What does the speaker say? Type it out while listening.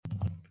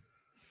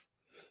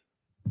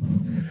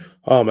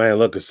Oh man,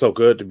 look, it's so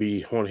good to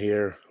be on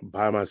here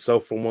by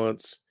myself for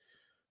once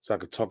so I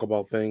could talk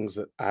about things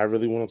that I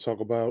really want to talk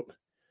about.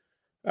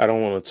 I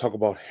don't want to talk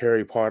about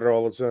Harry Potter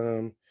all the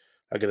time.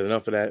 I get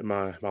enough of that in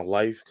my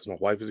life because my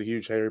wife is a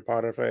huge Harry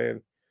Potter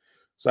fan.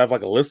 So I have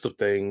like a list of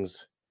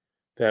things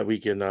that we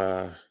can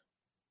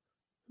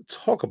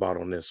talk about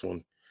on this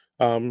one.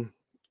 Um,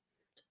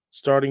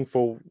 Starting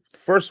for the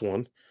first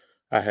one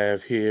I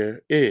have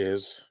here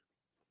is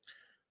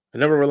I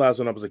never realized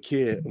when I was a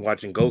kid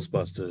watching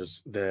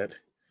Ghostbusters that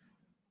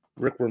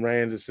Rick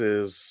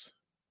Moranis'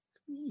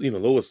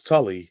 Louis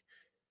Tully,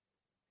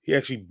 he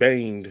actually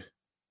banged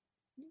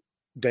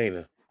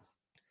Dana.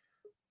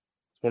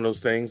 It's one of those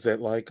things that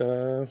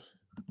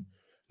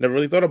never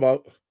really thought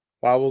about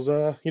while I was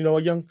a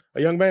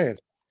young man.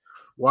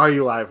 Why are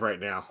you live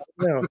right now?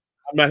 Now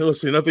I'm not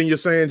listening to nothing you're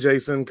saying,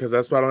 Jason, because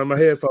that's why I don't have my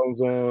headphones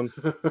on.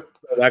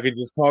 But I could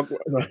just talk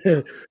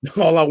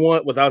all I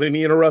want without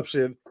any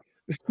interruption.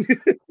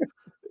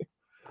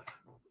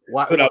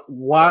 Why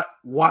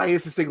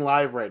is this thing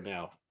live right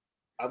now?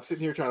 I'm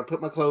sitting here trying to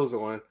put my clothes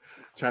on,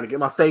 trying to get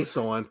my face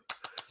on,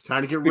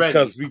 trying to get ready.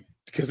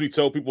 Because we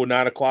told people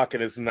 9:00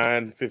 and it's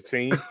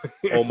 9:15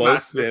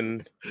 almost,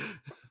 and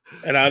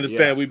I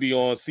understand we be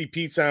on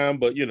CP time,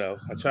 but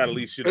I try to at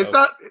least It's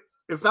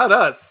not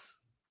us.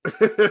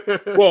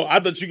 Well, I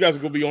thought you guys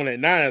were gonna be on at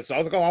 9, so I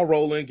was like, I'll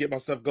roll in, get my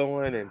stuff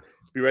going, and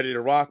be ready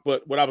to rock.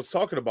 But what I was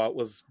talking about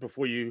was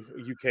before you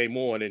came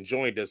on and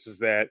joined us is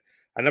that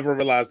I never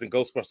realized in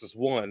Ghostbusters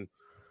 1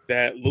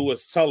 that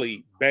Louis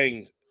Tully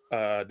banged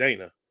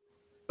Dana.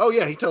 Oh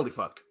yeah, he totally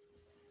fucked.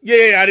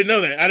 Yeah, I didn't know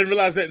that. I didn't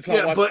realize that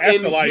until I watched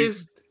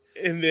Afterlife.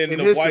 And then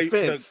the wife.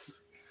 Defense,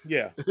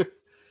 yeah.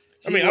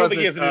 I mean, I don't think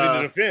he has anything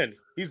to defend.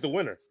 He's the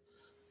winner.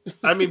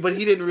 I mean, but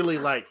he didn't really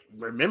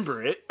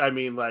remember it. I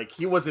mean,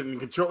 he wasn't in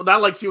control.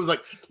 Not like she was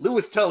like,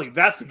 Louis Tully,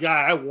 that's the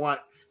guy I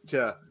want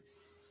to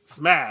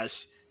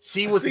smash.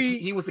 He was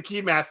the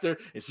key master,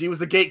 and she was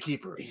the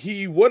gatekeeper.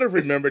 He would have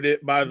remembered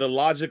it by the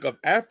logic of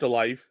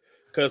Afterlife,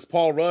 because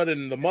Paul Rudd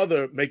and the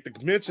mother make the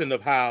mention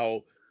of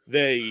how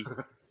they.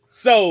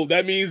 So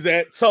that means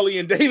that Tully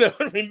and Dana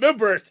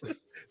remembered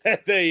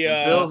that they.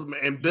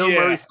 Bill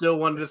Murray still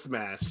wanted to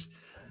smash.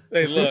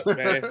 Hey, look,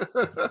 man.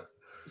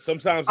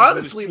 Sometimes,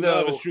 honestly,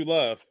 love is true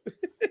love.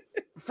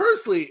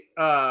 Firstly,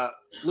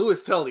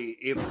 Louis Tully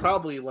is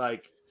probably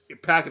like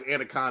packing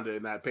anaconda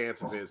in that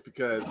pants of his,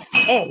 because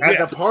at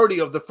the party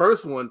of the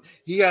first one,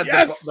 he had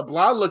the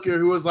blonde looker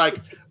who was like,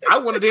 "I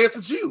want to dance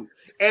with you,"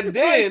 and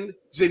then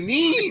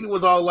Janine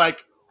was all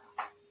like,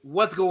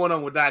 "What's going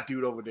on with that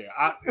dude over there?"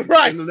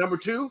 And the number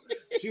 2,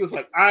 she was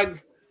like,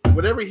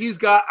 whatever he's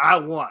got, I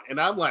want," and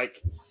I'm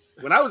like.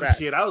 When I was a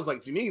kid, I was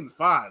like, Janine's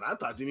fine. I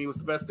thought Janine was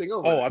the best thing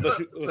over. Oh, I thought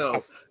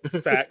you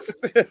facts.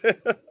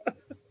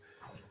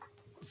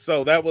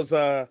 So that was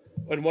and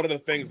one of the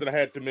things that I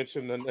had to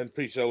mention in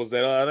pre-show was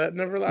that I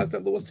never realized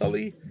that Louis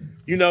Tully,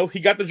 he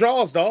got the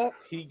draws, dog.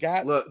 He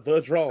got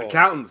the draws.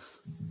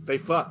 Accountants, they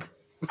fuck.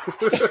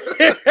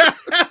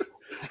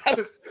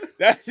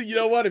 You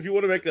know what? If you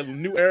want to make a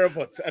new era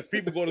for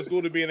people going to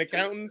school to be an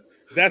accountant,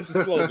 that's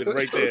the slogan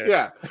right there.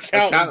 Yeah,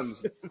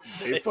 accountants,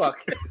 they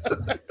fuck.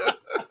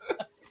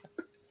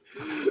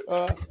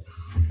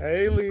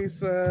 Hey,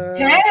 Lisa.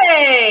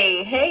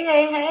 Hey.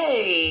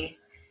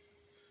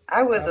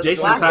 I was a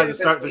Jason decided to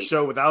start the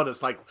show without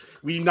us. Like,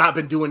 we've not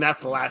been doing that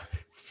for the last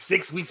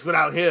 6 weeks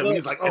without him.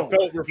 He's like,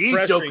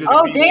 these jokers.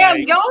 Oh,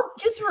 damn. Y'all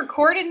just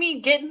recorded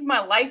me getting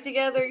my life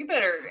together. You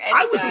better edit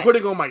I was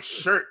putting on my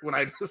shirt when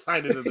I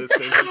decided to this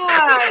thing.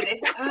 God.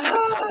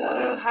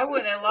 I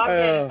wouldn't have logged in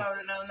if I would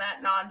have known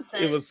that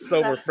nonsense. It was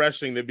so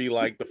refreshing to be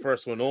like the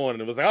first one on.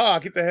 And it was like, I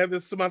get to have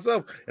this to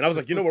myself. And I was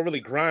like, what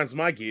really grinds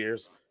my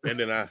gears? And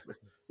then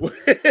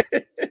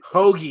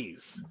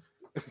hoagies.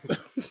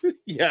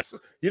 Yes.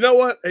 You know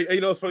what?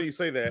 It's funny you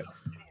say that.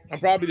 I'm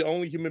probably the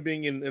only human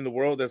being in the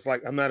world that's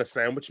like, I'm not a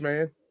sandwich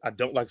man. I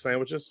don't like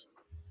sandwiches.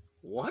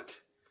 What?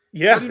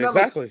 Yeah,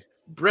 exactly. Like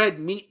bread,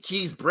 meat,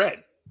 cheese,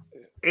 bread.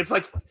 It's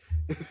like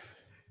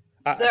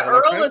the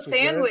Earl of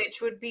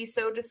Sandwich would be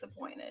so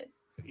disappointed.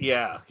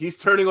 Yeah, he's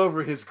turning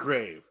over his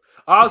grave.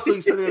 Also,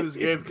 he's turning over his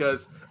grave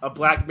because a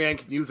black man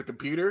can use a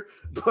computer,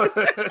 but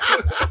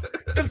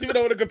doesn't even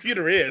know what a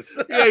computer is.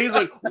 Yeah, he's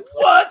like,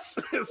 what?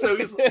 So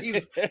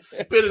he's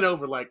spinning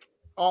over like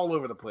all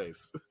over the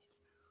place.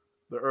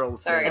 The Earl of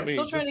Sorry, I'm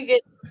still trying to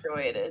get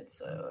situated.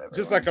 So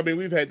just like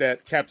we've had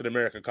that Captain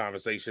America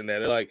conversation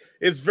that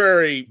it's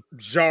very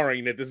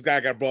jarring that this guy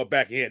got brought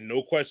back in.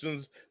 No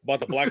questions about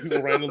the black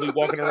people randomly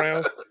walking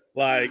around.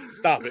 Like,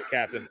 stop it,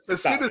 Captain.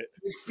 As soon as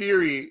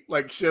Fury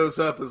shows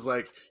up, is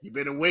like, you've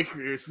been awake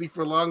or asleep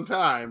for a long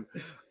time.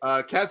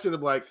 Captain,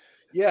 I'm like,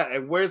 yeah,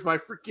 and where's my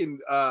freaking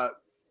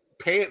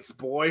pants,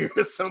 boy,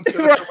 or something?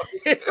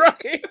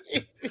 Right.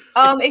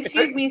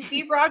 Excuse me,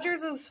 Steve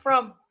Rogers is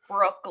from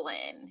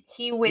Brooklyn.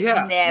 He would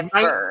never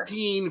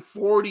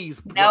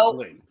 1940s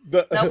Brooklyn.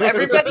 Nope.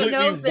 Everybody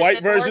knows that white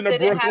the version North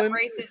of didn't Brooklyn.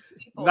 have racist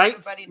people.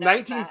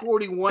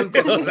 1941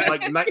 Brooklyn was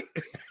like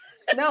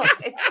No,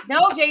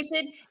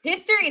 Jason.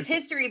 History is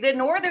history. The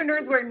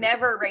Northerners were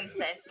never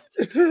racist.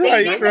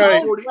 They didn't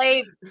own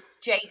slave,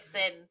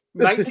 Jason.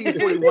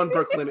 1941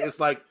 Brooklyn is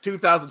like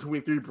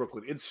 2023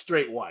 Brooklyn. It's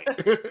straight white.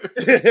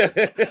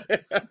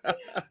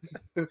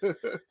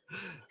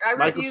 I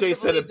Michael Chase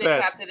said it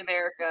best. Captain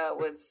America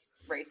was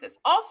racist.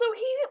 Also,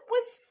 he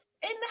was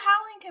in the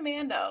Howling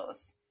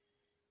Commandos.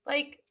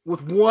 Like,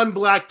 with one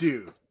black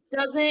dude.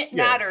 Doesn't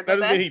matter. That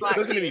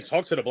doesn't mean he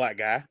talks to the black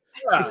guy.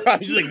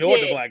 He just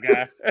ignored the black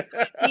guy.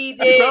 He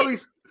did.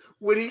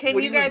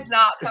 Can you guys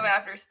not come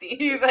after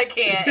Steve? I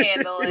can't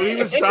handle it. When he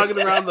was jogging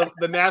around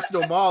the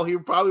National Mall, he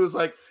probably was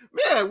like,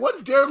 man,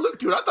 what's Darren Luke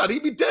doing? I thought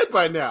he'd be dead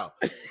by now.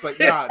 It's like,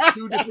 nah,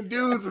 two different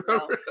dudes.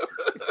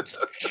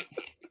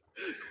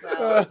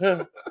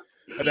 That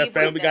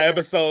Family Guy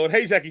episode.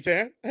 Hey, Jackie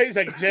Chan. Hey,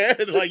 Jackie Chan.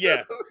 Like,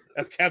 yeah,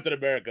 that's Captain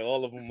America.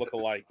 All of them look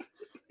alike.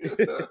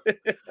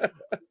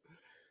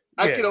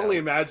 I can only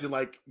imagine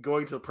like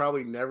going to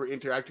probably never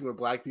interacting with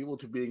black people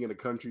to being in a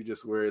country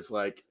just where it's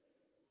like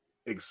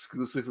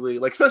exclusively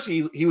like,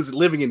 especially he was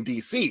living in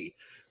DC,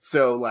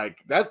 so like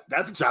that's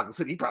a chocolate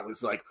city. He probably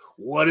was like,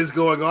 what is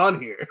going on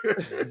here?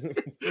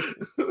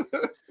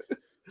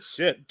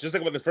 Shit, just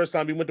think about the first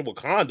time he went to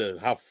Wakanda,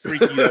 how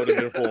freaky that would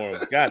have been for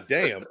him. God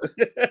damn.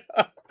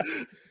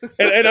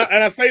 and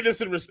I say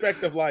this in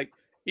respect of like,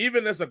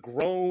 even as a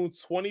grown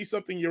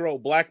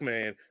 20-something-year-old black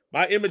man,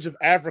 my image of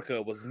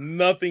Africa was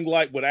nothing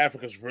like what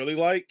Africa's really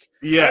like.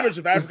 Yeah. My image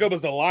of Africa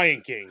was the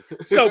Lion King.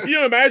 So can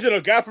you imagine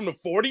a guy from the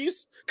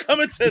 40s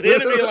coming to the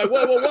enemy and like,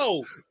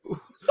 whoa.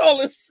 It's all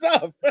this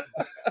stuff.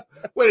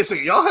 Wait a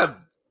second, y'all have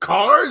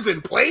cars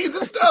and planes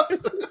and stuff?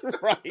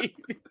 Right.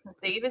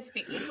 They even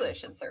speak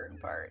English in certain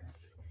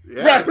parts.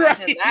 Yeah. Right.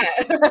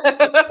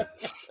 That.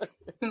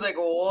 He's like,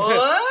 what?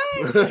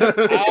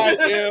 I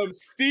am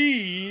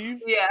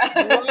Steve.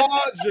 Yeah.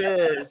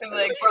 Rogers. I'm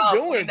like, bro,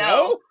 doing,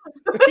 no?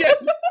 Yeah.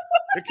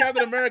 We're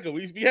Captain America.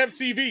 We have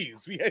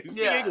TVs. We speak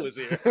English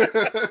here.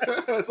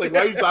 It's like, why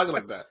are you talking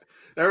like that?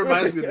 That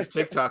reminds me of this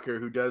TikToker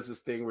who does this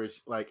thing where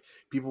like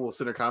people will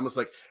send her comments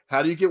like,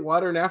 how do you get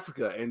water in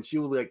Africa? And she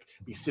will like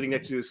be sitting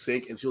next to a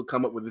sink and she'll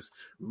come up with this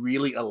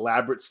really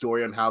elaborate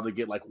story on how they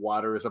get like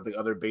water or something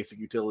other basic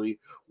utility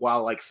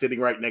while like sitting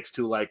right next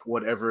to like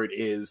whatever it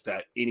is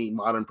that any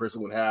modern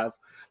person would have.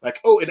 Like,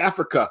 oh, in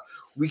Africa,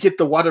 we get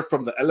the water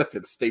from the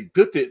elephants. They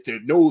put their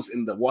nose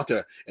in the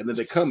water and then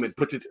they come and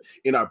put it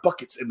in our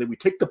buckets. And then we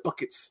take the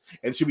buckets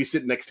and she'll be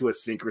sitting next to a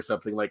sink or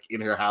something like in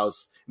her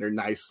house, in her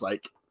nice,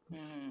 like,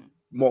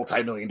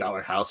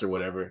 multi-million-dollar house or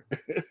whatever.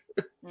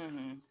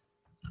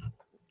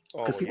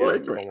 Because people are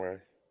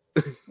ignorant.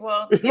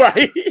 Well, yeah.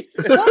 Right.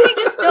 Well, we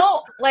just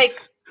don't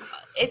like.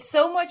 It's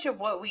so much of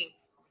what we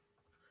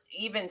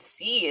even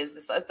see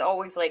is it's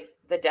always like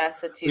the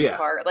destitute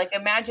part. Like,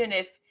 imagine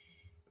if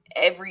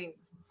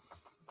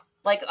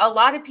like a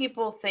lot of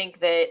people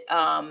think that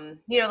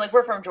like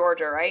we're from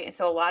Georgia, right? And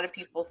so a lot of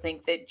people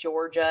think that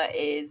Georgia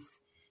is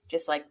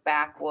just like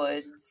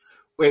backwoods.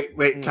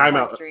 Wait, time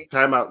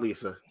out,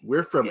 Lisa.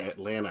 We're from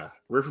Atlanta.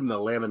 We're from the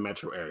Atlanta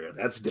metro area.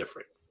 That's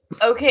different.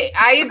 Okay,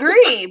 I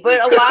agree,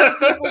 but a lot of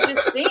people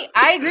just think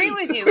I agree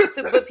with you.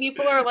 So, but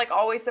people are like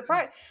always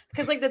surprised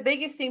because like the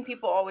biggest thing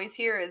people always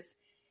hear is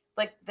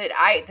like the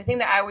thing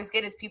that I always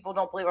get is people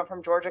don't believe I'm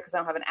from Georgia because I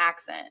don't have an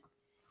accent,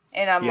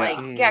 and I'm like,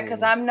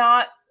 because I'm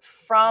not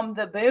from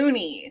the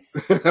boonies.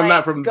 I'm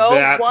not from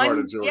that part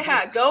of Georgia.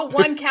 Yeah, go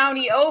one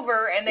county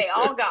over, and they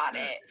all got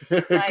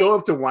it. Like, go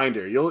up to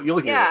Winder, you'll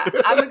hear. Yeah,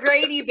 I'm a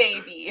Grady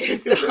baby,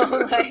 so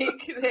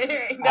like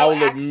there ain't no I will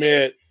accent.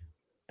 admit,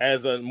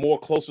 as a more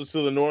closer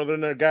to the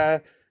northerner guy,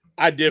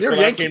 I did feel like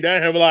I came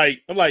down here.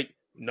 I'm like,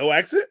 no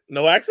accent?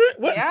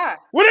 What? Yeah.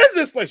 What is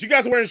this place? You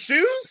guys wearing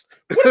shoes?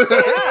 What is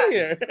going on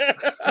here?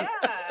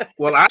 Yeah.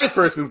 When I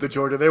first moved to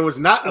Georgia, there was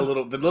not the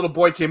little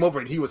boy came over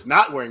and he was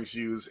not wearing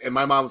shoes. And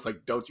my mom was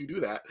like, don't you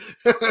do that.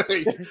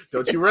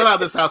 Don't you run out of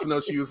this house with no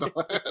shoes on.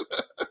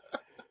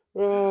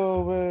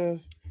 Oh,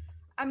 man.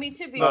 I mean,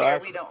 to be fair,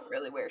 we don't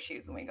really wear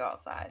shoes when we go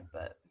outside,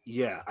 but.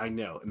 Yeah, I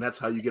know. And that's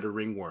how you get a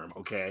ringworm,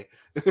 okay?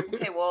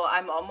 Okay, well,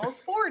 I'm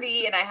almost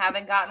 40 and I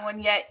haven't gotten one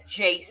yet,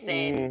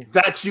 Jason.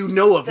 That you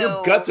know of.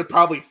 Your guts are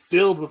probably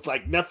filled with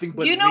like nothing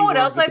but. You know what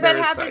else I bet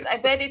happens?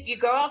 I bet if you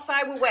go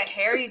outside with wet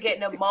hair, you get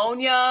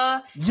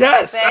pneumonia.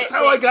 Yes, that's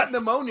how I got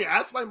pneumonia.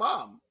 Ask my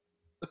mom.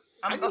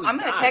 I'm going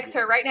to text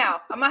her right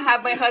now. I'm going to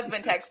have my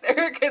husband text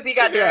her because he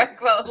got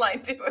direct phone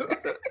line to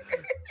her.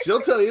 She'll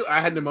tell you I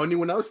had pneumonia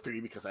when I was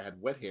 3 because I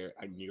had wet hair.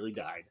 I nearly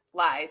died.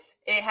 Lies.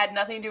 It had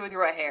nothing to do with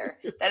your wet hair.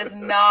 That is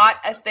not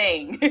a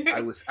thing.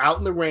 I was out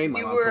in the rain.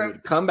 My mom told me to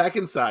come back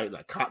inside and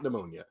I caught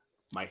pneumonia.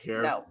 My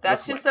hair. No,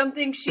 that's just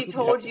something she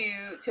told you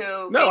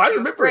to make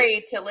you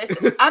afraid to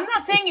listen. I'm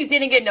not saying you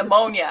didn't get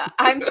pneumonia.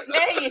 I'm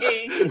saying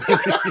it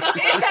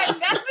had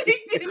nothing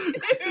to do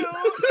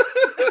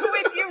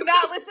with you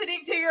not listening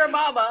to your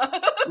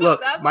mama.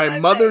 Look, my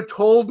mother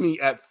told me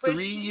at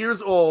 3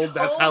 years old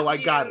that's how I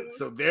got it.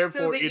 So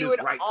therefore, it is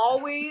right.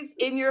 Always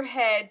in your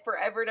head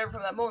forever and ever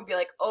from that moment be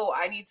like, oh,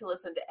 I need to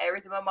listen to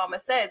everything my mama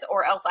says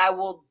or else I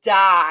will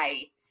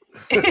die.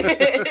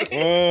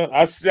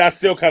 I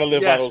still kind of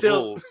live by those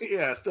rules.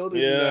 Yeah, still do.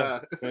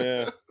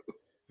 Yeah.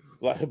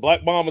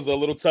 Black Mama's a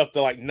little tough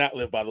to like not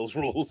live by those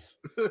rules.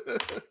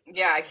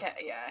 Yeah, I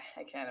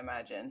can't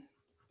imagine.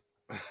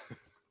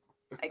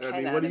 I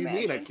mean, what do you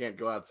mean I can't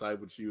go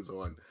outside with shoes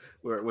on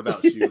or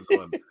without shoes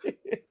on?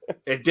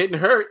 It didn't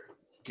hurt.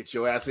 Get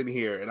your ass in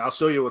here, and I'll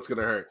show you what's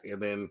gonna hurt.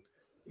 And then,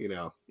 you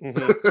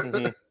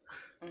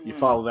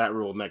follow that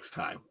rule next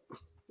time.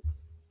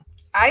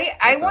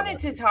 I wanted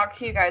to talk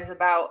to you guys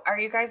about. Are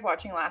you guys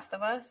watching Last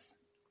of Us?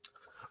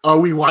 Are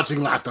we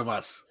watching Last of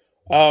Us?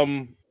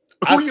 I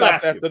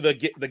stopped after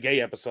the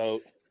gay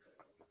episode.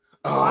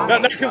 Oh,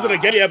 not because of the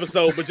gay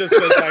episode, but just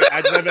because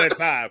I just haven't had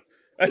time.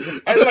 I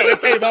feel like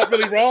it came out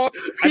really wrong.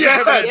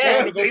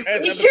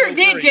 You sure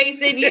did,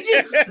 Jason. You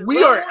just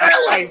we are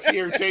allies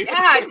here, Jason.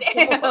 God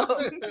damn.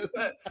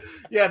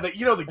 Yeah,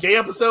 the gay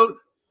episode,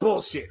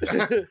 bullshit.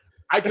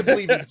 I can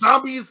believe in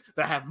zombies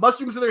that have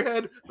mushrooms in their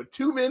head, but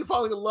two men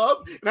falling in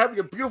love and having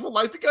a beautiful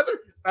life together.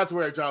 That's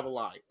where I draw the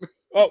line.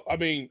 Oh, I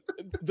mean,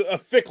 a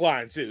thick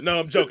line too. No,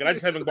 I'm joking. I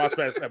just haven't watched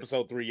past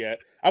episode 3 yet.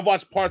 I've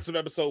watched parts of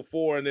episode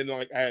 4, and then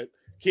I had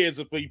kids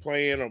will be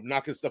playing or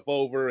knocking stuff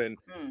over, and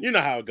you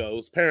know how it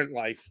goes. Parent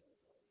life.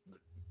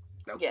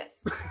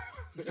 Yes.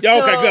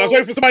 Yeah, okay, good. I was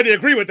waiting for somebody to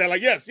agree with that.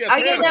 Like, yes.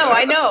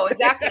 I know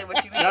exactly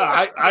what you mean.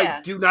 Yeah,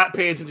 I do not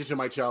pay attention to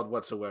my child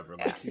whatsoever.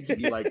 Like, you could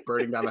be like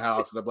burning down the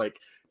house, and I'm like,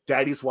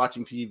 Daddy's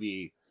watching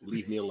TV.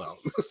 Leave me alone.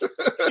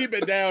 Keep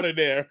it down in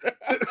there.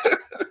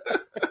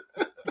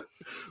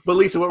 But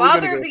Lisa, what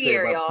Father were of the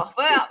year, y'all.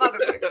 Well, Father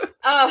of the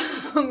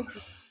year.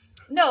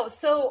 No,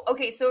 so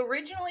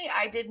originally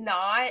I did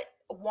not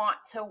want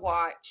to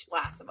watch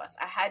Last of Us.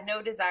 I had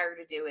no desire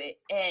to do it,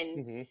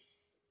 and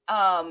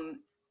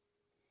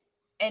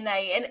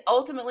and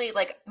ultimately,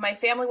 like, my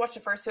family watched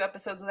the first 2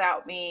 episodes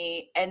without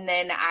me, and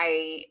then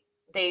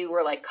they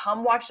were like,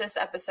 come watch this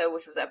episode,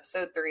 which was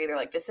episode 3. They're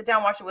like, just sit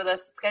down, watch it with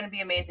us. It's going to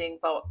be amazing.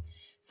 But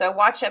so I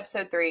watched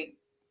episode 3,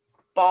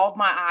 bawled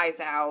my eyes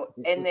out.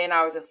 And then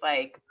I was just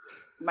like,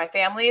 my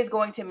family is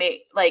going to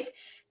make, like,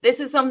 this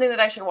is something that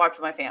I should watch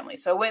with my family.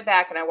 So I went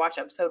back and I watched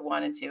episode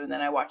 1 and 2, and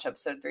then I watched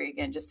episode 3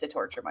 again, just to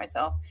torture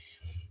myself.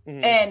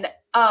 And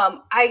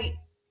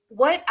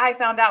what I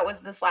found out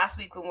was this last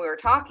week when we were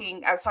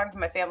talking, I was talking to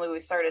my family, we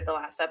started the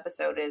last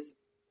episode, it's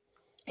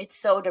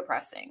so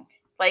depressing.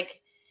 Like,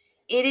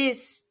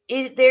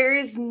 there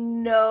is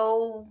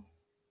no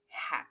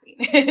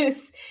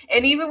happiness.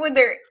 And even when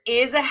there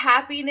is a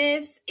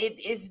happiness, it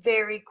is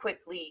very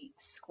quickly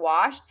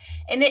squashed.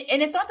 And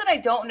it's not that I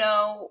don't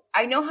know.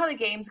 I know how the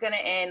game's going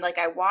to end. Like,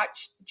 I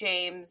watched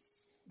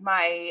James,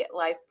 my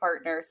life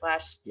partner /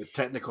 the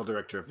technical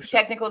director of the show.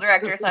 Technical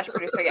director /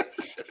 producer, yeah.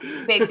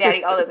 Baby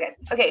daddy, all those guys.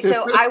 Okay,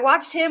 so I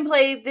watched him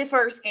play the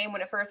first game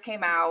when it first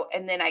came out,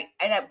 and then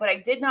but I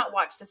did not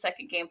watch the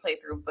second game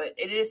playthrough, but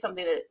it is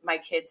something that my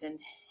kids and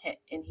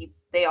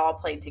they all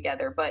played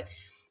together. But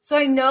so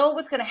I know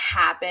what's going to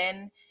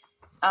happen.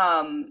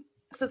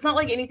 So it's not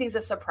like anything's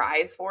a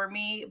surprise for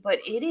me, but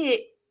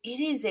it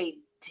is a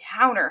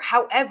downer.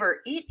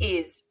 However, it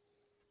is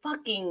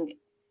fucking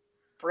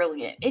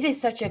brilliant. It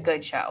is such a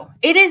good show.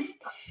 It is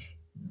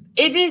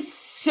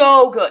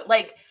so good.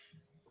 Like,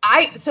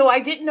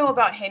 I didn't know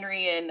about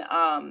Henry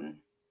and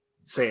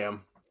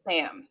Sam.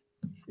 Yeah,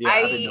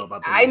 I didn't know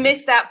about that. I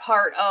missed that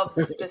part of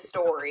the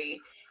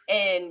story,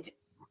 and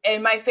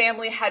my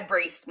family had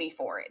braced me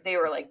for it. They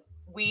were like,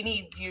 we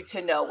need you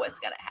to know what's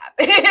going to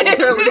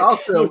happen. Well,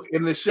 also,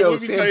 in the show,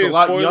 Sam's a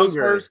lot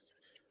younger.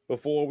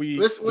 Before we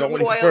go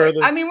any further.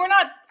 I mean,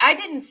 I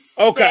didn't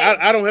say. Okay,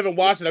 I haven't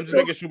watched it. I'm just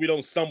making sure we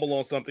don't stumble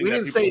on something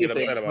that people get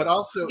upset about. But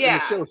also, in the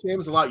show,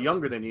 Sam's a lot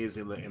younger than he is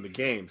in the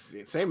games.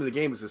 Sam in the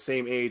game is the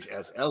same age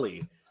as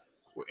Ellie,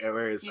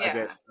 whereas I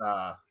guess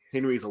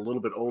Henry's a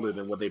little bit older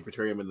than what they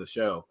portray him in the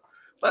show.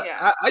 But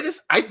I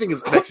think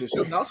it's an excellent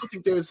show. And I also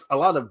think there's a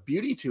lot of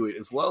beauty to it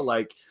as well.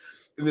 Like,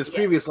 in this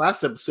previous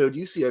last episode,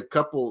 you see a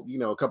couple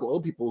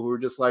old people who are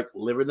just like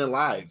living their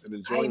lives and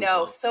enjoying. I know,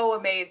 themselves. So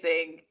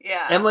amazing,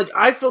 yeah. And like,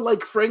 I feel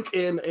like Frank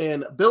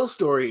and Bill's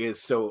story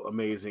is so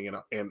amazing,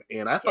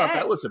 and I thought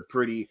that was a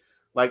pretty,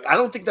 like, I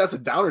don't think that's a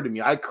downer to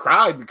me. I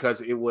cried because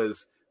it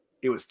was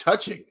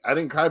touching. I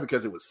didn't cry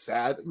because it was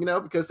sad,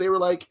 because they were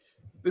like,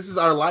 this is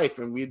our life,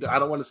 and I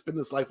don't want to spend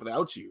this life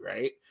without you,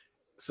 right?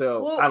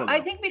 So I don't know. I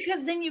think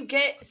because then you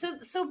get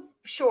so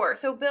sure.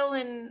 So Bill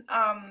and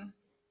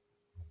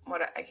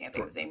I can't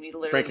think of his name. You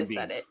literally just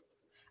said it.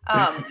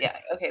 Yeah.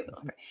 Okay.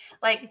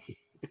 Like,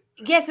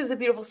 yes, it was a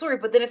beautiful story,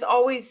 but then it's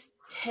always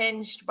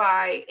tinged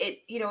by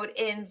it. It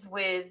ends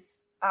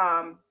with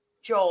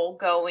Joel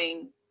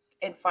going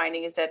and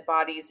finding his dead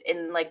bodies,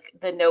 and like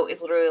the note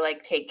is literally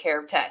like, "Take care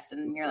of Tess,"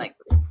 and you're like,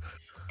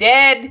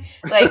 dead.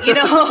 Like,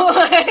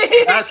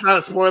 that's not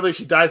a spoiler.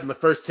 She dies in the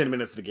first 10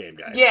 minutes of the game,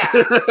 guys. Yeah.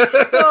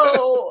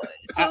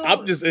 So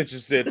I'm just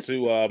interested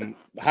to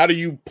how do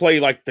you play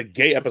like the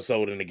gay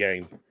episode in the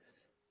game?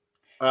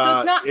 So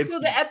it's not so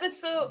the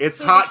episode. It's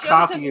hot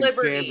coffee and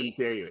Sands and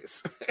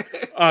Terriers.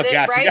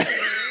 Gotcha. Right?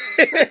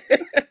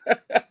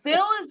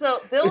 Bill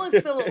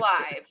is still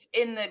alive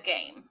in the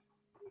game.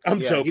 I'm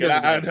joking.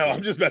 I know.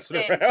 I'm just messing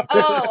around.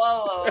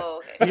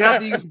 Okay. You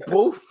have to use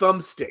both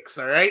thumbsticks,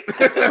 all right?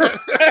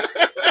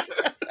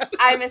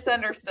 I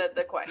misunderstood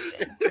the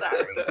question.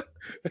 Sorry.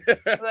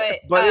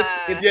 But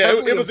it's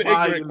it was an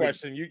ignorant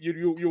question.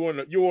 You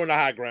were on the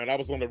high ground. I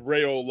was on the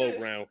real low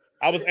ground.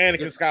 I was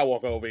Anakin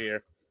Skywalker over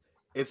here.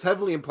 It's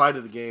heavily implied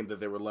in the game that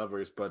they were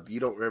lovers, but you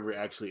don't ever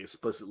actually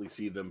explicitly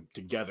see them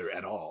together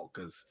at all.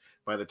 Because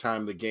by the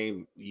time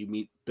you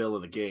meet Bill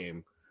in the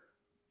game,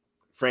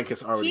 Frank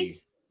has already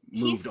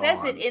moved on. He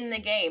says it in the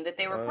game that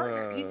they were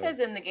partners. He says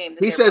in the game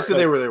that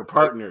they were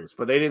partners,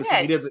 but they didn't.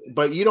 Yes.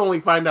 But you'd only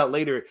find out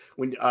later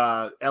when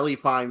Ellie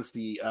finds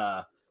the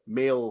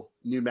male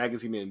nude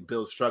magazine in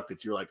Bill's truck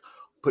that you're like,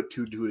 put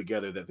two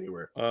together that they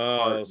were.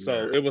 Oh,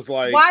 so it was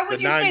like, why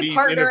would you say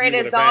partner in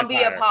a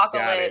zombie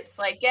apocalypse?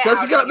 Like,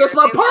 that's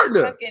my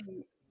partner.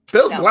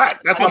 Bill's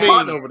black. That's my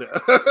partner over there.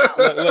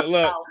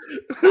 Look.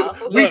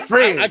 We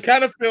friends. I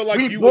kind of feel like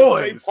you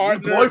would say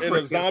partner in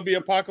a zombie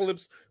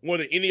apocalypse more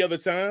than any other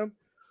time,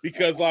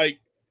 because like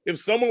if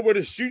someone were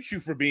to shoot you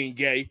for being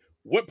gay,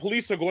 what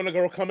police are going to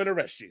go come and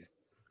arrest you?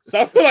 So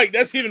I feel like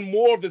that's even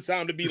more of the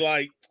time to be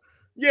like,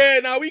 yeah,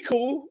 now we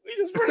cool. We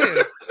just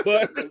friends.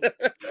 But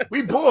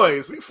we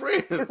boys. We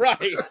friends.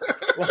 Right.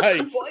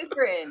 Like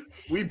boyfriends.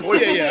 We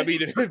boyfriends. Yeah. I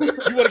mean, if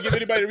you want to give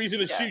anybody a reason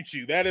to shoot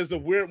you, that is a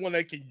weird one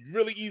that can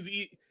really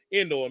easy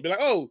end on. Be like,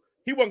 oh,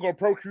 he wasn't going to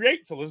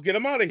procreate, so let's get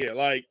him out of here.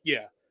 Like,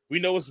 yeah, we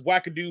know it's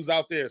wackadoos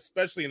out there,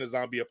 especially in a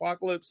zombie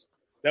apocalypse,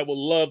 that will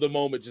love the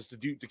moment just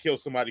to kill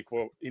somebody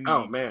for any.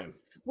 Oh man.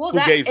 Well,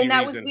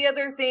 that was the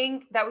other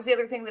thing. That was the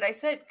other thing that I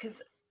said,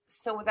 because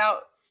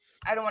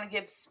I don't want to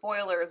give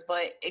spoilers,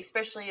 but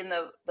especially in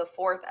the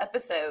fourth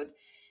episode,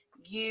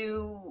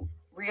 you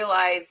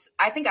realize,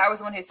 I think I was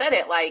the one who said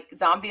it, like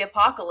zombie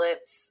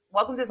apocalypse,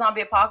 welcome to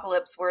zombie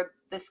apocalypse, where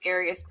the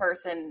scariest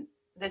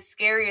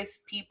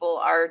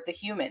people are the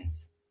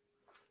humans.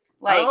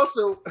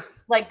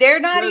 Like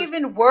they're not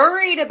even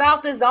worried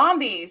about the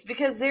zombies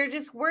because they're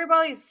just worried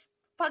about these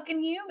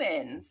fucking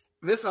humans.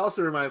 This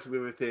also reminds me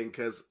of a thing,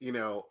 because,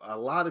 a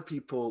lot of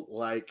people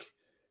like,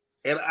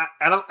 and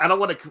I don't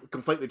want to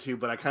conflate the two,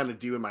 but I kind of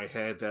do in my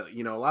head that,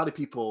 a lot of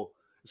people,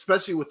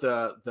 especially with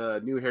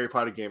the new Harry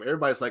Potter game,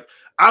 everybody's like,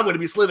 I'm going to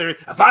be Slytherin.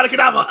 Avada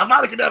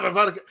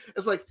Kedavra.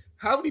 It's like,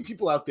 how many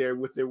people out there,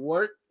 with their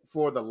work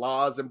for the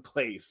laws in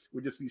place,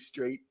 would just be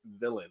straight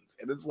villains?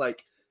 And it's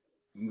like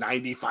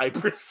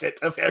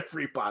 95% of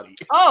everybody.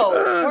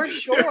 Oh, for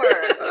sure.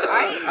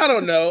 I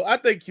don't know. I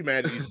think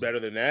humanity's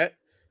better than that.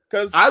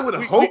 Because I would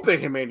hope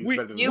that humanity's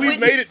better than that. We've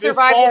made it this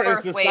far in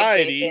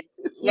society.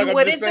 You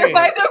wouldn't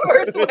survive the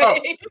first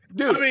wave.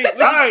 Dude,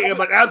 I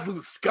am an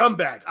absolute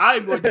scumbag.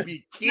 I'm going to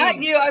be king.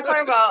 Not you. I was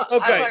talking about.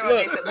 Okay,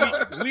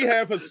 look, we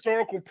have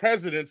historical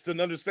precedents to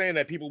understand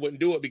that people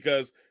wouldn't do it,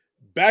 because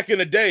back in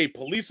the day,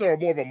 police are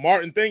more of a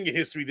Martin thing in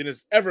history than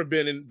it's ever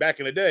been back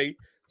in the day.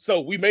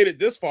 So we made it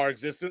this far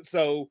existence.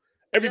 So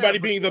everybody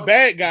being the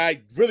bad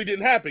guy really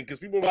didn't happen, because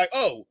people were like,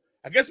 oh,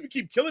 I guess we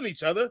keep killing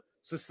each other,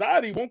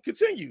 society won't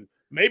continue.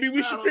 Maybe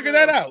we should figure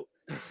that out.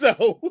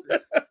 So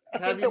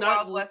have you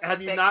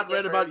not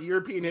read about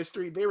European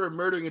history? They were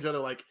murdering each other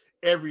like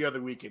every other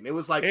weekend. It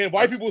was like, and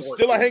white people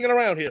still are hanging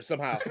around here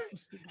somehow.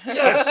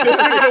 Yeah, still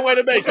figuring a way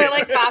to make it. They're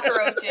like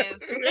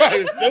cockroaches.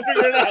 Right, still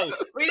figuring it out.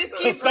 We just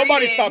keep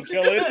somebody stopped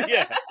killing.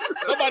 Yeah,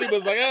 somebody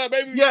was like,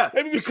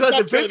 maybe we because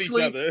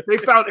eventually they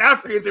found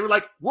Africans. They were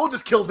like, we'll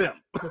just kill them.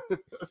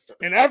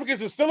 And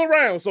Africans are still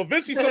around, so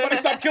eventually somebody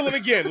stopped killing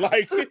again.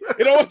 Like,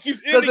 it all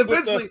keeps ending.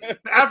 Because eventually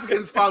the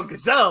Africans found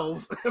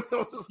gazelles.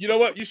 You know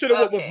what? You should have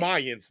went with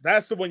Mayans.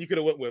 That's the one you could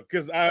have went with,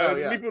 because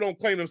people don't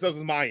claim themselves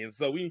as Mayans.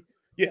 So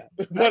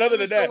but other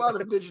than that, a lot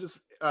of indigenous.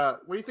 Where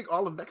do you think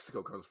all of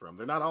Mexico comes from?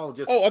 They're not all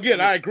just. Oh,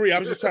 again, I agree. I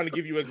was just trying to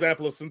give you an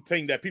example of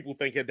something that people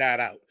think had died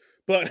out,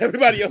 but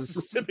everybody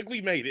else typically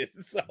made it.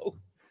 So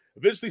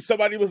eventually,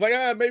 somebody was like,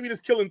 maybe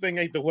this killing thing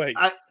ain't the way.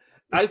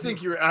 I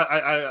think you're.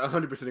 I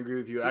 100% agree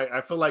with you.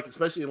 I feel like,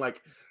 especially in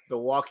like The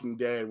Walking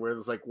Dead, where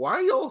it's like, why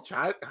are y'all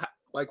trying?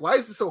 Like, why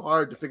is it so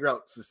hard to figure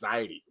out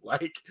society?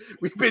 Like,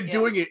 we've been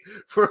doing it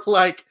for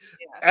like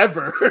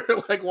ever.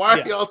 Like, why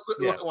are y'all?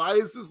 Why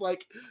is this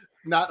like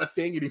not a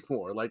thing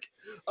anymore? Like,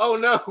 oh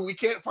no, we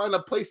can't find a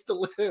place to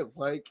live.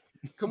 Like,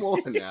 come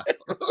on now.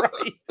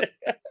 Right.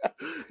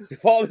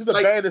 If all these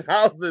abandoned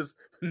houses,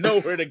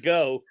 nowhere to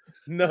go.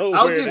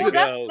 Nowhere to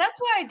go. That's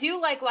why I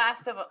do like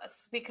Last of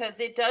Us, because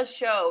it does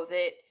show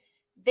that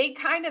they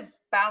kind of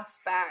bounce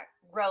back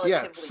relatively.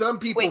 Yeah, some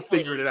people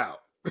figured it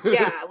out.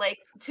 Yeah, like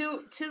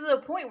to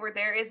the point where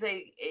there is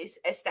a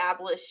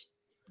established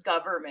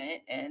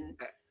government. And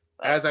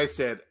as I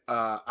said,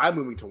 I'm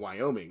moving to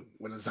Wyoming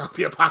when the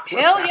zombie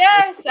apocalypse. Hell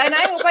yes, and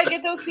I hope I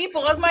get those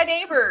people as my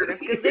neighbors,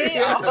 because they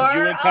are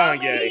you and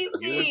Kanye.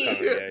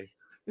 amazing. You and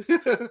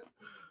Kanye.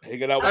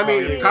 I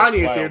mean, if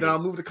Kanye's there, then I'll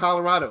move to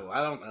Colorado.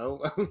 I don't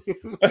know.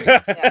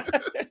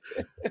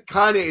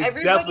 Kanye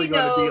is definitely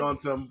going to be on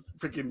some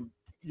freaking,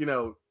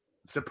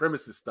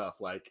 supremacist stuff.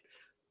 Like,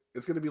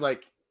 it's going to be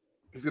like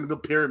He's gonna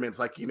build pyramids,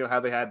 like how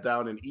they had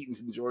down in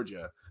Eatonton,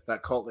 Georgia,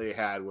 that cult they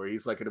had, where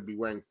he's like gonna be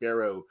wearing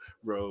pharaoh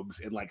robes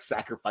and like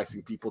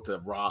sacrificing people to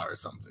Ra or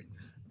something.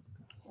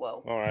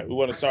 Whoa! All right, we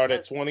want to start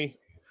at 20.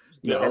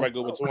 Yeah, everybody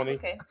go with 20.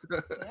 Okay.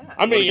 Yeah.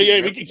 I mean,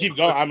 yeah, we can keep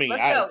going. I mean,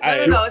 let's go.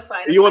 No, it's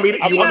fine. You want me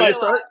to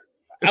start?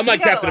 I'm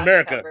like Captain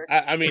America.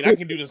 I mean, I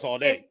can do this all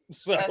day.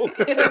 So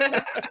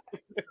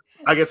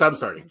I guess I'm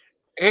starting.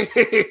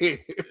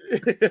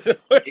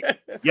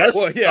 Yes.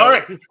 Well, yeah. All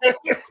right.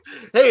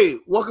 Hey,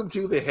 welcome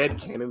to the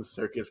Headcanon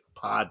Circus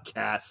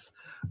podcast.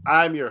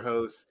 I'm your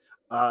host,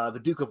 the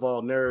Duke of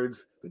all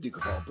nerds, the Duke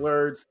of all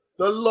blurs,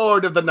 the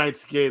Lord of the Night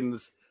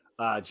Skins,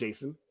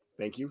 Jason.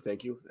 Thank you.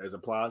 There's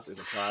applause.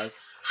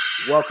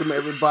 Welcome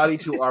everybody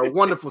to our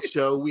wonderful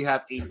show. We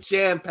have a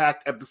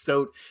jam-packed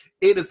episode.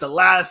 It is the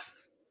last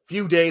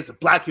few days of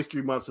Black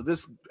History Month, so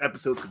this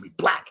episode's gonna be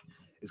black.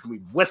 It's gonna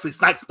be Wesley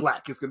Snipes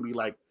black. It's gonna be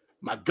like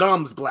my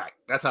gums black.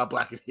 That's how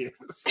black it is.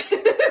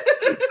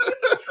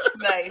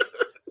 Nice.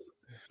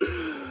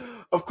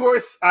 Of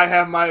course, I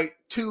have my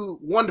two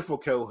wonderful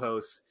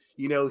co-hosts.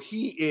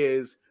 He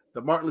is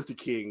the Martin Luther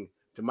King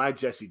to my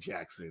Jesse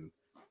Jackson.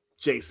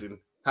 Jason,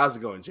 how's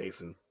it going,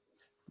 Jason?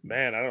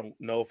 Man, I don't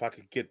know if I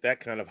could get that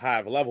kind of high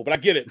of a level, but I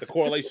get it. The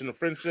correlation of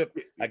friendship,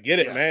 I get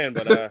it, man.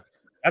 But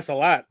that's a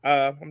lot.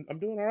 I'm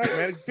doing all right,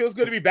 man. It feels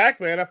good to be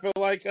back, man. I feel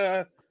like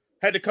had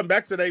to come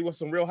back today with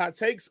some real hot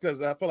takes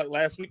because I feel like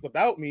last week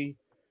without me,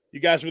 you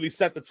guys really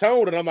set the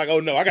tone, and I'm like, oh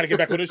no, I got to get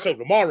back on this show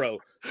tomorrow.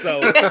 So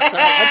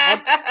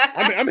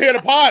I'm here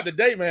to pod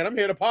today, man. I'm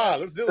here to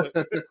pod. Let's do it.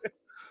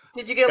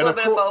 Did you get a little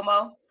bit of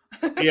FOMO?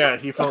 Yeah,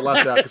 he felt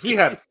left out because we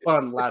had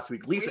fun last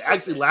week. Lisa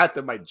actually laughed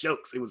at my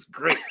jokes. It was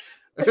great.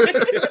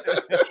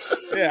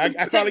 Yeah,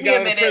 I finally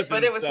got out of prison,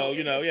 but it was so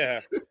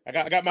yeah,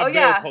 I got my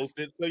bill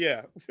posted. So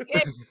yeah.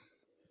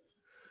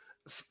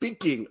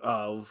 Speaking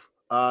of,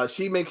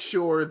 she makes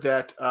sure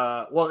that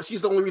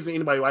she's the only reason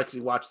anybody will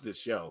actually watch this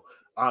show.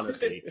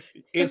 Honestly,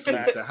 it's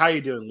Lisa. How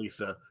you doing,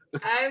 Lisa?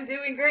 I'm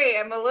doing great.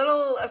 I'm a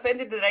little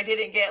offended that I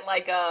didn't get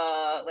like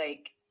a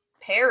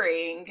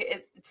pairing.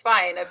 It's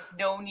fine. I've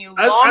known you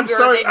longer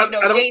than you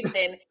know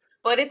Jason,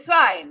 but it's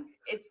fine.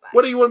 It's fine.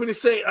 What do you want me to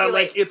say?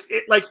 It's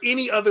like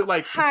any other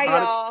hi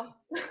y'all.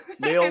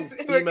 Male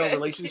female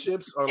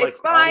relationships are like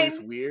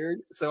always weird.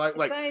 So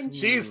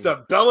she's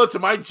the Bella to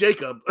my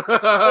Jacob.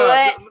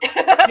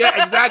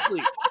 Yeah,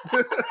 exactly.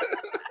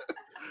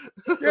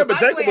 Yeah, but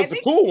Jacob was the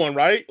cool one,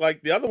 right?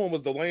 Like the other one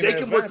was the lame.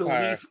 Jacob was the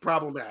least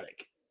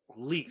problematic.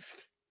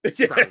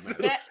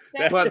 Yes.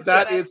 But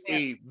that is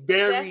a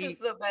very. Seth is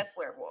the best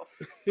werewolf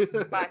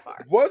by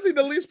far. Was he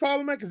the least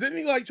problematic? Because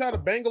didn't he try to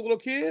bang a little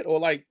kid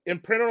or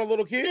imprint on a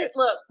little kid?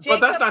 Look, Jacob,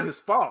 but that's not his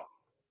fault.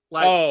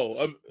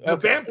 The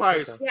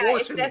vampires forced him.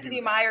 It's Stephanie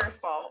Meyer's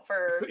fault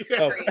for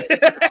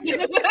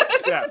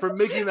for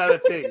making that a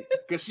thing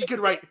because she could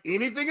write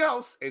anything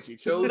else and she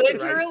chose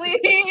literally.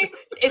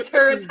 It's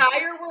her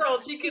entire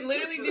world. She can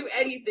literally do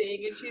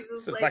anything, and she's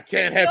just if I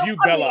can't have you,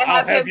 Bella,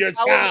 I'll have your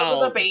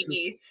child. With a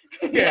baby.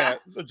 Yeah.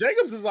 So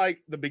Jacobs is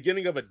like the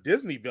beginning of a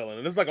Disney villain,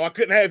 and it's like, I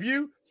couldn't have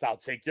you, so I'll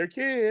take your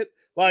kid.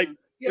 Isn't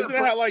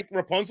that how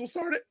Rapunzel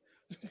started?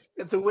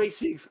 The way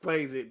she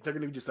explains it, they're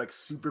gonna be just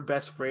super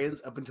best friends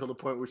up until the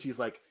point where she's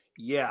like,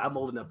 "Yeah, I'm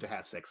old enough to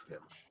have sex with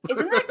him."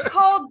 Isn't that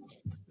called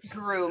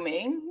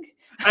grooming?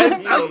 I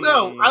don't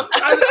know.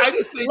 I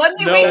just think let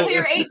me wait till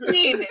you're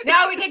 18.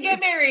 Now we can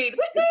get married.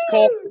 It's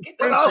called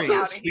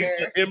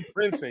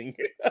imprinting.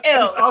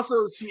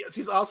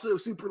 She's also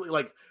super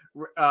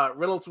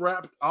Reynolds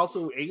Wrap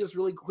also ages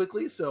really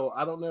quickly, so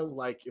I don't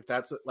know if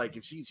that's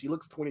if she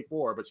looks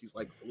 24 but she's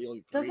really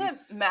only 3.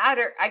 Doesn't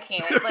matter. I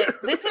can't.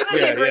 This is a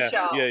different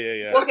show.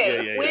 Yeah.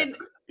 Okay,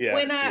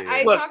 when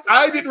I talked to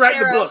I didn't write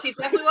Sarah, the book. She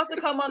definitely wants to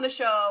come on the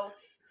show,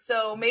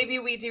 so maybe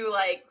we do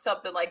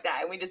something like that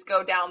and we just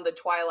go down the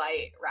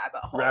Twilight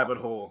rabbit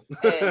hole.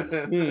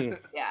 And,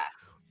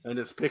 and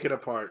just pick it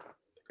apart.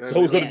 So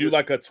we're going to do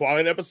a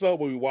Twilight episode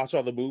where we watch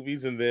all the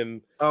movies and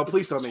then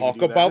please don't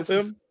talk about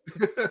them.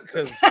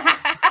 Because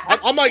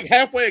I'm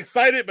halfway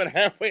excited, but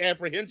halfway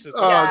apprehensive. Oh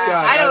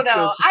God! I don't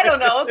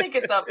know. I'll think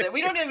of something.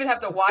 We don't even have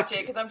to watch it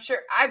because I'm sure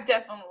I've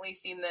definitely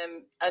seen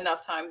them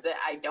enough times that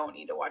I don't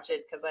need to watch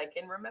it because I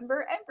can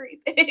remember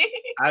everything.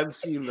 I've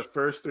seen the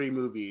first 3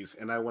 movies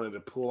and I wanted to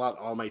pull out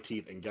all my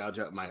teeth and gouge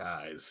out my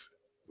eyes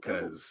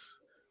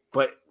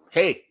but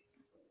hey.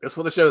 That's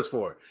what the show's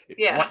for.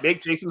 Yeah.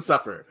 Make Jason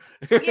suffer.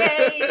 Yay!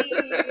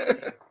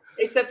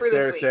 Except for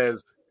Sarah this week.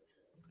 says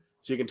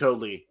she can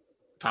totally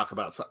talk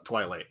about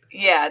Twilight.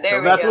 Yeah, there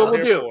we that's go. What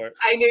we'll do.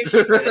 I knew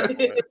she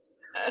would.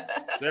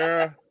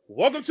 Sarah,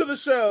 welcome to the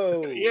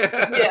show.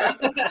 Yeah.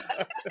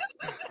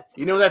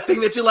 You know that thing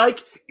that you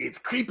like? It's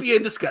creepy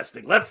and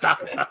disgusting. Let's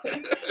talk about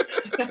it.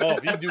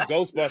 If you do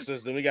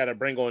Ghostbusters, then we got to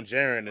bring on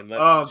Jaren and let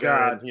Jaren,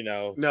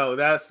 God, No,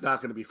 that's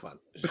not going to be fun.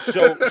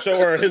 show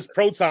her his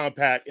proton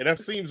pack, and that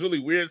seems really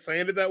weird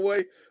saying it that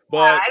way.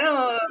 But I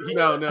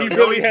don't. He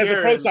really has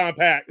a proton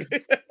pack.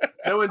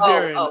 Noah and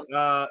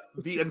Jaren,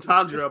 the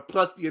entendre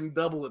plus the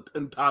double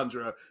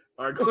entendre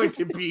are going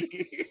to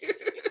be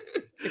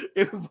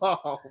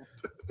involved.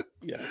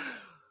 Yes.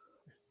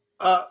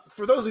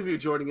 For those of you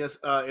joining us,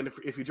 and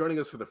if you're joining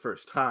us for the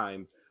first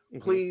time,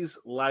 please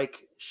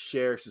like,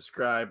 share,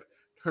 subscribe,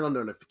 turn on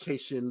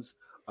notifications.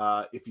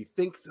 If you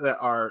think that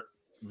our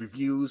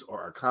reviews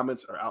or our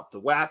comments are out the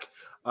whack,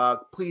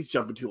 please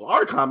jump into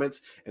our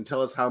comments and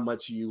tell us how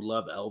much you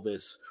love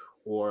Elvis,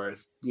 or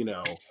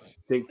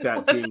think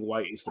that being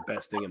white is the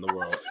best thing in the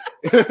world.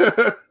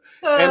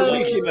 And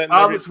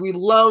we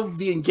love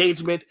the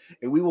engagement,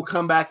 and we will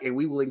come back and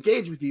we will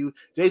engage with you.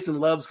 Jason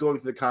loves going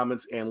through the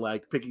comments and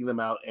like picking them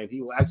out, and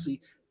he will actually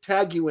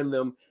tag you in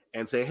them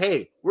and say,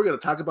 hey, we're going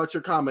to talk about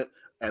your comment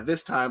at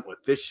this time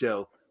with this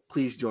show.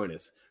 Please join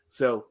us.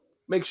 So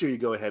make sure you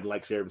go ahead and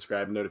like, share,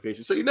 subscribe, and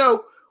notifications so you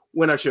know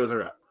when our shows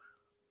are up.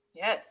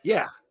 Yes.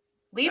 Yeah.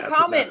 Leave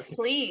comments,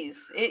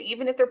 please,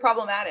 even if they're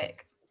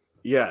problematic.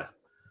 Yeah.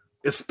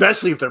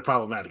 Especially if they're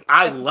problematic.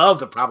 I love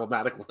the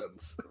problematic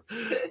ones.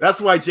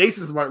 That's why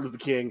Jason's Martin Luther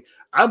King.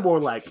 I'm more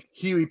like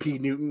Huey P.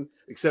 Newton,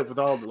 except with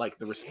all the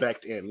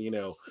respect and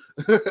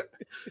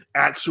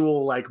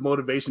actual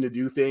motivation to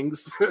do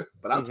things.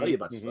 But I'll tell you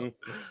about stuff.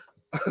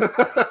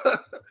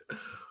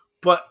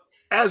 But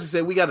as I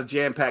said, we got a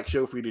jam-packed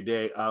show for you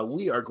today.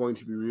 We are going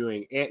to be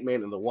reviewing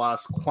Ant-Man and the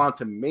Wasp: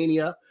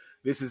 Quantumania.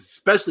 This is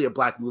especially a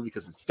black movie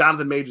because it's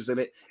Jonathan Majors in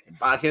it, and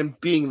by him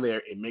being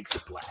there, it makes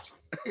it black.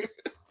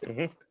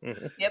 Yep.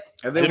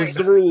 And then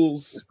the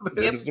rules.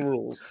 There's the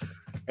rules.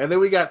 And then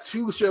we got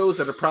two shows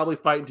that are probably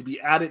fighting to be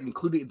added,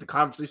 included in the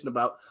conversation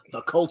about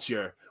the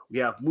culture. We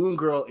have Moon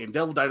Girl and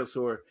Devil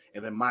Dinosaur,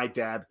 and then My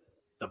Dad,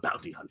 the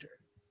Bounty Hunter.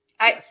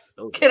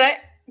 Can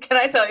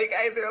I tell you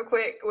guys real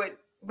quick?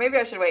 Maybe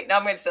I should wait. No,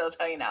 I'm going to still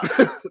tell you now.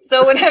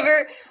 So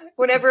whenever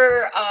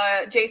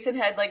Jason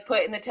had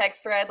put in the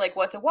text thread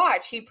what to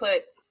watch, he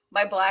put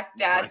My Black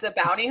Dad's a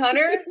Bounty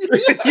Hunter.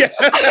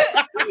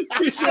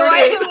 So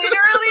I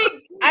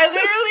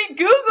literally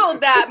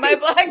Googled that. My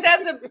Black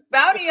Dad's a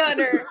Bounty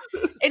Hunter,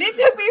 and it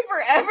took me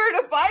forever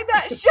to find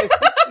that show.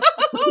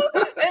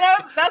 And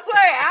that's why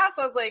I asked.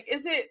 I was like,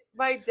 "Is it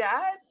my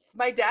dad?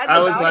 My dad's a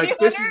Bounty Hunter?"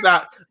 This is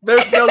not.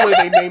 There's no way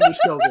they named the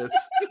show this.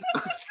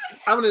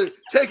 I'm gonna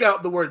take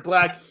out the word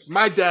black.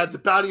 My dad's a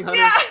bounty hunter.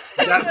 Yeah.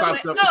 That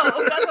popped up. No, that's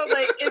what I was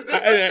like. Is this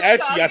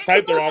actually, I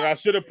typed it wrong. I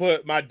should have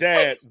put My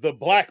Dad, the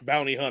Black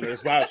Bounty Hunter.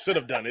 That's why I should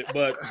have done it.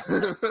 But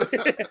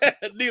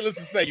needless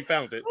to say, you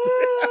found it.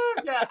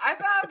 Yeah, I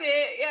found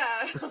it.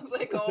 Yeah, I was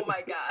like, oh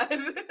my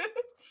god.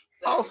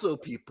 Also,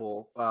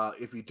 people,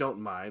 if you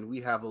don't mind, we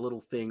have a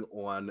little thing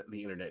on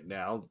the internet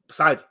now.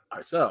 Besides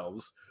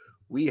ourselves,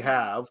 we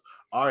have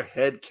our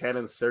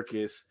Headcanon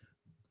Circus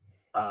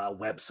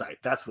website.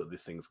 That's what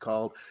this thing is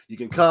called. You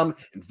can come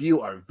and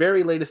view our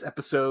very latest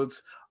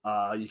episodes.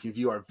 You can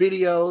view our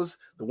videos,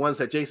 the ones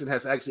that Jason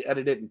has actually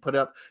edited and put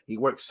up. He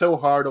worked so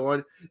hard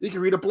on. You can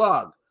read a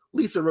blog.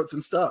 Lisa wrote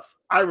some stuff.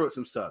 I wrote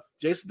some stuff.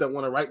 Jason don't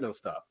want to write no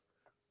stuff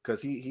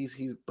because he's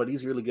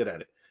really good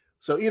at it.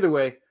 So either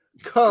way,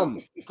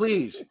 come,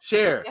 please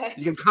share.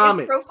 You can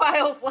comment. His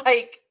profile's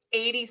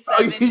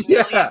 87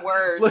 million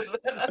words.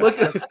 Look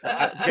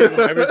at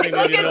everything.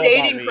 It's a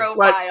dating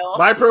profile.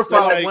 My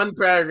profile, one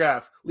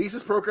paragraph.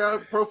 Lisa's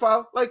profile,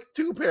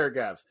 2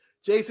 paragraphs.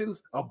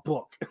 Jason's a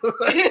book.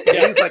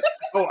 He's like,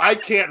 oh, I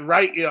can't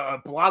write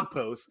a blog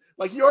post.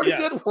 You already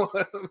did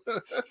one.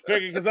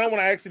 Because then when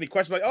I ask any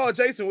questions, oh,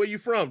 Jason, where you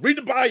from? Read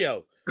the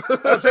bio.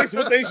 Oh, Jason,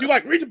 what things you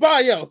like? Read the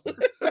bio.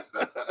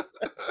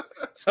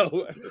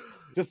 So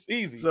just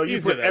easy. So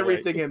you put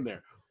everything in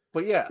there.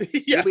 But yeah,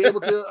 you'll be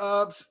able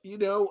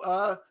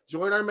to,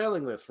 join our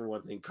mailing list for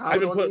one thing. I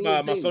even put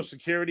my social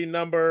security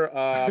number.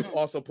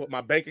 Also put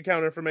my bank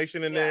account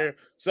information in there.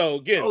 So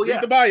again,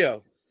 read the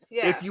bio.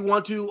 Yeah. If you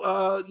want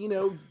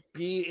to,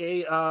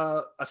 be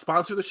a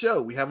sponsor of the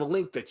show, we have a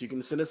link that you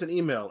can send us an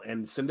email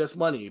and send us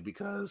money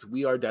because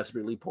we are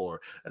desperately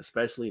poor,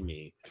 especially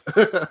me.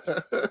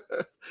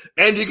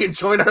 And you can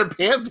join our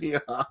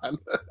Pantheon.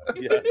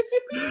 Yes.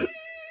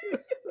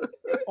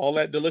 All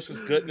that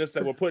delicious goodness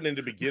that we're putting in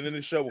the beginning of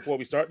the show before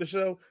we start the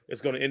show, it's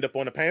going to end up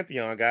on the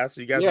Pantheon, guys.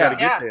 So you guys got to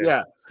get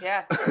there.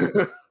 Yeah.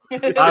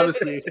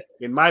 Obviously,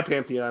 in my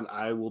Pantheon,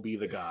 I will be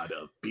the god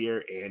of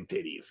beer and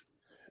titties.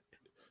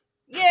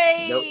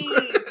 Yay! Nope.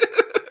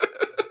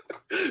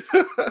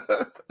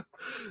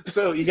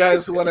 So you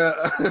guys want to?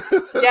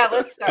 Yeah,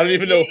 let's start. I don't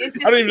even know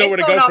where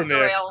to go from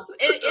there.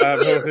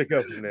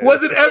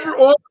 Was it ever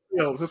on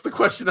rails? That's the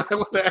question I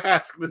want to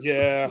ask.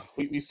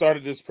 We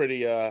started this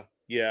pretty.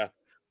 Yeah.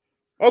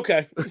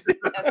 Okay.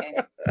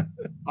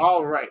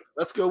 All right.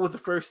 Let's go with the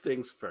first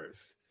things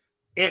first.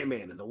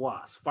 Ant-Man and the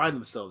Wasp find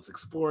themselves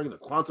exploring the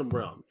quantum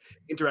realm,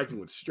 interacting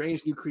with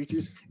strange new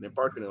creatures, and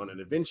embarking on an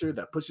adventure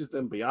that pushes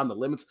them beyond the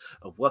limits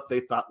of what they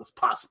thought was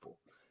possible.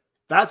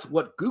 That's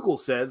what Google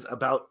says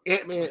about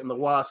Ant-Man and the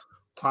Wasp: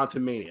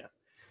 Quantumania.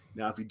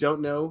 Now, if you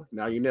don't know,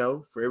 now you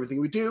know. For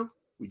everything we do,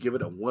 we give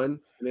it a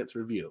 1-sentence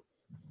review.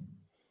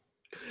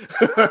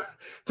 Since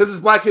it's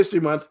Black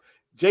History Month,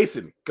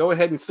 Jason, go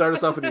ahead and start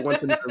us off with your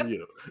 1-sentence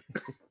review.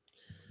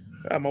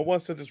 My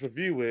 1-sentence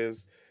review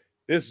is: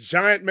 this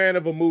giant man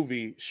of a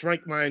movie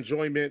shrank my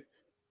enjoyment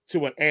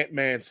to an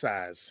Ant-Man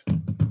size.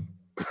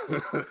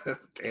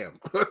 Damn.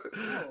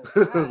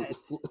 Oh,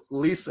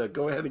 Lisa,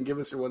 go ahead and give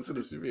us your one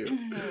sentence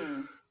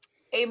review.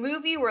 A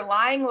movie where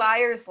lying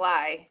liars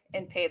lie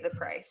and pay the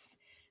price.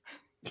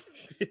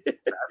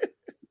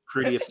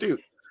 Pretty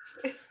astute.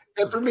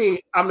 And for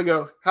me, I'm gonna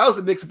go. How's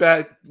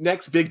the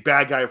next big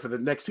bad guy for the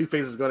next 2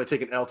 phases going to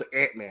take an L to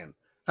Ant-Man?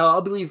 Hell,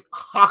 I'll believe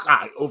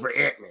Hawkeye over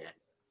Ant-Man.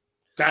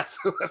 That's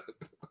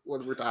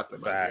what we're talking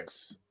about.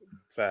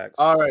 Facts.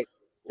 All right.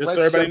 Just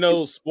so everybody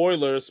knows,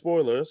 spoilers.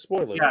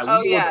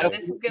 Yeah,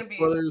 this is gonna be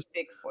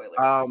big spoilers.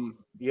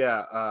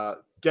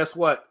 Guess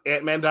what?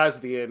 Ant-Man dies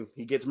at the end.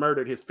 He gets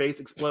murdered. His face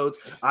explodes.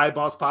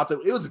 Eyeballs popped up.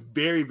 It was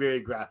very, very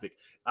graphic.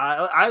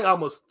 I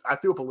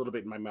threw up a little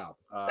bit in my mouth.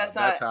 That's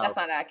not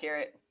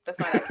accurate. That's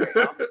not accurate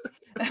at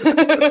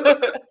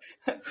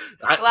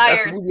all.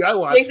 Liars.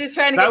 Jason's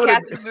trying to get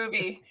cast in the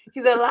movie.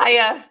 He's a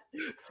liar.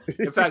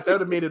 In fact, that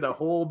would have made it a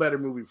whole better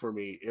movie for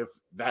me if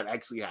that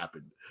actually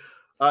happened.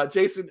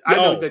 Jason, I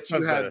know that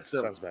you had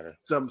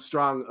some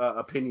strong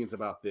opinions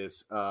about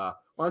this. Why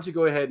don't you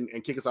go ahead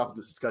and kick us off with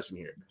this discussion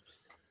here?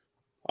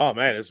 Oh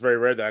man, it's very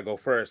rare that I go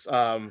first.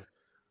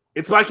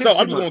 It's like so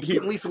I'm just going to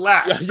keep at least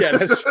last. Yeah,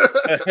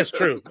 that's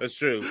true. That's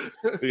true.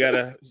 We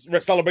gotta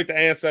celebrate the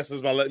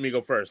ancestors by letting me go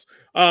first.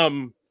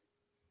 I'm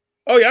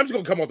just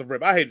gonna come off the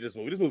rip. I hated this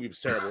movie. This movie was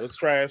terrible. It's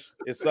trash.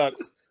 It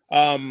sucks.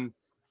 I'm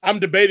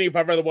debating if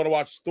I rather want to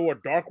watch Thor: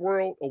 Dark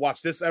World or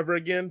watch this ever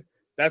again.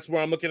 That's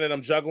where I'm looking at.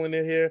 I'm juggling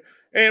it here.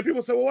 And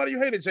people say, "Well, why do you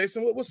hate it,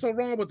 Jason? What's so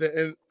wrong with it?"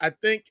 And I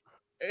think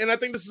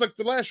this is like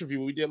the last review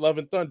we did, Love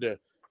and Thunder.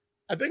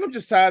 I think I'm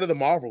just tired of the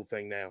Marvel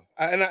thing now.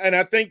 And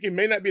I think it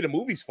may not be the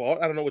movie's fault.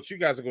 I don't know what you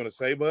guys are going to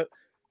say, but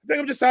I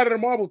think I'm just tired of the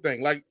Marvel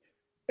thing. Like,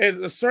 at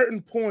a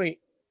certain point,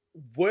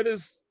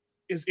 is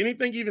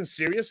anything even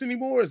serious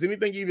anymore? Does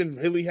anything even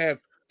really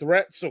have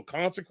threats or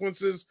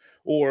consequences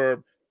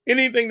or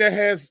anything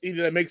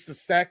that makes the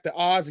stack the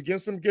odds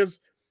against them? Because,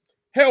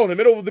 hell, in the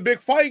middle of the big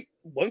fight,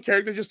 one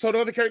character just told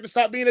another character to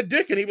stop being a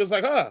dick, and he was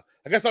like, I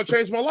guess I'll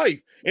change my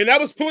life. And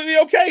that was completely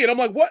okay. And I'm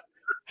like, what?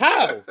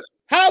 How?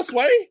 How,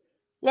 Sway?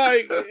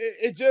 Like,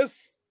 it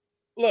just,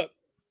 look,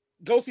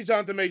 go see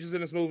Jonathan Majors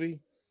in this movie.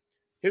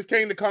 His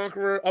Kang the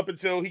Conqueror up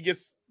until he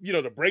gets,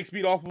 the brakes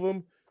beat off of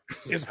him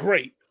is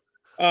great.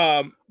 When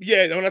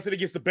I said he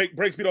gets the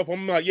brakes beat off of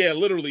him, I'm like, yeah,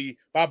 literally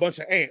by a bunch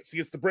of ants. He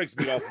gets the brakes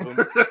beat off of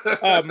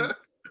him.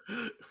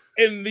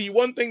 And the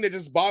one thing that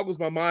just boggles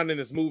my mind in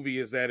this movie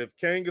is that if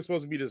Kang is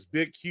supposed to be this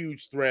big,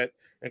 huge threat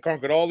and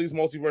conquered all these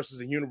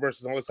multiverses and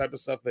universes and all this type of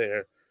stuff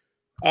there,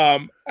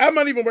 I'm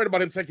not even worried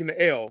about him taking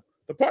the L.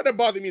 The part that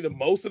bothered me the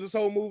most of this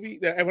whole movie,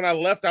 and when I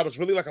left, I was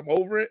really like, I'm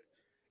over it,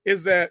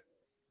 is that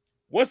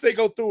once they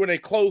go through and they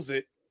close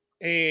it,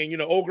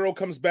 and, Old Girl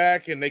comes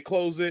back and they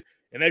close it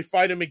and they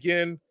fight him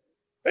again,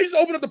 they just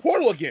open up the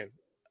portal again.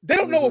 They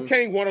don't know if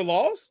Kang won or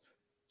lost.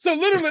 So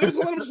literally, they was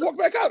going to let him just walk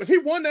back out. If he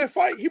won that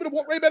fight, he would have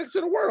walked right back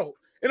into the world,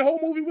 and the whole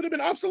movie would have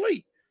been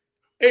obsolete.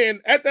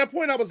 And at that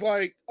point, I was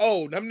like,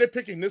 I'm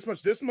nitpicking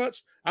this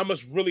much. I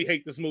must really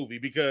hate this movie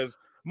because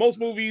most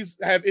movies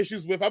have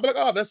issues with. I'll be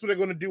like, that's what they're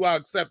going to do. I'll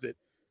accept it.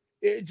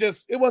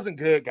 It wasn't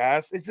good,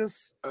 guys. It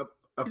just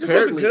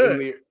apparently wasn't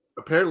good.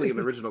 Apparently in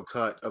the original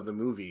cut of the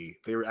movie,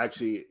 they were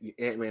actually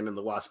Ant-Man and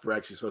the Wasp were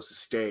actually supposed to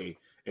stay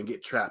and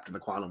get trapped in the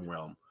quantum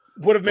realm.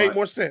 Would have made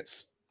more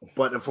sense.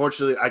 But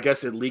unfortunately, I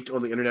guess it leaked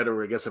on the internet,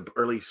 or I guess an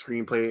early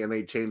screenplay, and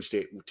they changed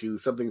it to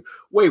something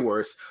way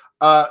worse.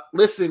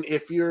 Listen,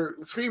 if your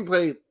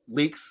screenplay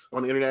leaks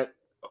on the internet,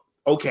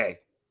 okay.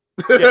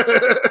 Yeah.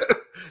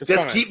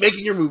 Just keep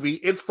making your movie.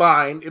 It's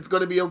fine. It's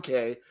going to be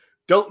okay.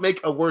 Don't make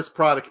a worse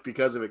product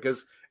because of it.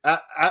 Because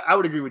I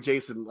would agree with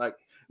Jason, like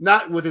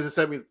not with his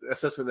assessment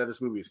that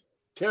this movie is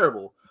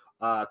terrible.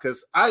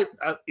 Because I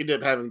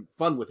ended up having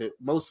fun with it,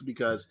 mostly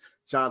because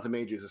Jonathan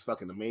Majors is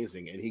fucking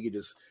amazing, and he could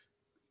just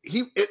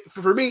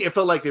for me it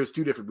felt like there was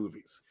two different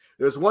movies.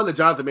 There was one that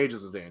Jonathan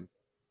Majors was in,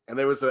 and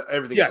there was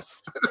everything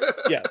else.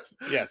 yes.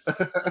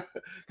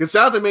 Because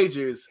Jonathan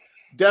Majors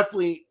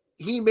definitely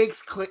he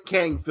makes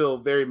Kang feel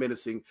very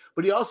menacing,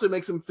 but he also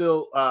makes him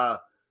feel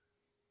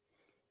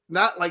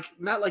not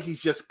like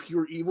he's just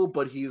pure evil,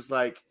 but he's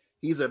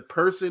a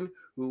person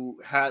who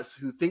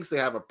thinks they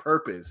have a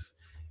purpose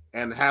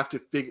and have to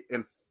figure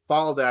and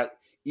follow that,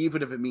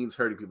 even if it means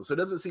hurting people. So it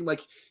doesn't seem like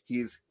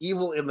he's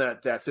evil in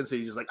that sense that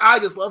he's just like, I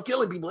just love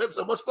killing people. It's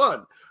so much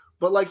fun.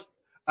 But like,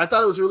 I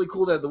thought it was really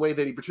cool that the way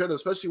that he portrayed him,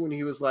 especially when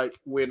he was like,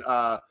 when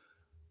I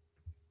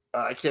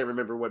can't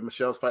remember what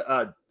Michelle's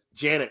fight,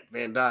 Janet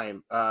Van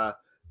Dyne,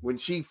 when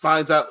she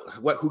finds out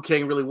who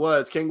Kang really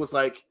was, Kang was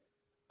like,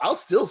 I'll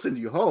still send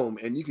you home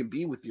and you can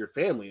be with your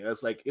family. And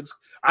it's like,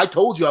 I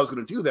told you I was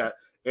going to do that.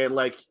 And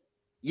like,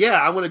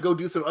 yeah, I'm going to go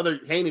do some other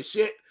heinous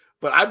shit,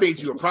 but I made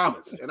you a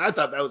promise. And I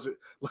thought that was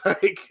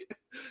like,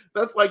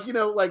 that's like,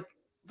 like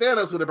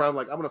Thanos would have been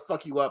like, I'm going to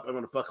fuck you up. I'm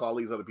going to fuck all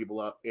these other people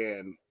up.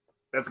 And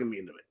that's going to be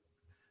into it.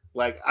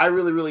 Like, I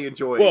really, really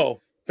enjoyed it.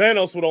 Well,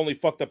 Thanos would only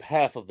fucked up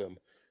half of them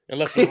and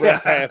left the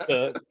rest half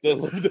the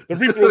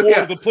reap the reward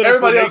of the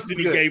plentiful nation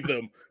he gave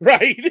them.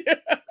 Right.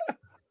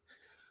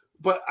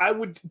 But I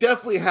would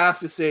definitely have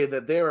to say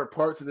that there are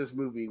parts of this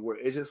movie where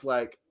it's just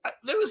like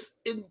there was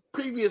in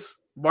previous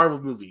Marvel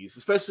movies,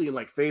 especially in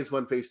like Phase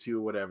 1, Phase 2,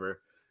 or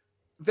whatever.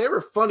 There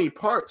were funny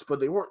parts, but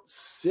they weren't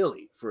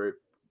silly per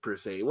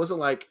se. It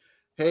wasn't like,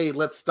 hey,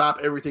 let's stop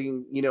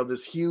everything,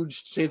 this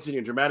huge changing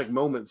and dramatic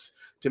moments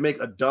to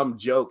make a dumb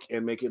joke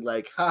and make it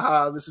like,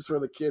 haha, this is for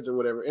the kids or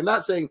whatever. And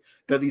not saying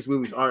that these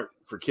movies aren't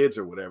for kids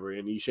or whatever,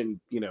 and you shouldn't,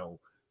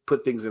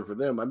 put things in for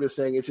them. I'm just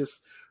saying it's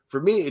just,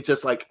 for me, it's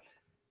just like,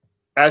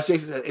 as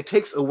Jason said, it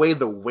takes away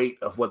the weight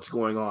of what's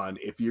going on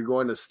if you're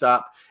going to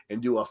stop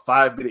and do a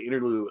 5-minute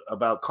interlude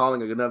about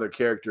calling another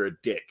character a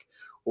dick,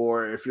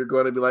 or if you're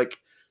going to be like,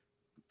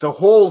 the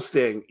whole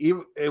thing,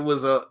 it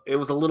was a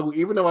little.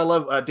 Even though I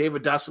love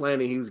David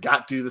Dastmalchian, he's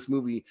got to this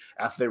movie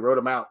after they wrote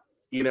him out.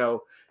 It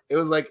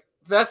was like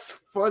that's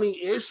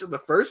funny-ish the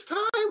first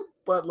time,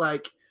 but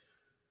like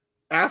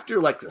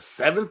after like the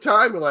 7th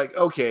time, you're like,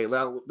 okay,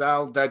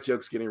 now that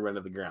joke's getting run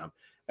to the ground.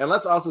 And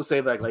let's also say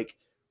that like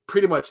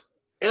pretty much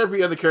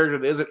every other character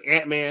that isn't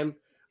Ant-Man,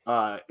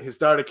 his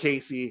daughter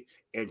Casey,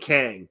 and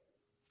Kang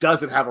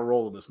doesn't have a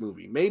role in this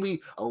movie.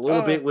 Maybe a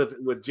little bit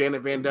with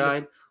Janet Van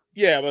Dyne.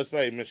 Yeah, but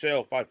say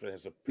Michelle Pfeiffer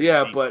has a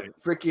but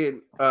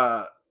freaking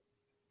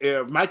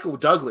Michael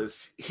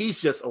Douglas,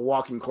 he's just a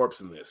walking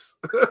corpse in this.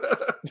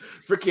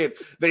 Freaking,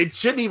 they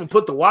shouldn't even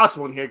put the Wasp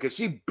on here because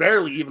she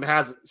barely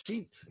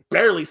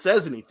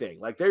says anything.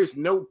 Like there's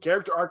no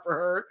character arc for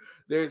her.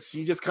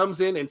 She just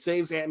comes in and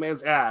saves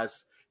Ant-Man's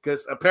ass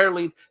because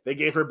apparently they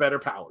gave her better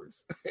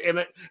powers.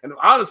 and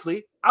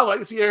honestly, I like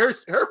to see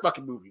her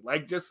fucking movie.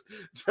 Like just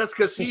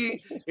because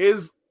she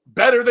is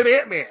better than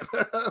Ant-Man.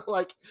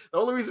 Like the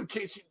only reason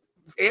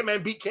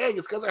Ant-Man beat Kang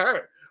is because of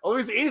her. Only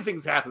reason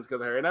anything happens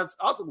because of her. And that's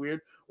also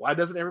weird. Why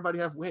doesn't everybody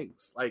have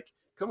wings? Like,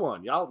 come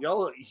on,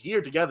 y'all are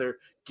here together.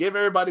 Give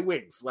everybody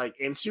wings, like,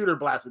 and shooter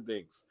blasted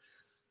things.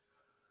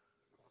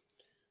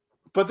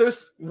 But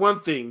there's one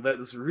thing that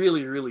is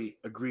really, really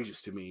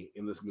egregious to me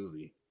in this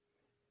movie.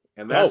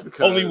 And that's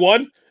because only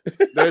one?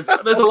 there's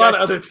a lot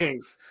of other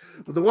things.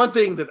 But the one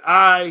thing that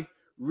I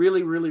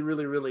really, really,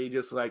 really, really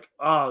just like,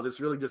 this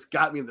really just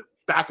got me in the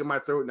back of my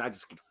throat and I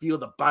just could feel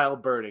the bile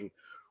burning,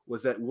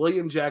 was that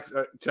William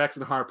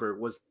Jackson Harper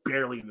was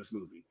barely in this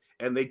movie.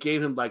 And they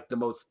gave him like the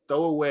most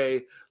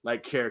throwaway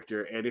like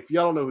character. And if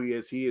y'all don't know who he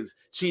is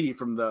Chidi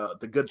from the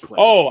Good Place.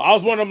 Oh, I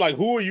was wondering, like,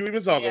 who are you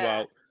even talking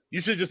about? You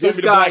should just tell me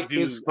the black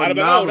dude. I'd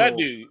have that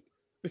dude.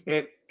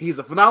 And he's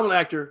a phenomenal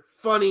actor,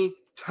 funny,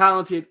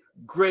 talented,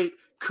 great,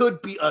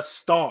 could be a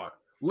star.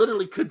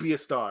 Literally could be a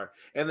star.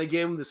 And they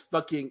gave him this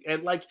fucking,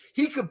 and like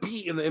he could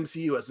be in the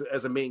MCU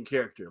as a main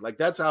character. Like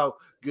that's how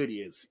good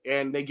he is.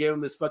 And they gave him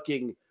this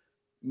fucking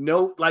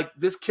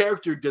this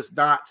character does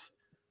not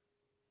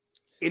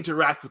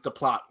interact with the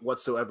plot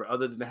whatsoever,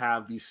 other than to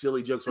have these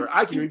silly jokes where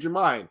I can read your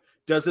mind.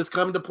 Does this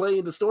come into play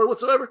in the story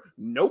whatsoever?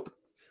 Nope.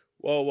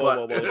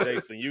 Whoa,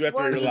 Jason! You have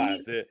to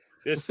realize that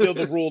there's still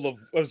the rule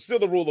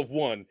of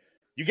one.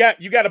 You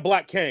got a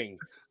black king.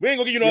 We ain't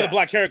gonna give you no other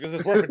black characters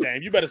that's worth a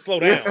damn. You better slow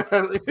down.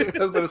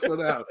 Better slow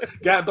down.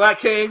 Got Black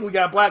King, we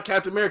got Black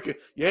Captain America.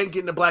 You ain't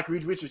getting a Black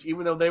Reed Richards,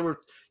 even though they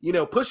were,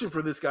 pushing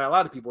for this guy. A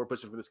lot of people were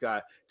pushing for this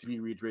guy to be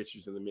Reed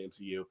Richards in the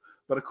MCU.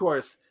 But of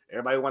course,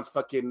 everybody wants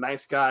fucking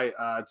nice guy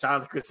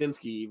Jonathan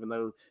Krasinski, even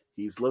though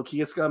he's low key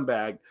a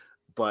scumbag.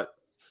 But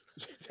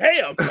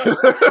damn.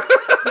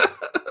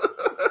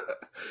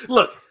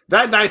 Look,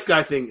 that nice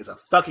guy thing is a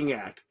fucking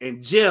act,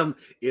 and Jim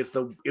is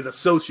a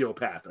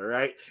sociopath, all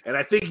right. And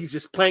I think he's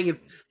just playing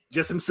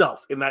just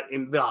himself in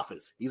the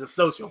office. He's a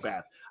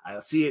sociopath. I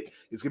see it.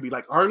 It's gonna be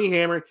like Armie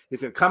Hammer.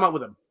 He's gonna come out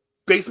with a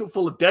basement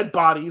full of dead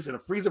bodies and a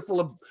freezer full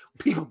of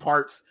people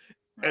parts,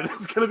 and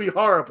it's gonna be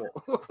horrible.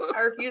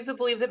 I refuse to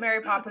believe that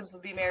Mary Poppins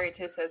would be married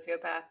to a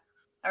sociopath.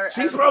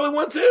 She's probably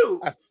one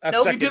too.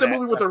 Nope. She did a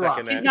movie with The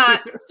Rock. She's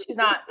not. She's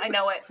not. I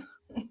know it.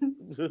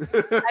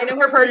 I know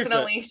her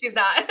personally. Lisa. She's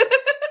not.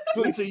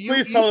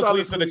 Please tell us,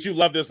 Lisa, that you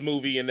love this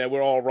movie and that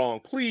we're all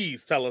wrong.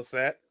 Please tell us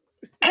that.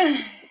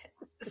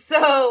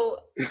 So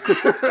I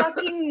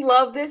fucking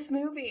love this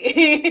movie.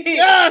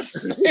 Yes,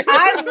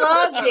 I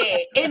loved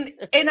it,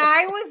 and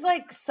I was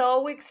like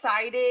so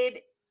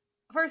excited.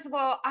 First of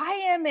all, I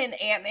am an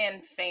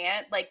Ant-Man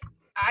fan. Like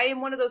I am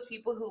one of those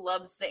people who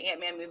loves the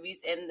Ant-Man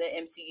movies in the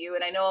MCU,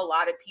 and I know a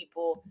lot of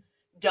people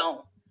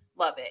don't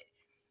love it.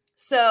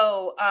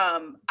 So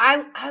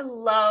I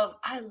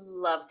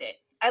loved it.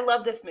 I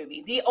love this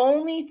movie. The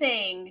only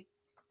thing,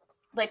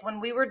 like when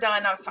we were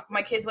done,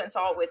 my kids went and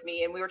saw it with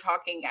me, and we were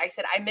talking. I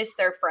said I miss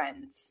their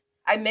friends.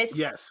 I missed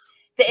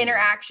the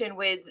interaction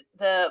with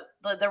the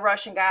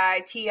Russian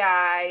guy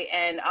T.I.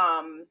 and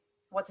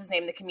what's his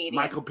name, the comedian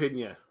Michael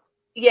Pena.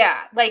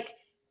 Yeah, like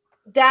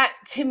that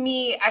to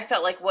me, I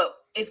felt like what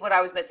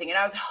I was missing, and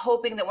I was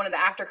hoping that one of the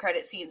after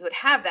credit scenes would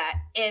have that.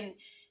 And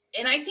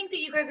I think that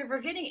you guys are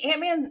forgetting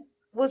Ant-Man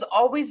was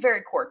always very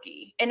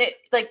quirky, and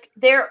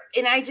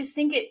I just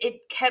think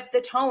it kept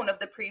the tone of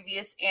the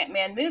previous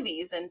Ant-Man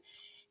movies. And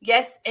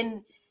yes,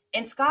 and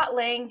Scott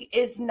Lang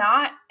is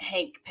not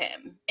Hank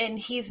Pym, and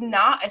he's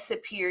not a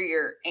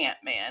superior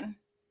Ant-Man.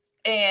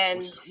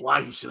 and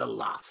why he should have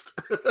lost.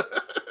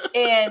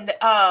 and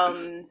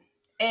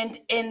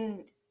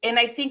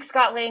I think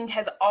Scott Lang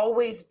has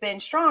always been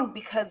strong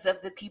because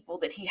of the people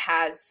that he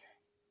has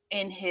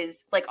in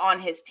his, like, on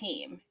his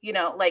team, you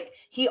know, like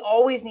he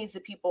always needs the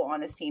people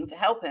on his team to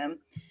help him.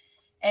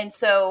 And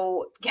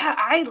so, yeah,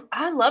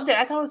 I loved it.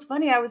 I thought it was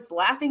funny. I was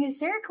laughing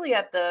hysterically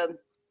at the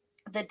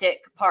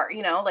dick part,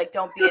 you know, like,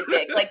 don't be a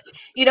dick, like,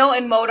 you know,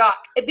 and MODOK,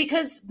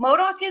 because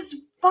MODOK is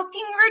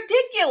fucking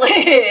ridiculous.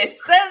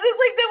 That is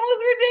like the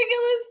most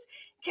ridiculous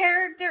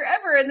character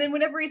ever. And then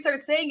whenever he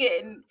starts saying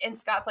it, and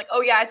Scott's like,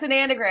 oh yeah, it's an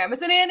anagram.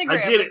 It's an anagram.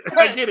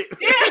 I get it.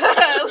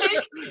 Yeah,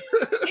 like,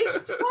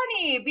 it's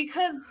funny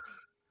because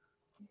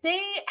they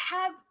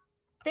have,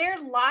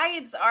 their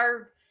lives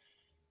are,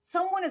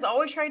 someone is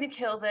always trying to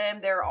kill them.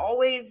 They're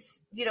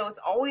always, you know, it's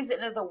always the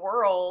end of the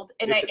world.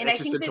 And it's I think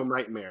existential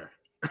nightmare.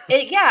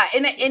 Yeah,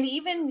 and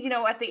even, you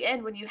know, at the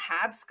end when you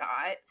have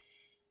Scott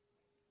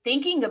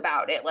thinking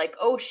about it, like,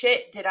 oh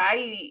shit, did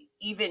I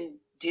even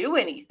do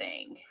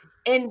anything?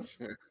 And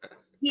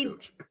he,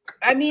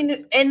 I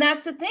mean, and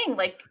that's the thing,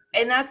 like,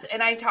 and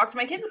I talked to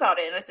my kids about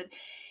it, and I said,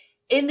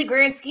 in the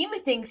grand scheme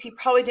of things, he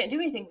probably didn't do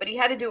anything, but he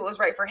had to do what was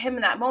right for him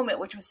in that moment,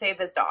 which was save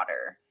his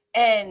daughter.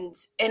 And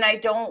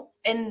the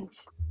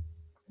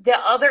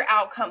other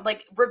outcome,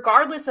 like,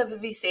 regardless of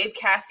if he saved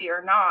Cassie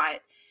or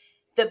not,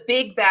 the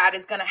big bad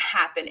is going to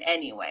happen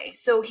anyway.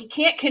 So he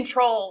can't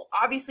control,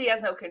 obviously he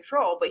has no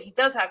control, but he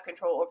does have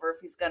control over if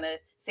he's going to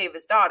save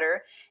his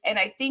daughter. And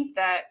I think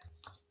that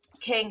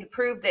Kang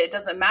proved that it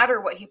doesn't matter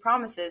what he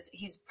promises,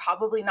 he's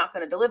probably not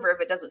going to deliver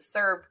if it doesn't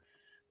serve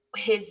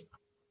his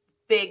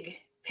big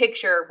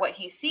picture, what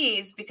he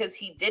sees, because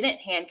he didn't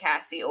hand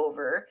Cassie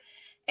over.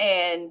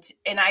 And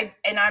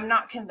I'm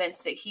not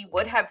convinced that he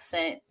would have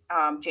sent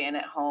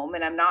Janet home.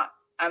 And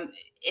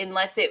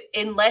unless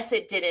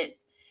it didn't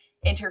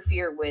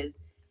interfere with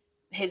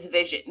his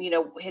vision, you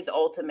know, his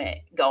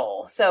ultimate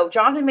goal. So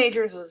Jonathan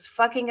Majors was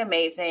fucking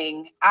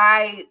amazing.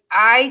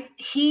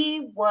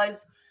 He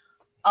was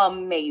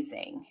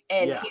amazing,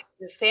 and he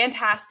was a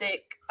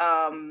fantastic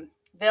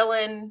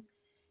villain.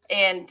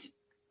 And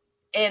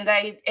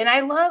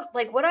I love,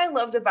 like, what I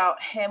loved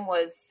about him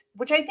was,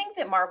 which I think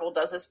that Marvel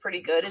does this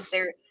pretty good, is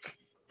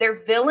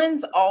their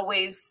villains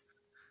always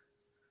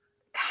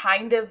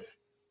kind of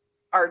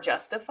are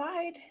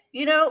justified,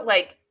 you know,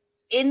 like,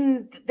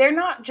 they're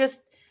not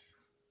just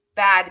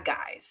bad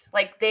guys.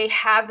 Like, they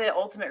have an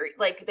ultimate,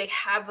 like, they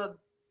have a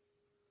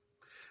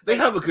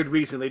good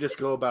reason. They just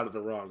go about it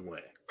the wrong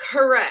way.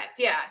 Correct.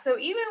 Yeah. So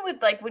even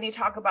with, like, when you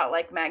talk about,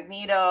 like,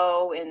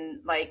 Magneto,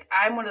 and, like,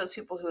 I'm one of those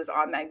people who is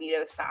on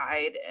Magneto's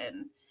side,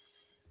 and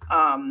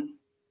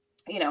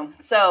you know,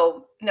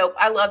 so nope,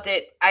 I loved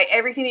it.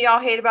 Everything that y'all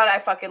hate about it, I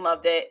fucking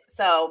loved it.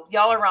 So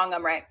y'all are wrong,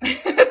 I'm right.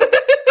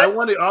 I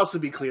want to also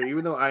be clear,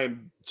 even though I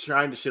am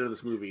trying to shit on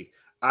this movie,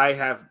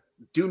 I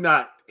do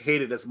not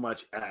hate it as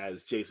much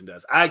as Jason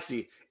does. I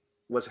actually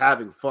was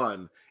having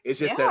fun. It's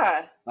just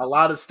that a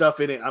lot of stuff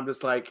in it, I'm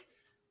just like,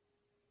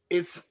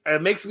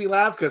 it makes me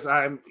laugh because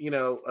I'm, you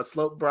know, a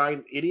slope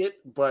Brian idiot,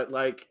 but,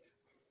 like,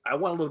 I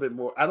want a little bit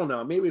more. I don't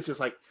know. Maybe it's just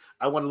like,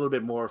 I want a little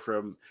bit more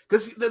from,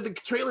 because the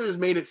trailers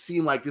made it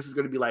seem like this is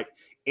going to be like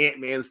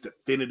Ant-Man's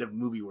definitive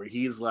movie where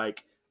he's,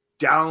 like,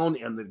 down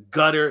in the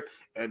gutter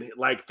and,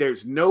 like,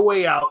 there's no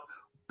way out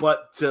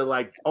but to,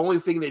 like, only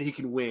thing that he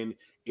can win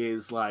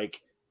is,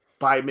 like,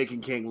 by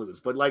making Kang lose.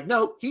 But, like,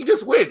 no, he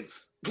just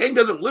wins. Kang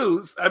doesn't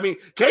lose. I mean,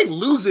 Kang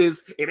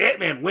loses and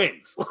Ant-Man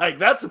wins. Like,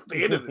 that's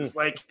the end of this.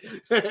 Like,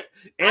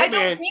 I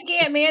don't think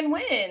Ant-Man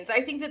wins.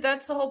 I think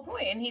that's the whole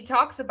point. And he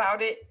talks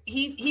about it.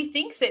 He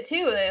thinks it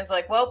too. And it's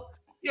like, well,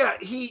 yeah,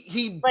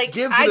 he like,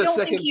 gives it a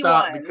second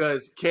thought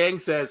because Kang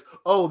says,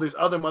 "Oh, there's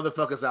other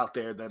motherfuckers out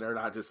there that are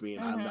not just me,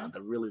 and I'm not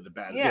really the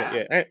bad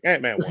guy." Yeah,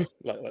 Ant-Man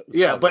won.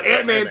 Yeah, but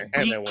Ant-Man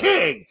beat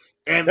Kang,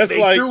 and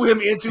they threw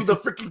him into the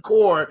freaking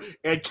core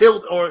and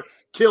killed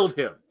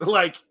him.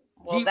 Like,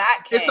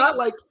 that Kang. It's not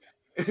like,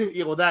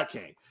 that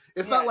Kang.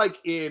 It's not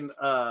like in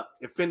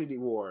Infinity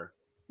War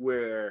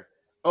where,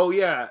 oh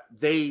yeah,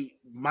 they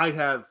might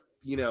have,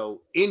 you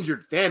know,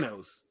 injured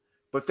Thanos,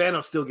 but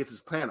Thanos still gets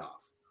his plan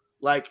off.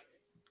 Like,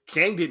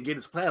 Kang didn't get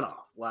his plan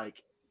off,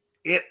 like,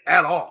 it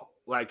at all.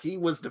 Like, he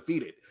was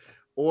defeated.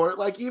 Or,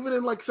 like, even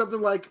in, like, something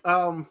like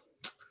or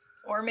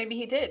maybe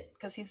he did,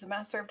 because he's the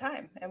master of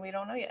time and we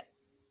don't know yet.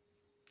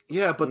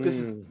 Yeah, but this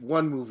is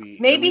one movie.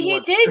 Maybe he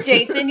did,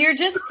 Jason. You're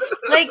just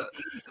like,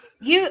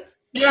 you.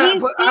 Yeah,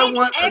 he's but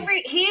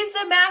he's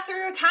the master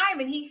of time,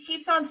 and he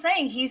keeps on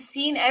saying he's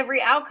seen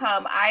every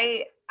outcome.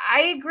 I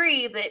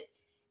agree that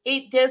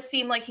it does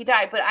seem like he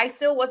died, but I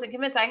still wasn't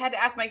convinced. I had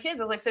to ask my kids.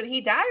 I was like, so did he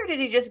die or did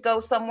he just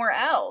go somewhere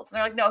else? And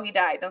they're like, no, he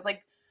died. And I was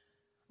like,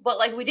 but,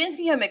 like, we didn't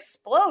see him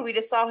explode. We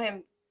just saw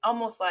him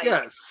almost like,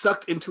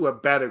 sucked into a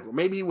better.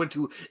 Maybe he went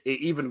to an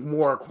even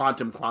more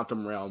quantum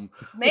realm.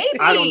 Maybe.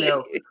 I don't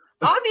know.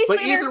 Obviously,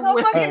 there's no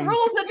fucking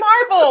rules in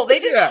Marvel. They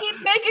just keep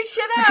making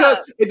shit up.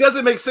 Because it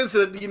doesn't make sense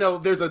that, you know,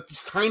 there's a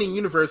tiny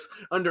universe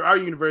under our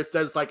universe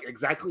that's, like,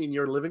 exactly in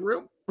your living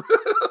room.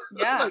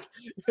 Yeah.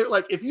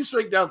 like if you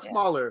shrink down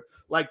smaller,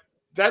 like,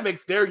 that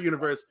makes their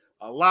universe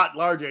a lot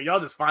larger. Y'all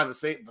just find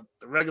the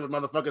regular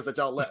motherfuckers that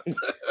y'all left.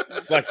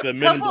 It's like the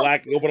Men in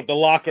Black open up the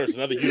lockers,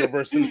 another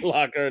universe in the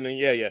locker, and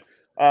then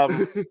I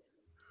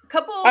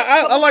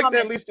like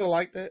that. At least I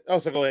like that. Oh,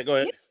 so go ahead.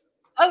 Yeah.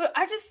 Oh,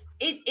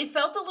 it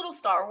felt a little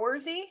Star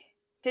Warsy.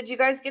 Did you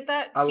guys get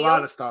that? A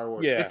lot of Star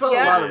Wars. Yeah. It felt a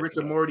lot of Rick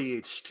and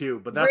Morty-ish too,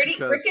 but that's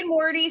because Rick and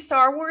Morty,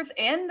 Star Wars,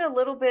 and a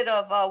little bit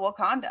of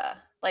Wakanda.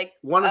 Like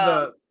one of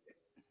the.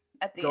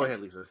 At the go end.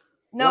 Ahead, Lisa.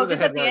 No,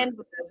 just at the end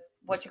with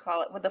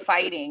with the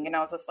fighting, and I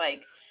was just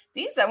like,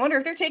 these. I wonder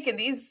if they're taking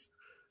these,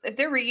 if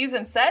they're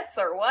reusing sets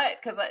or what,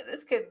 because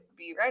this could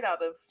be right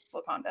out of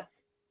Wakanda.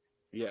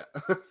 Yeah.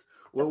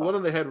 Well, one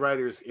of the head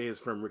writers is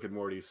from Rick and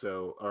Morty,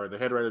 or the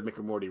head writer of Rick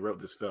and Morty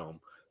wrote this film.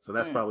 So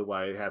that's probably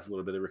why it has a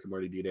little bit of Rick and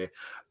Morty D-Day.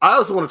 I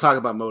also want to talk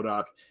about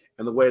MODOK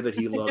and the way that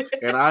he looked.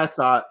 And I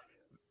thought,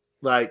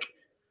 like,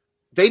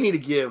 they need to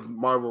give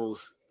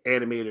Marvel's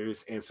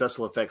animators and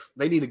special effects,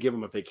 they need to give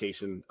them a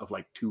vacation of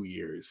like 2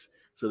 years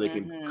so they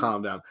can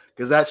calm down.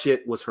 Because that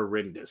shit was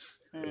horrendous.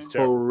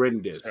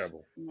 Horrendous.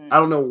 Terrible.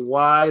 I don't know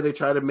why they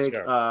try to make,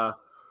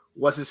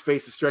 what's his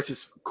face? It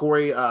stretches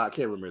Corey, I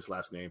can't remember his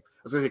last name.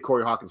 I was going to say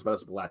Corey Hawkins, but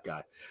that's a black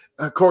guy.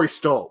 Corey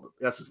Stoll.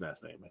 That's his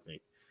last name, I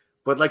think.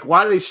 But, like,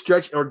 why do they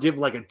stretch or give,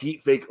 like, a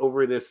deep fake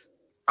over this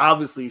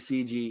obviously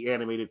CG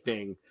animated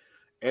thing?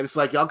 And it's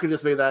like, y'all could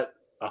just make that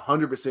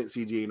 100%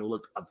 CG and it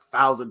looked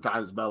 1,000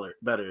 times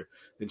better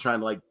than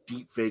trying to, like,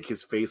 deep fake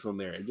his face on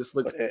there. It just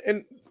looks...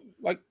 And,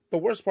 like, the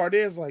worst part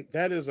is, like,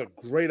 that is a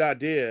great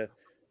idea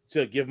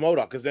to give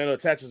MODOK, because then it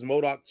attaches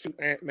MODOK to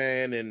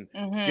Ant-Man and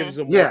gives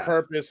him more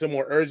purpose and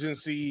more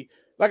urgency.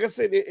 Like I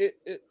said,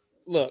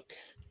 look...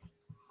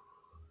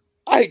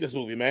 I hate this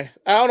movie, man.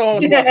 I don't know how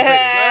much more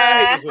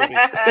I hate this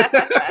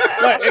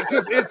movie.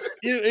 Because it's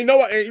you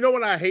know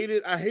what I hate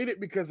it? I hate it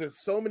because there's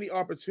so many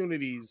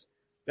opportunities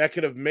that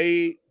could have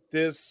made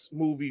this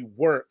movie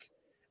work.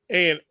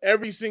 And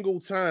every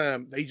single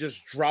time they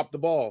just drop the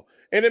ball.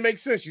 And it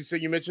makes sense.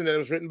 You mentioned that it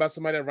was written by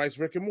somebody that writes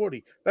Rick and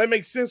Morty. That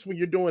makes sense when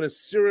you're doing a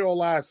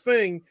serialized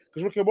thing,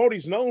 because Rick and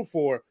Morty's known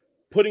for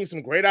putting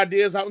some great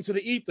ideas out into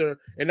the ether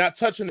and not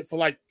touching it for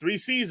like 3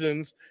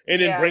 seasons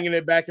and then bringing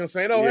it back and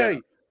saying, hey.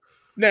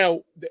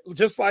 Now,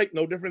 just like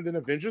no different than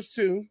Avengers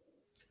 2,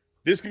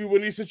 this could be one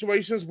of these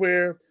situations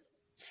where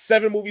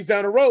 7 movies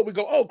down the road, we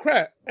go, oh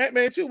crap,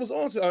 Ant-Man 2 was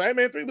on to,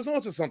 Ant-Man 3 was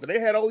on to something.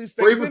 They had all these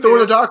things. Or even Thor: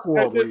 The Dark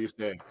World, where you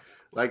say,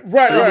 like,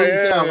 right,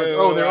 down, like,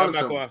 oh, they're on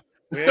something.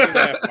 We ain't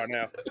that far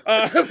now.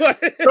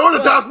 Thor: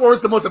 The Dark World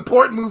is the most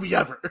important movie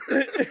ever.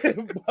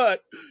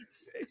 But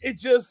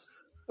it's just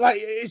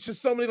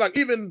so many, like,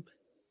 even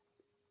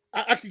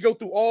I could go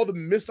through all the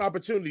missed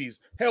opportunities.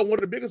 Hell, one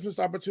of the biggest missed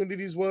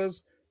opportunities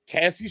was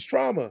Cassie's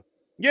trauma.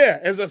 Yeah,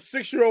 as a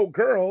 6-year-old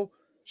girl,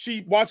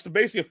 she watched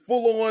basically a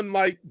full-on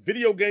like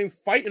video game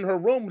fight in her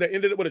room that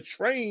ended up with a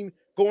train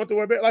going through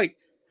her bed. Like,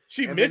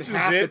 she mentions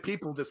half it. The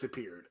people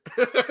disappeared.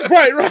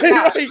 Right.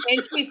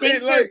 And she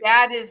thinks her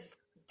dad is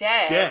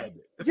dead.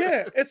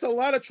 Yeah, it's a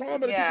lot of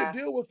trauma that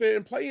people deal with it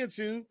and play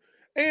into.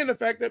 And the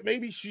fact that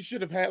maybe she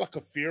should have had like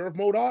a fear of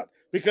MODOK,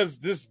 because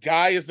this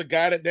guy is the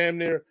guy that damn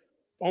near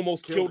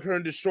almost killed her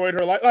and destroyed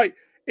her life. Like,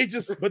 it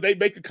just, but they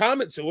make a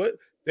comment to it.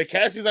 That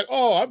Cassie's like,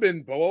 oh, I've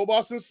been blah, blah,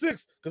 blah since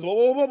 6, because blah,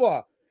 blah, blah,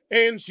 blah.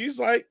 And she's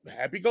like,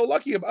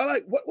 happy-go-lucky. I'm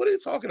like, what are you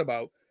talking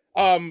about?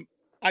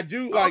 I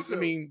do like, also,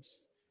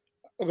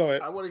 go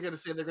ahead. I want to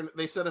say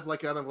they set up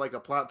like kind of like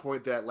a plot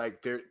point that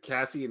like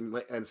Cassie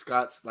and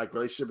Scott's like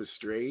relationship is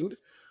strained,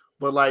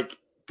 but like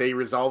they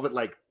resolve it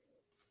like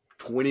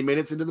 20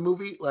 minutes into the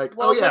movie. Like,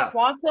 the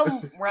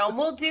quantum realm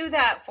will do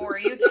that for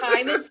you.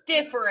 Time is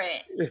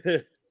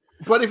different.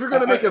 But if you're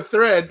going to make a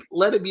thread,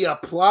 let it be a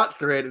plot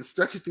thread and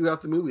stretch it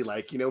throughout the movie.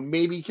 Like,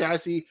 maybe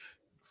Cassie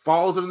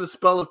falls under the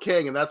spell of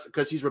Kang, and that's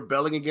because she's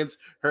rebelling against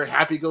her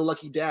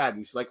happy-go-lucky dad.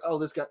 And she's like, oh,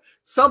 this guy,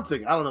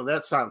 something. I don't know.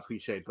 That sounds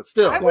cliched, but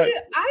still. I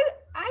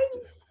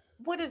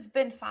would have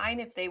been fine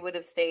if they would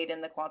have stayed in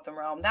the quantum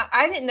realm. Now,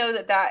 I didn't know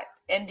that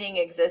ending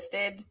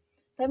existed.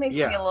 That makes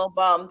me a little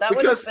bummed. That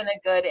would have been a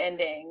good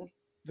ending.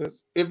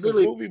 This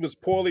movie was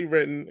poorly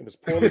written. It was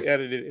poorly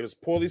edited. It was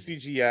poorly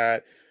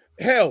CGI'd.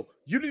 Hell,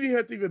 you didn't even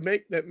have to even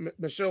make that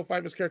Michelle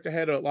Pfeiffer's character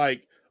had a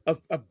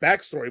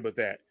backstory with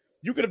that.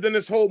 You could have done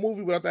this whole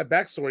movie without that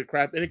backstory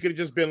crap, and it could have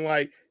just been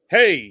like,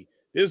 hey,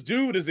 this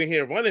dude is in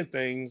here running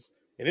things,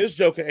 and this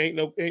Joker ain't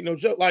no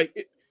joke.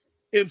 Like,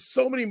 it's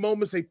so many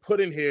moments they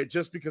put in here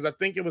just because I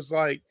think it was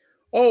like,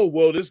 oh,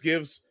 well, this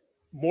gives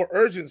more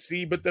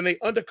urgency, but then they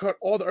undercut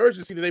all the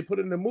urgency that they put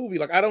in the movie.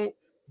 Like, I don't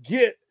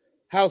get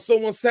how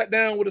someone sat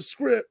down with a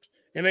script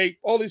and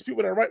all these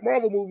people that write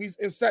Marvel movies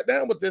and sat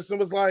down with this and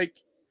was like,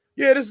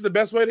 yeah, this is the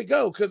best way to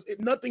go, because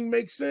nothing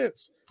makes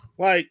sense.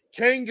 Like,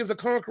 Kang is a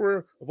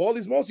conqueror of all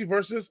these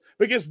multiverses,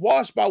 but gets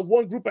washed by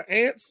one group of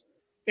ants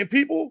and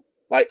people.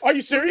 Like, are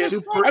you serious?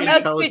 It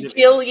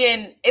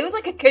was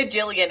like a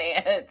cajillion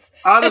ants.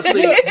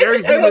 Honestly,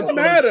 very humans on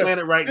this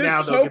planet right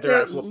now.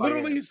 Joker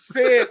literally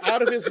said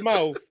out of his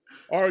mouth,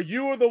 are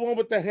you the one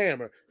with the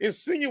hammer,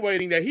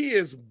 insinuating that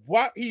he's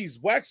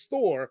waxed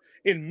Thor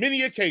in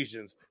many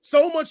occasions.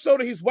 So much so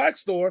that he's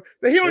waxed Thor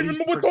that he don't even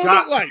remember what Thor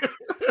looked like.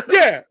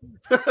 Yeah.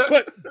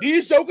 But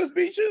these jokers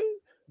beat you?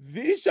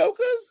 These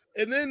jokers?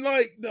 And then,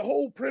 like, the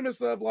whole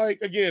premise of,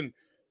 like, again,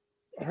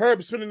 her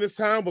spending this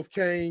time with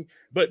Kang,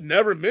 but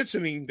never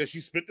mentioning that she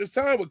spent this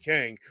time with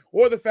Kang,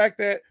 or the fact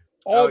that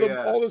all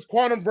this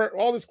quantum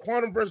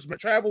verse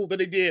travel that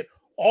they did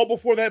all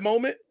before that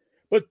moment.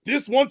 But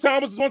this one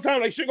time was this one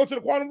time, like, shouldn't go to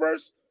the quantum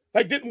verse.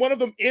 Like, didn't one of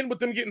them end with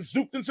them getting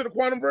zooped into the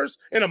quantum verse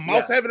and a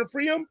mouse having to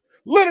free him?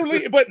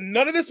 Literally, but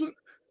none of this was.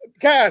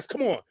 Guys,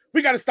 come on,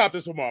 we got to stop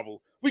this with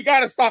Marvel. We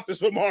got to stop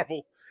this with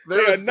Marvel.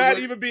 They are not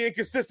even being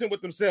consistent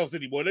with themselves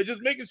anymore. They're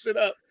just making shit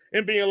up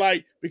and being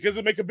like, because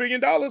it make $1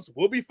 billion,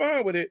 we'll be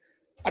fine with it.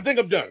 I think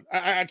I'm done.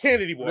 I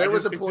can't anymore. There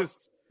was a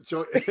point.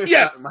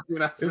 Yes,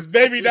 it's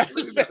maybe not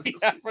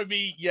for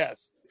me.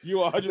 Yes,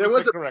 you are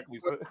 100% correctly.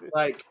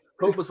 Like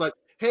Hope was like,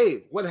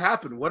 "Hey, what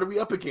happened? What are we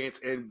up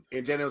against?" And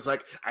Janet was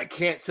like, "I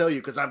can't tell you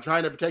because I'm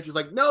trying to protect you." He's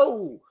like,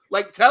 "No,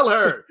 like tell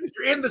her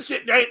you're in the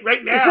shit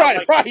right now. Right,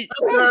 like, right.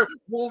 Tell her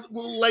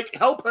we'll like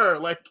help her."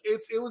 Like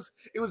it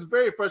was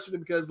very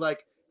frustrating because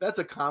like that's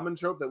a common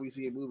trope that we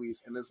see in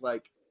movies, and it's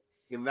like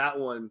in that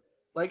one,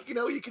 like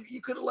you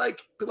could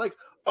like be like,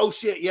 "Oh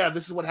shit, yeah,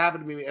 this is what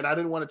happened to me," and I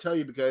didn't want to tell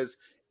you because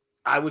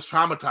I was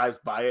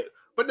traumatized by it.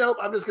 But nope,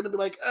 I'm just gonna be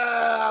like,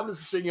 I'm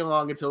just stringing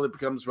along until it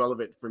becomes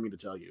relevant for me to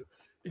tell you.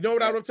 You know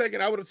what I would have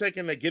taken? I would have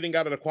taken that getting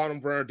out of the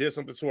quantum verse did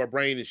something to her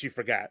brain and she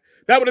forgot.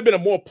 That would have been a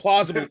more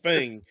plausible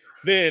thing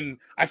than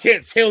I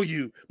can't tell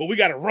you, but we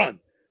got to run.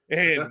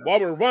 And while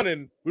we're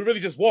running, we're really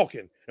just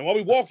walking. And while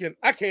we're walking,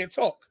 I can't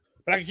talk,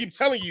 but I can keep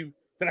telling you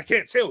that I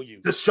can't tell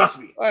you. Just trust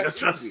me. Just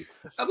trust me.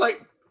 I'm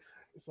like,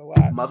 it's a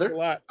lot.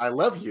 Mother, I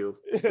love you,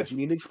 but you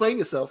need to explain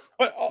yourself.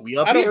 But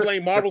I don't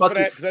blame Marvel for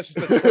that because that's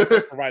just a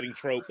trope providing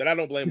trope that I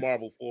don't blame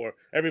Marvel for.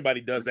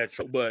 Everybody does that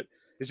trope, but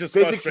it's just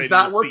physics is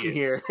not working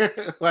here.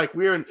 Like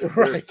we're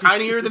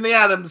tinier than the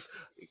atoms.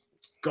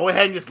 Go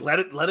ahead and just let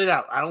it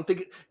out. I don't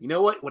think you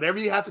know what. Whatever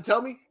you have to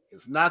tell me,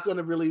 it's not going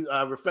to really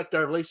reflect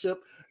our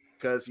relationship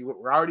because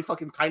we're already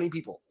fucking tiny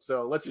people.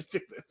 So let's just do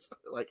this.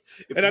 Like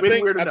it's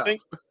been weird enough. I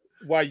think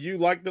why you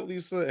liked it,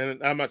 Lisa,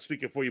 and I'm not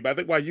speaking for you, but I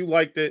think why you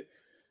liked it.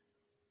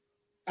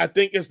 I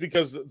think it's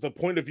because the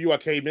point of view I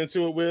came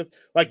into it with,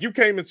 like you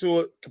came into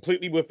it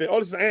completely with it. Oh,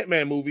 this is an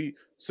Ant-Man movie,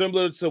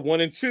 similar to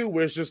 1 and 2,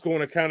 where it's just going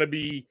to kind of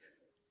be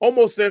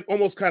almost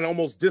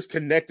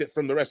disconnected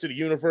from the rest of the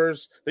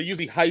universe. They're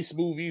usually heist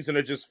movies and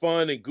they're just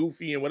fun and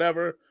goofy and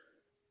whatever.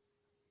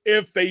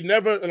 If they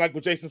never, and like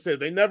what Jason said,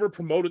 they never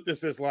promoted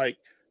this as like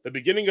the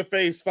beginning of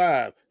Phase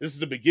 5. This is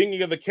the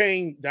beginning of the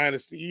Kang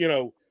dynasty, you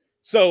know.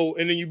 So,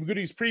 and then you do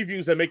these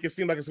previews that make it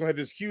seem like it's going to have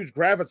this huge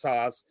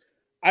gravitas.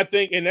 I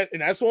think, and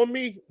that's on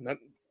me.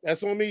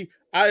 That's on me.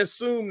 I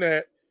assume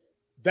that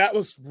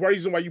was the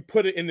reason why you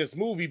put it in this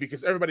movie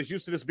because everybody's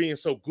used to this being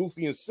so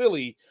goofy and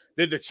silly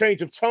that the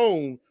change of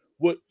tone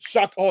would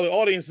shock all the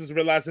audiences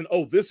realizing,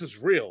 oh, this is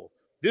real.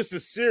 This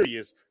is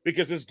serious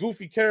because this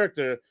goofy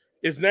character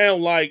is now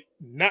like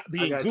not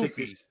being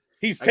goofy.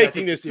 He's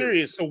taking this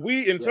serious. So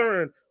we in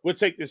turn would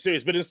take this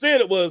serious. But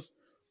instead it was,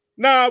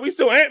 nah, we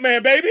still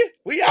Ant-Man, baby.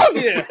 We out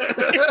here.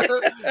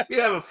 We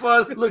having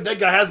fun. Look, that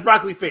guy has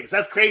broccoli face.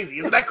 That's crazy.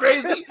 Isn't that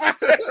crazy?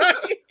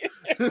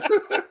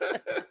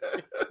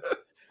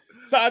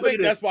 So I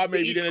think that's why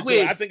maybe didn't do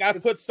it. I think I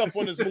put stuff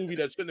on this movie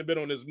that shouldn't have been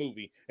on this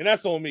movie. And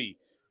that's on me.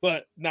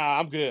 But nah,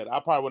 I'm good. I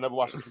probably will never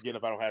watch this again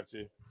if I don't have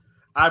to.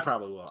 I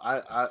probably will.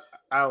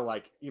 I'll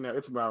like,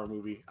 it's a Marvel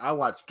movie. I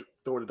watch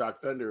Thor the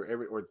Dark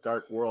Thunder or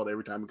Dark World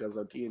every time it goes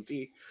on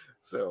TNT.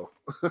 So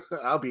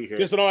I'll be here.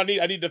 Just what I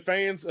need the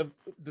fans to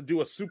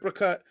do a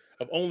supercut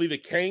of only the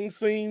Kang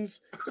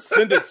scenes.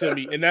 Send it to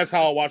me, and that's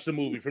how I'll watch the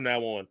movie from now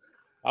on.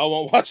 I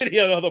won't watch any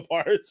of the other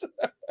parts.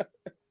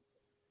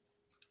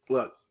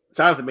 Look,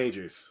 Jonathan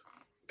Majors,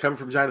 coming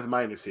from Jonathan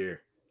Minors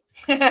here.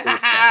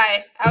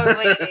 Hi, I was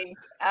waiting.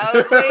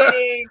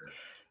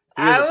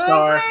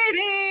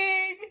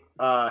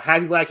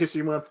 Happy Black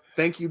History Month.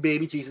 Thank you,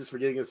 baby Jesus, for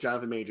getting us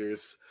Jonathan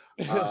Majors.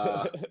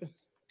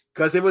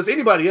 Because if it was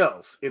anybody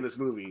else in this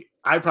movie,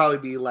 I'd probably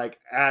be like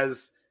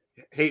as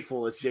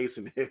hateful as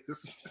Jason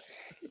is.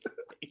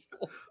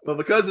 But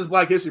because it's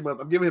Black History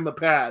Month, I'm giving him a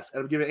pass,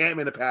 and I'm giving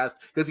Ant-Man a pass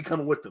because he's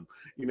coming with them.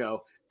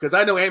 Because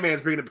I know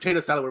Ant-Man's bringing a potato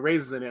salad with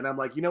raisins in it, and I'm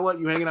like, you know what?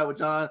 You hanging out with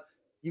John?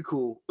 You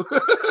cool.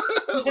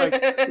 Like,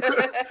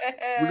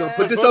 we're gonna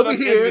put this over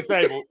here.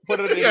 Cassie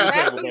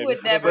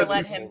would never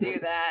let him do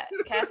that.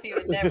 Cassie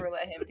would never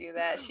let him do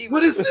that. She would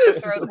what is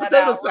this? Throw that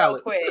out real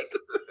quick.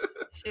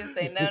 She'd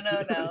say no.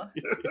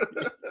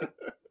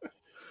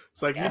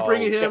 It's like you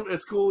bringing him,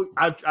 it's cool.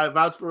 I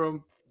vouch for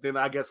him. Then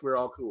I guess we're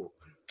all cool.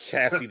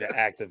 Cassie the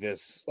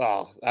activist.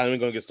 Oh, I'm not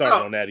gonna get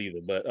started on that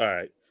either. But all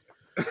right.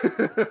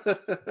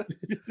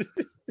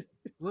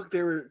 Look,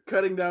 they were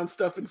cutting down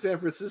stuff in San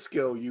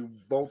Francisco, you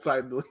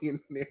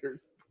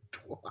multi-millionaire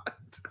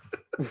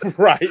twat.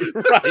 Right.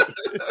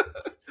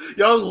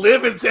 Y'all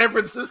live in San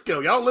Francisco.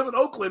 Y'all live in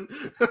Oakland.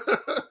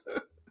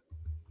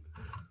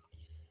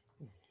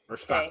 Or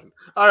Stockton.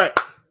 All right.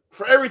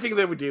 for everything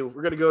that we do,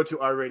 we're going to go to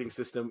our rating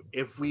system.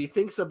 If we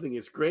think something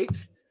is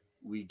great,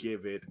 we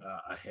give it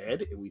a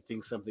head. If we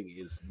think something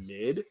is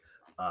mid,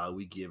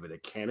 we give it a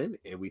cannon.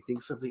 If we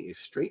think something is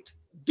straight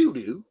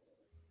doo-doo,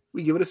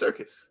 we give it a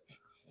circus.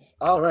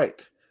 All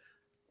right.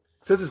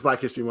 Since it's Black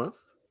History Month,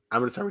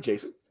 I'm going to start with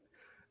Jason.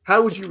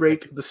 How would you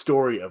rate the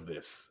story of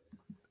this?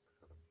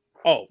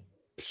 Oh,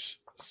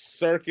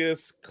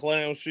 circus,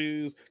 clown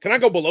shoes. Can I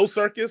go below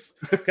circus?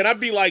 Can I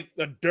be like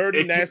the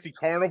dirty, nasty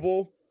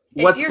carnival?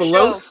 What's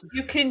below? Show.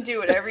 You can do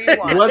whatever you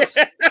want. What's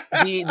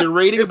the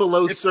rating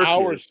below it's circus?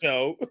 Our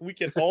show. We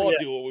can all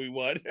do what we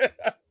want.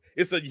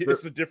 It's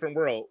a different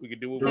world. We can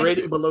do what the we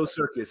rating do. Below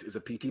circus is a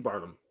P.T.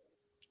 Barnum.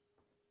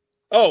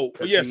 Oh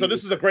yeah, so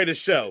this is the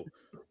greatest show.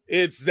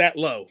 It's that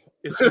low.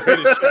 It's the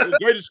greatest, the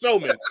greatest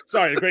showman.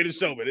 Sorry, the greatest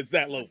showman. It's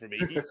that low for me.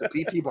 It's a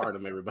P.T.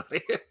 Barnum,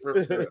 everybody.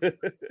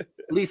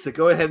 Lisa,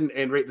 go ahead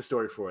and rate the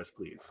story for us,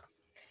 please.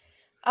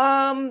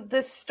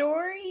 The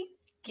story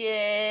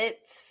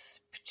gets,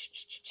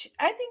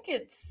 I think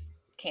it's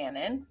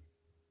canon.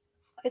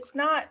 It's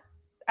not,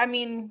 I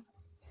mean,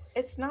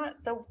 it's not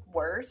the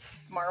worst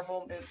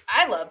Marvel movie.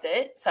 I loved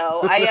it, so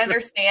I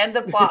understand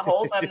the plot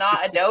holes. I'm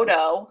not a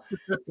dodo,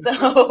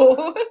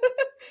 so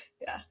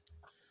yeah.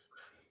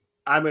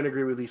 I'm going to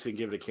agree with Lisa and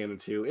give it a canon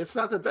too. It's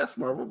not the best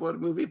Marvel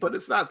movie, but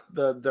it's not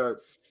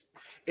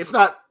it's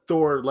not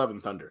Thor: Love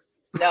and Thunder.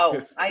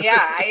 No,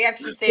 I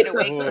actually stayed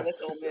awake from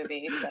this whole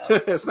movie.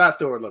 So it's not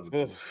Thor: Love and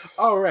Thunder.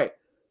 All right,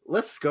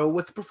 let's go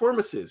with the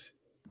performances.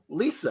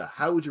 Lisa,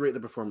 how would you rate the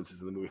performances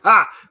in the movie?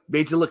 Ha!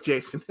 Made you look,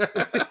 Jason.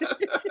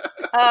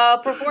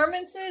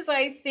 Performances,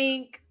 I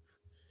think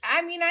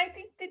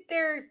that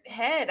they're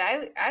head.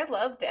 I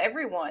loved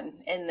everyone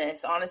in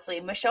this, honestly.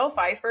 Michelle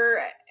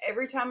Pfeiffer,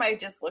 every time I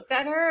just looked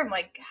at her, I'm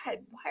like, God,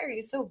 why are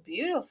you so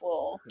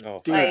beautiful?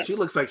 Oh, dude, like, she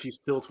looks like she's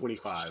still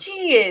 25.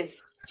 She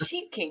is.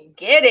 She can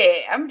get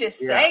it. I'm just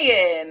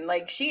saying.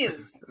 Like, she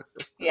is.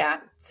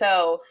 Yeah.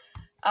 So,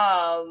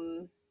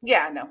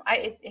 yeah, no,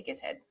 it gets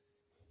head.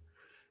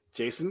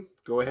 Jason,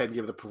 go ahead and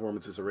give the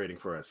performances a rating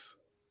for us.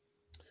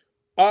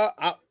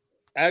 I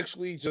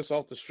actually, just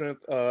off the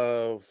strength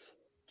of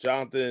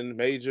Jonathan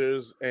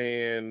Majors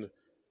and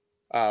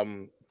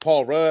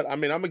Paul Rudd, I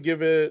mean, I'm gonna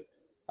give it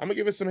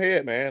some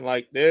head, man.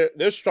 Like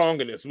they're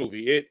strong in this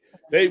movie.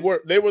 They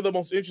were the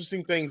most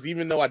interesting things,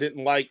 even though I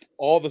didn't like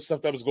all the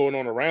stuff that was going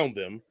on around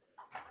them.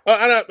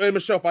 And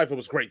Michelle Pfeiffer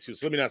was great too.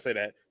 So let me not say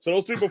that. So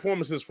those three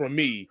performances for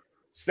me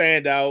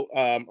stand out.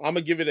 I'm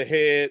gonna give it a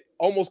head,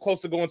 almost close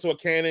to going to a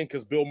canon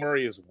because Bill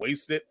Murray is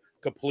wasted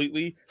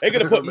completely. They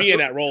could have put me in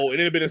that role, and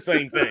it'd have been the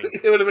same thing.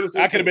 It would have been the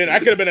same. I could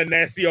have been a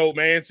nasty old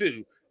man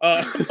too.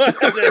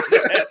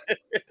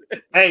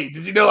 Hey,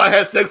 did you know I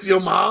had sexy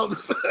old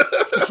moms?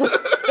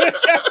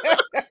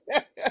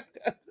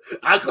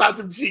 I clapped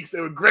them cheeks.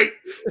 They were great.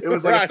 It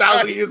was like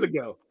 1,000 years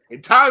ago.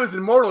 And time is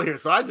immortal here,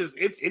 so it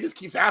just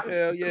keeps happening.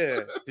 Hell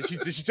yeah!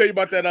 Did she tell you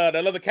about that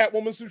other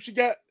Catwoman suit she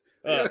got?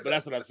 But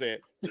that's what I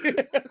said.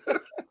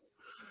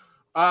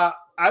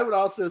 I would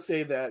also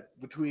say that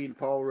between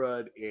Paul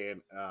Rudd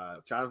and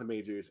Jonathan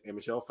Majors and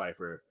Michelle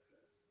Pfeiffer,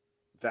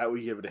 that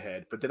would give it a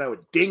head. But then I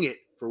would ding it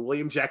for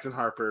William Jackson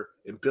Harper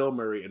and Bill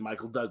Murray and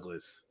Michael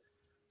Douglas.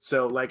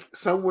 So like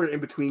somewhere in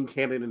between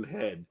canon and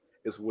head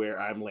is where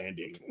I'm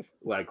landing.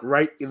 Like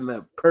right in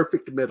the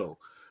perfect middle.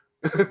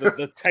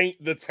 the taint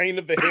of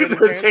the head.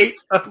 The taint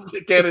of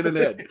the canon and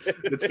head.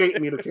 The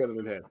taint meat of canon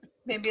and head.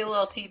 Maybe a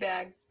little tea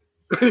bag.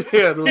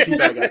 Yeah, a little tea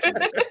bag action.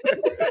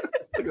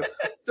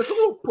 Just a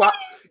little plop,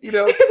 when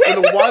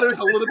the water's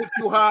a little bit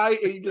too high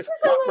and you just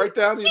plop right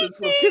down and you just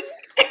little kiss.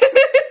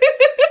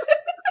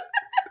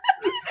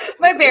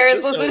 My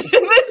parents listen to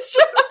this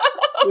show.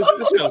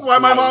 This is why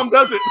my mom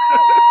does it.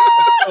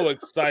 I'm so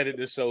excited.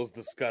 This show's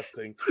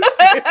disgusting.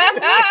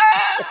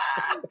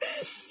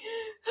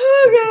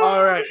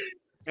 All right.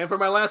 And for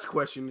my last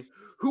question,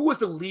 who was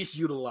the least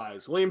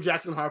utilized? William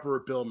Jackson Harper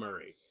or Bill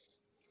Murray?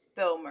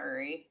 Bill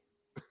Murray.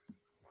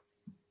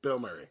 Bill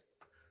Murray.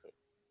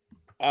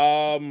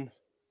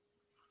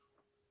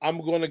 I'm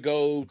going to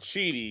go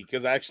Chidi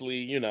because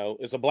actually,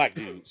 it's a black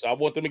dude. So I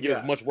want them to get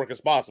as much work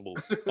as possible.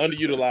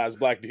 Underutilized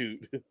black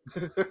dude.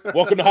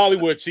 Welcome to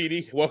Hollywood,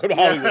 Chidi. Welcome to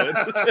Hollywood.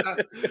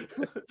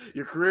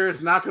 Your career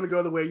is not going to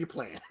go the way you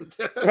planned.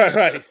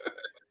 Right.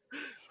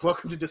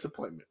 Welcome to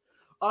disappointment.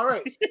 All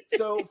right.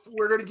 So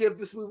we're going to give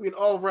this movie an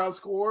all-around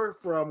score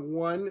from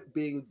 1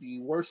 being the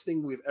worst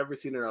thing we've ever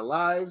seen in our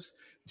lives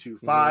to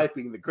 5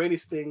 being the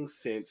greatest thing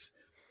since...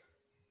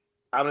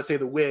 I'm going to say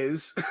The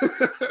Wiz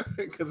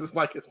because it's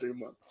Black History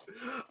Month.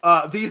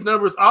 These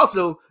numbers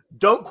also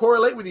don't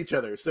correlate with each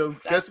other. So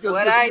that's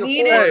what I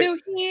needed to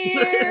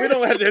hear. We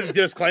don't have to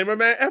disclaimer,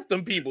 man. F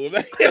them people.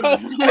 Look,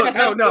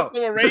 no.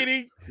 A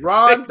rating.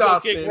 Ron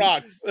Dawson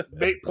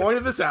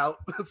pointed this out,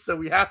 so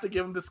we have to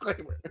give him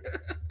disclaimer.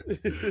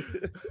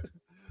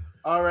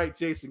 All right,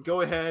 Jason,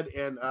 go ahead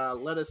and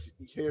let us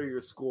hear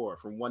your score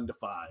from 1 to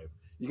 5.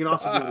 You can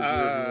also give it a 0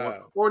 if you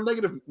want, or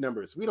negative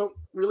numbers. We don't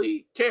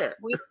really care.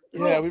 We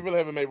really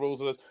haven't made rules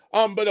of this.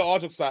 But all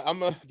jokes aside, I'm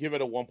gonna give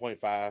it a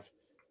 1.5.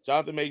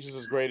 Jonathan Majors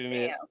is great in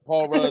it.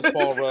 Paul Rudd's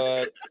Paul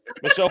Rudd.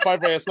 Michelle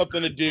Pfeiffer has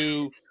something to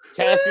do.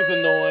 Cassie's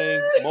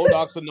annoying.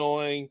 MODOK's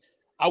annoying.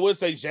 I would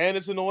say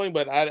Janet's annoying,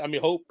 but I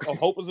mean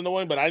Hope is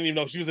annoying, but I didn't even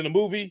know she was in the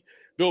movie.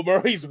 Bill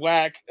Murray's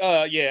whack.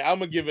 Yeah, I'm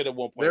gonna give it a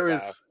 1.5. There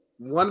is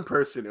one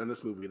person in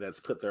this movie that's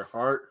put their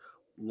heart,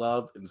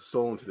 love, and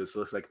soul into this. It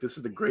looks like this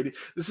is the greatest.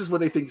 This is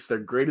what they think is their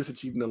greatest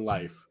achievement in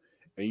life,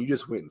 and you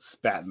just went and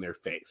spat in their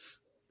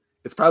face.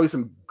 It's probably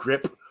some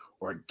grip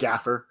or a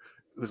gaffer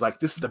who's like,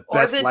 "This is the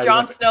best." Or the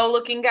Jon Snow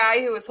looking guy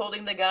who was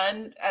holding the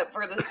gun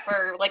for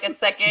like a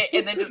second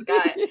and then just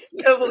got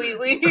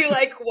completely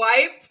like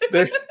wiped.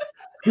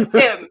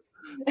 Him.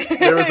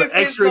 There was an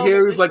extra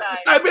here who's like,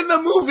 "I'm in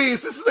the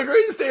movies. This is the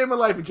greatest day of my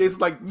life." And Jason's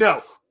like,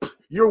 "No,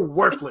 you're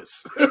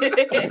worthless." You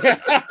Pick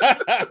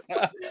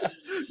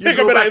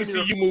up an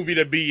MCU movie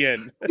to be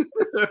in.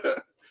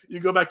 You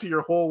go back to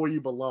your hole where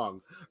you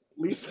belong.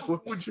 Lisa,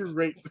 what would you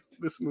rate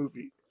this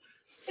movie?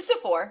 It's a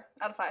 4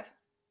 out of 5.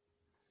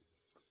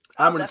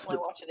 I'm gonna definitely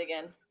watch it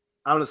again.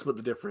 I'm gonna split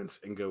the difference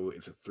and go.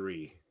 It's a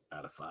 3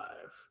 out of 5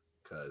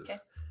 because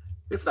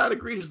it's not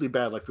egregiously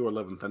bad like Thor: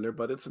 Love and Thunder,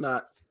 but it's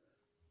not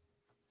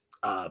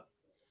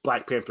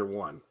Black Panther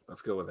 1.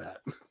 Let's go with that.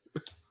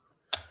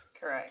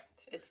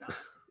 Correct. It's not.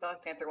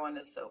 Black Panther 1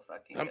 is so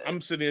fucking good. I'm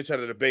sitting here trying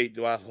to debate.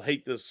 Do I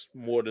hate this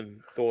more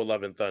than Thor: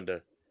 Love and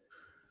Thunder?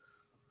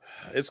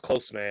 It's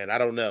close, man. I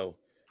don't know.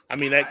 I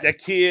mean, that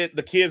kid,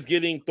 the kid's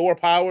getting Thor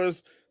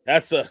powers.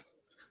 That's an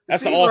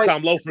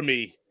all-time low for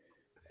me.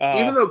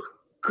 Even though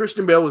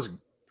Christian Bale was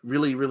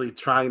really, really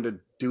trying to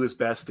do his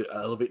best to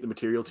elevate the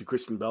material to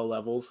Christian Bale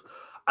levels,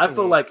 I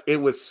felt like it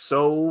was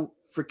so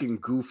freaking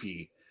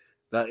goofy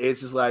that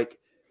it's just like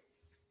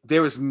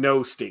there was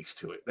no stakes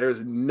to it.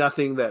 There's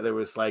nothing that there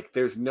was like.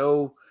 There's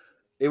no.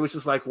 It was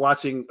just like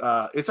watching.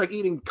 It's like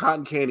eating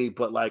cotton candy,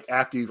 but like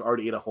after you've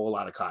already ate a whole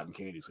lot of cotton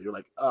candy, so you're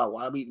like, "Oh,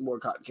 well, I'm eating more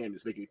cotton candy.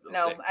 It's making me feel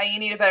sick." You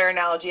need a better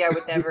analogy. I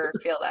would never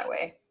feel that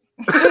way.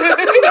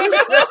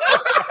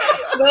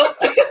 Nope.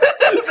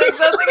 There's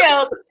something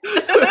else.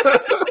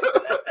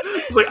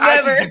 It's like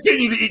never. I can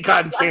continue to eat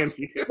cotton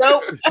candy.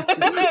 Nope.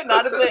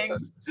 Not a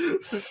thing.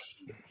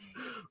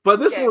 But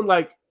this one,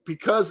 like,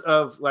 because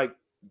of like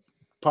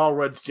Paul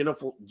Rudd's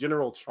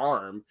general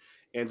charm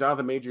and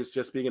Jonathan Majors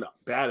just being a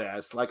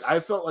badass, like I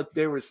felt like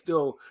there was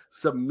still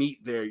some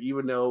meat there,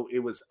 even though it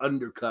was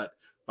undercut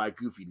by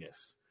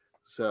goofiness.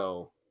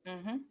 So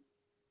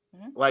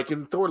like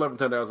in Thor: Love and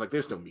Thunder, I was like,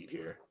 there's no meat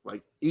here.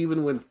 Like,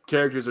 even when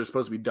characters are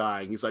supposed to be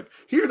dying, he's like,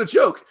 here's the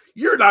joke.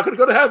 You're not going to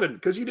go to heaven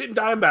because you didn't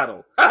die in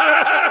battle.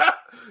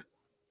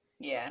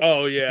 Yeah.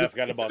 Oh, yeah. I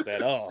forgot about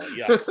that. Oh,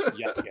 yuck.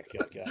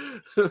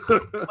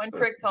 One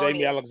trick pony.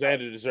 Jamie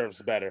Alexander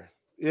deserves better.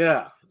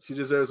 Yeah. She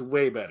deserves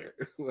way better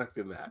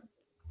than that.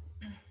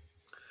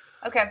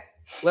 Okay.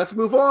 Let's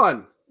move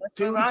on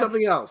to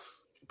something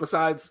else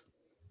besides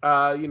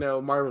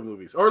Marvel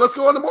movies. Or let's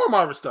go on to more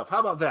Marvel stuff. How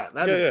about that?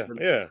 That makes sense.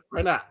 Yeah.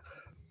 Why not?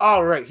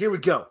 All right, here we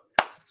go.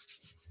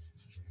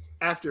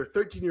 After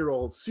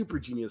 13-year-old super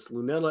genius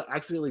Lunella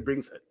accidentally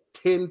brings a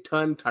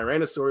 10-ton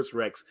Tyrannosaurus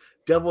Rex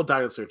devil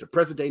dinosaur to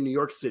present-day New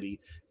York City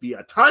via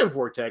a time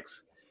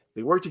vortex,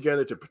 they work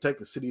together to protect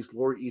the city's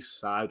Lower East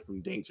Side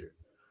from danger.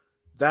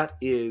 That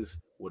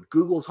is what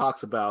Google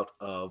talks about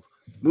of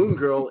Moon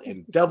Girl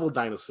and Devil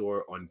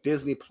Dinosaur on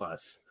Disney+.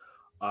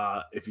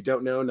 If you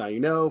don't know, now you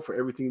know. For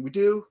everything we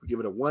do, we give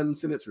it a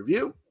 1-sentence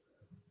review.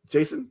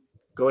 Jason,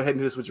 go ahead and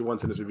hit us with your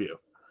 1-sentence review.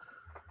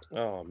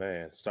 Oh,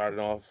 man.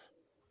 Starting off.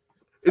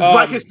 It's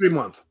Black History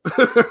Month.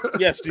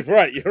 Yes, you're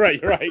right. You're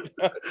right.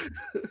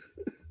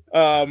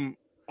 I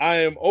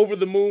am over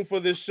the moon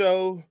for this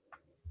show.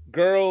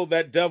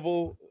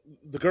 The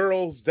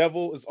girl's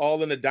devil is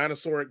all in the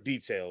dinosauric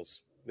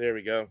details. There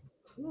we go.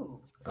 Ooh.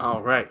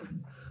 All right.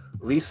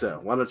 Lisa,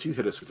 why don't you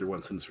hit us with your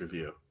 1-sentence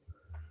review?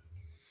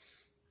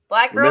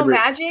 Black girl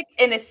magic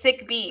and a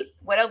sick beat.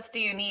 What else do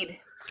you need?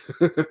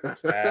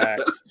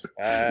 Facts.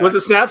 Was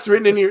the snaps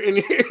written in your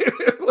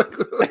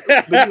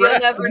You'll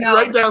never know.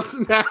 Write down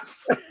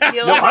snaps. I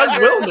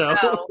will know.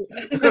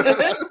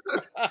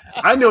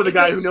 I know the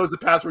guy who knows the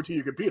password to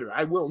your computer.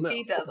 I will know.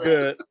 He doesn't.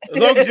 Good. As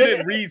long as you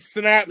didn't read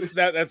snaps,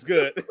 that's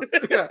good.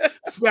 Yeah,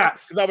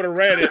 snaps. Because I would have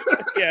read it.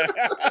 Yeah.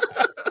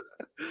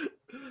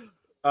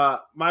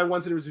 My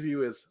 1-sentence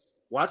review is: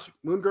 watch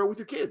Moon Girl with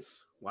your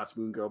kids. Watch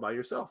Moon Girl by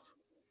yourself.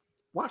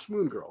 Watch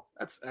Moon Girl.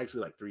 That's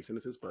actually like 3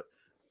 sentences, but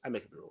I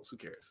make it the rules. Who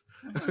cares?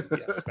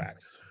 Yes,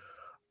 facts.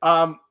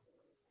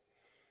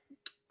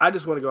 I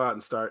just want to go out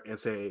and start and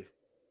say,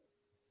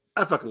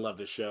 I fucking love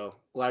this show.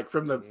 Like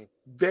from the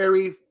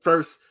very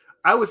first,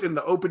 I was in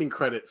the opening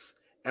credits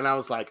and I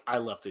was like, I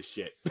love this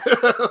shit.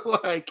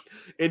 I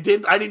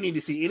didn't need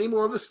to see any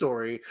more of the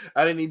story.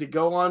 I didn't need to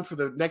go on for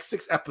the next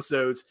 6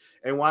 episodes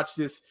and watch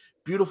this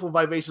beautiful,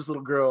 vivacious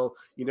little girl,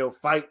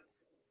 fight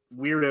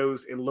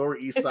weirdos in Lower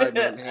East Side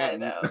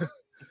Manhattan.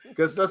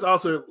 Because that's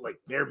also like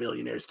they're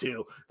millionaires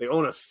too. They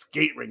own a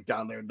skate rink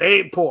down there. They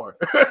ain't poor.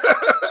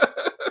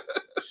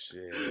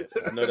 Shit,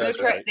 I know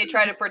that's right. They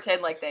try to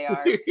pretend like they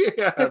are.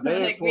 Yeah,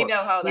 they we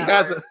know how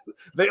that works.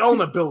 They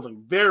own a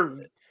building. They're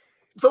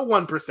the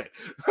 1%.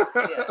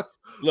 Yeah.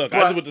 Look,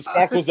 I was with the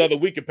Sparkles the other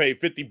week and paid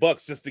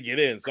 $50 just to get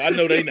in, so I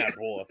know they not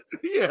poor.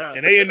 Yeah,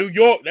 and they in New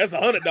York. That's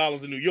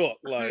 $100 in New York.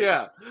 Like,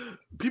 yeah,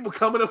 people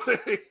coming up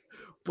there.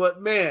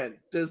 But man,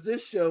 does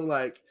this show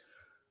like?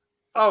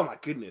 Oh my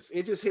goodness,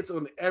 it just hits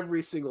on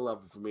every single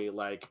level for me.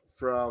 Like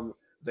from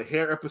the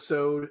hair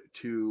episode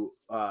to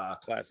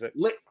classic.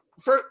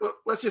 First,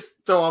 let's just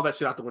throw all that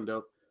shit out the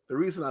window. The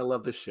reason I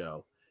love this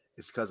show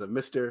is because of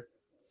Mr.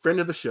 Friend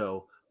of the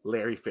show,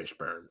 Larry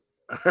Fishburne.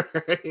 All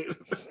right.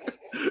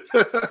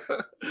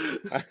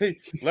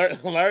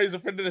 Larry's a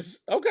friend of the show.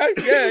 Okay,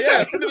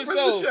 yeah, he's a friend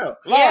of the show.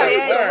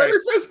 Larry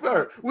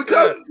Fishburne. We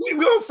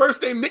on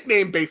first name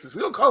nickname basis.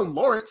 We don't call him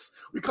Lawrence.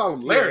 We call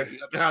him Larry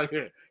down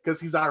here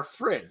because he's our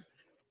friend.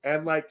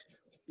 And like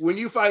when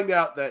you find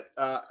out that,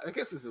 I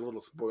guess this is a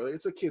little spoiler.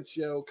 It's a kids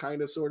show,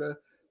 kind of, sort of.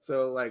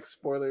 So like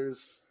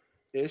spoilers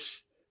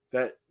ish.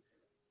 That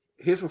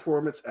his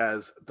performance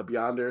as the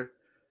Beyonder.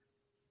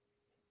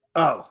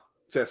 Oh.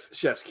 Just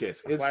chef's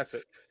kiss. It's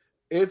classic.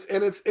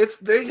 It's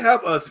they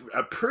have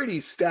a pretty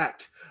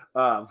stacked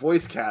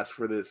voice cast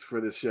for this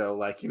show.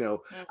 Like, you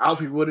know,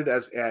 Alfre Woodard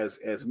as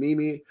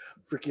Mimi,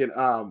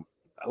 freaking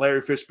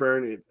Larry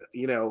Fishburne,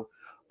 you know,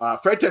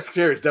 Fred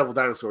Tex-Avery is Devil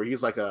Dinosaur.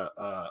 He's like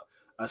a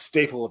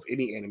staple of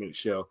any animated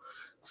show.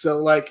 So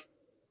like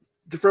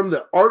from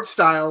the art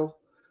style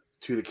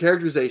to the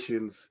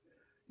characterizations,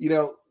 you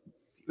know,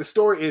 the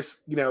story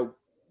is, you know,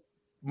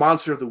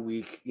 monster of the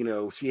week. You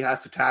know, she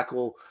has to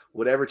tackle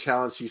whatever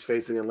challenge she's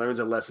facing and learns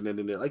a lesson in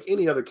it, like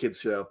any other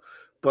kid's show.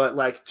 But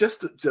like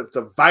just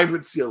the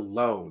vibrancy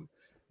alone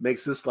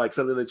makes this like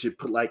something that you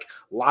put like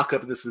lock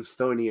up in the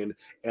Smithsonian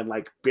and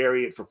like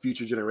bury it for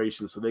future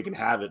generations so they can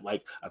have it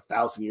like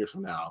 1,000 years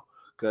from now.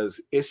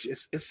 Because it's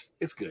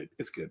good.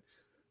 It's good.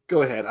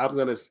 Go ahead. I'm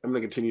gonna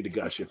continue to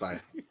gush if I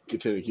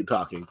continue to keep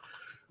talking.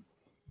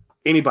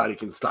 Anybody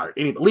can start.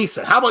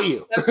 Lisa, how about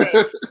you?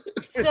 Okay.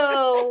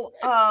 So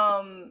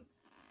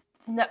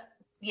no.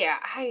 Yeah,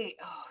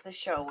 the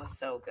show was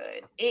so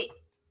good. It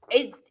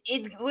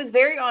was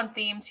very on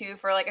theme too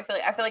for like I feel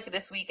like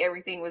this week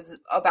everything was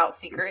about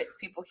secrets,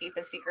 people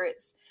keeping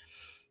secrets.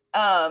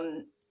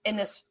 And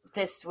this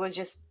was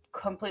just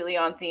completely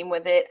on theme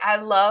with it.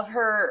 I love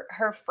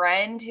her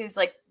friend who's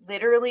like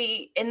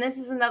literally, and this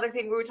is another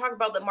thing we were talking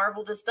about that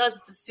Marvel just does.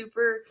 It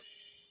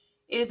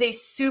is a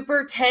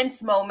super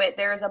tense moment.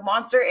 There is a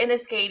monster in a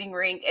skating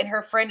rink, and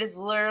her friend is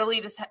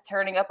literally just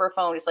turning up her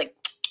phone. It's like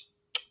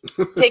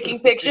taking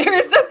pictures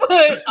to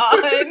put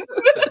on.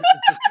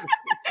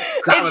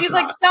 And she's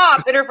like,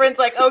 stop. And her friend's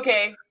like,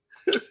 okay.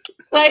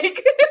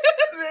 Like,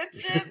 that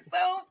shit's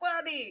so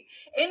funny.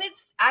 And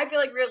I feel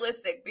like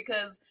realistic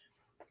because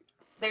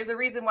there's a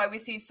reason why we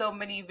see so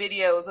many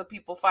videos of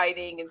people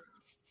fighting and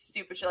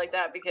stupid shit like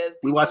that because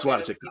we watch a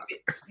lot of TikTok.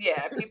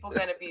 Yeah, people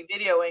gonna be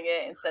videoing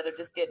it instead of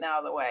just getting out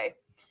of the way.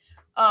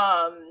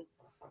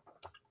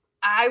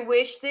 I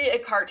wish that a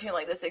cartoon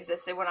like this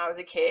existed when I was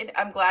a kid.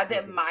 I'm glad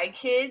that my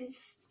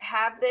kids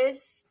have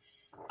this.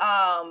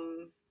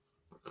 And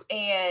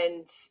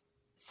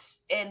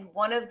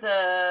one of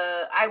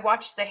I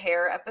watched the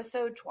hair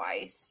episode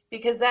twice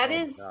because that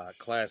is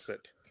classic.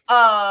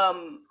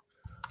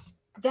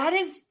 That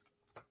is,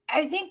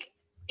 I think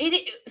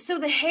so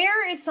the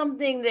hair is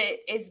something that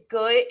is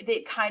good,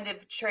 that kind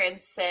of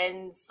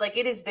transcends, like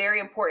it is very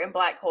important in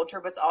Black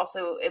culture, but it's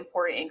also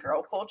important in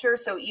girl culture.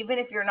 So even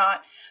if you're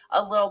not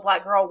a little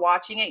Black girl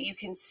watching it, you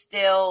can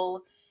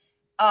still,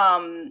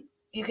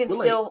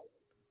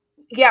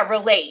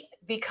 relate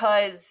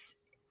because,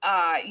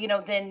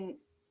 then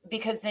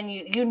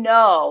you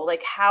know,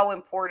 like how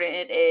important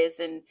it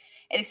is. And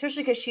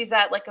especially because she's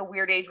at like a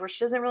weird age where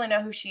she doesn't really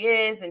know who she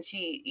is. And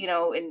she,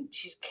 and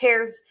she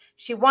cares,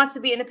 she wants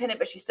to be independent,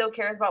 but she still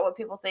cares about what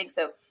people think.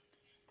 So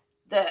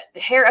the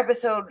hair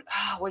episode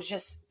was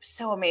just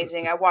so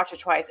amazing. I watched it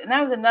twice. And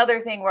that was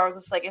another thing where I was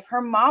just like, if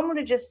her mom would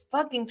have just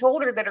fucking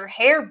told her that her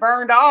hair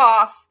burned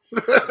off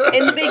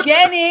in the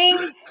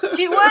beginning,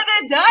 she would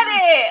have done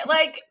it.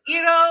 Like,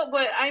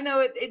 but I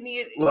know it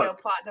needed, plot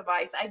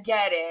device. I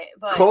get it.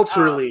 But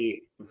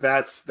culturally,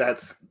 that's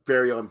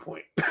very on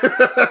point.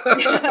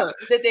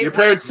 Your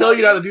parents tell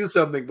you how to do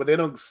something, but they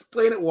don't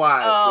explain it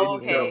why. Oh,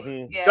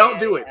 okay. Don't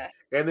do it.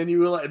 And then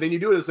you realize, and then you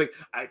do it. It's like,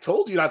 I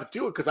told you not to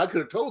do it because I could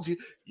have told you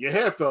your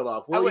hair fell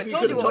off. Well, I would have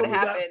told you what would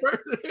happen.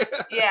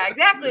 Yeah,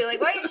 exactly. Like,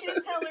 why didn't she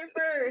just tell her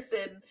first?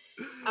 And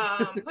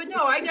but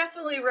no, I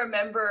definitely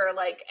remember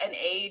like an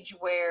age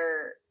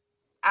where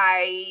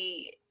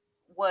I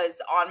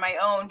was on my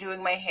own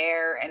doing my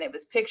hair, and it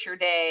was picture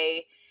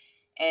day,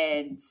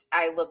 and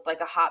I looked like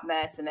a hot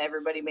mess, and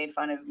everybody made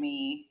fun of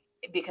me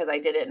because I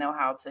didn't know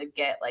how to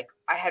get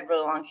I had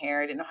really long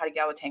hair. I didn't know how to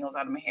get all the tangles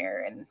out of my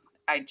hair, and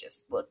I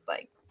just looked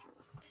like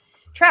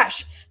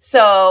trash.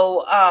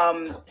 So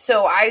I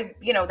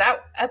got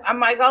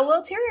a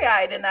little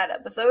teary-eyed in that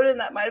episode, and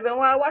that might have been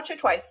why I watched it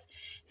twice.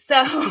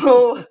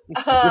 So,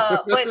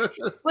 but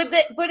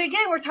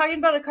again, we're talking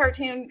about a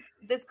cartoon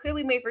that's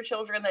clearly made for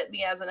children that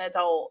me as an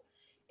adult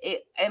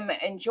am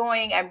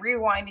enjoying. I'm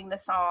rewinding the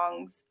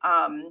songs.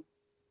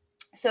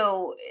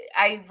 So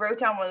I wrote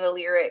down one of the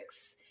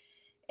lyrics,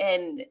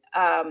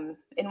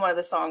 in one of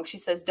the songs, she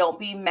says, "Don't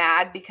be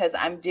mad because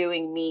I'm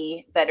doing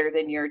me better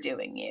than you're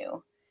doing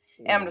you."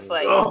 And I'm just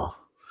like, God,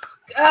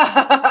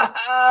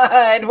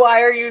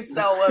 why are you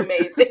so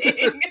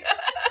amazing?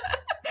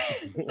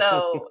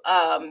 So,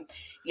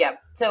 yeah.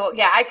 So,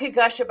 yeah, I could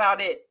gush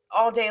about it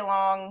all day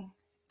long.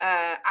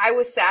 I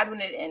was sad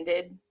when it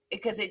ended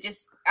because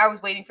I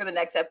was waiting for the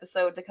next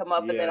episode to come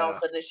up, and then all of a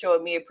sudden it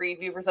showed me a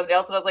preview for somebody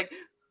else, and I was like,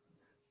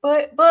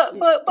 but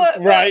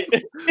right.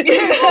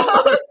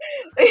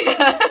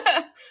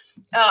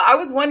 I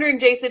was wondering,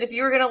 Jason, if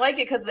you were going to like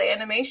it because of the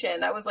animation.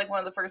 That was like one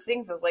of the first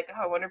things. I was like,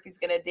 oh, I wonder if he's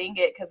going to ding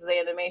it because of the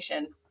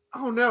animation.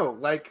 Oh no,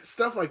 like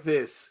stuff like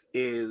this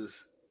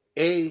is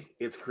A,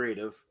 it's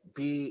creative.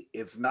 B,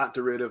 it's not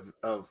derivative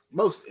of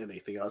most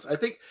anything else. I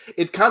think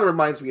it kind of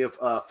reminds me of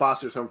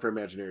Foster's Home for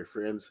Imaginary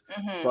Friends,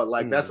 but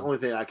like that's the only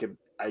thing I could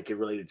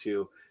relate it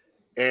to.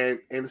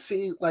 And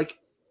C, like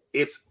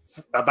it's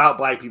about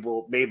Black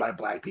people, made by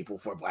Black people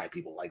for Black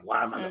people. Like,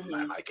 why am I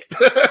not like it?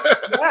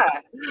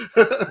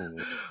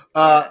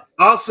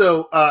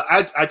 Also,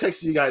 I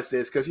texted you guys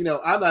this because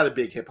I'm not a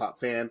big hip hop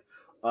fan.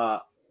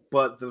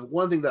 But the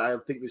one thing that I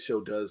think this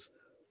show does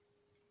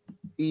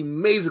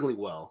amazingly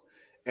well,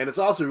 and it's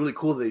also really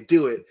cool that they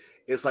do it,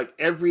 is like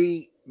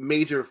every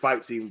major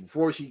fight scene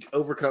before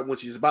when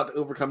she's about to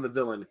overcome the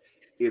villain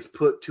is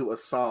put to a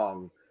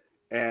song.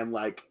 And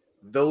like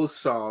those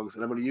songs,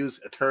 and I'm going to use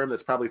a term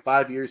that's probably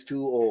 5 years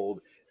too old,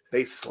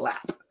 they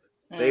slap.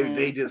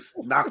 They just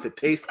knock the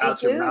taste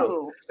out your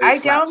mouth. I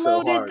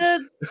downloaded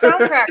the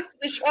soundtrack to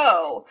the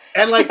show.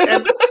 And like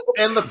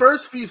and the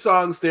first few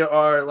songs there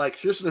are like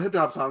traditional hip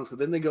hop songs, but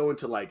then they go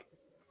into like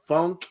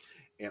funk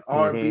and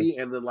R&B,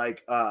 and then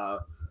like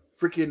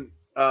freaking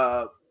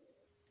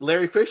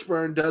Larry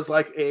Fishburne does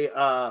like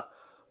a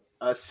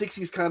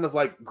 60s kind of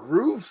like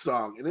groove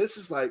song, and it's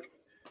just like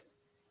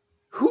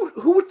who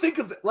would think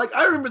of that? Like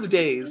I remember the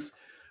days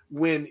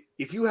when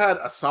if you had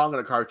a song in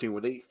a cartoon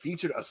where they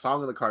featured a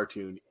song in the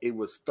cartoon, it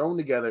was thrown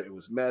together, it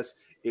was mess,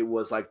 it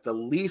was like the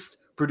least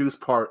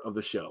produced part of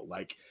the show.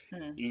 Like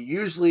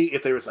usually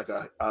if there was like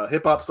a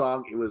hip-hop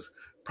song, it was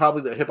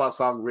probably the hip-hop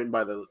song written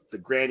by the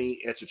granny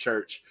at your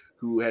church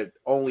who had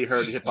only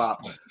heard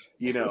hip-hop,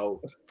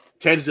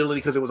 tangentially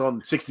because it was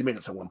on 60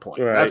 Minutes at one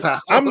point. Right. That's how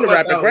I'm the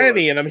rapper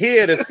granny, and I'm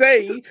here to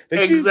say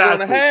that she's going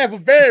to have a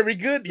very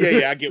good.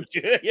 Yeah, I get what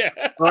you. Yeah.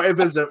 Or if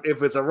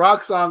it's a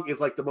rock song,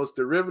 it's like the most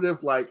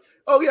derivative. Like,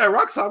 oh yeah,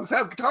 rock songs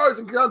have guitars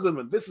and drums in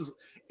them.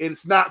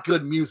 It's not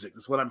good music.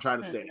 Is what I'm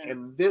trying to say.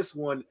 And this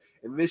one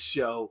in this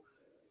show,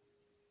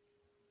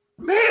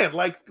 man,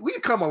 like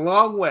we've come a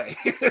long way.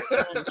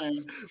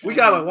 We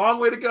got a long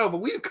way to go, but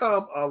we've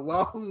come a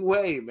long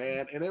way,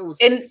 man. And it was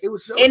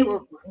so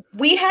cool.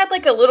 We had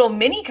like a little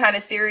mini kind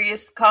of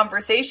serious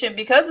conversation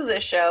because of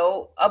this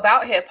show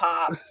about hip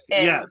hop.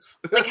 And yes.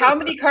 Like how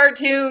many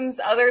cartoons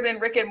other than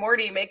Rick and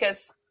Morty make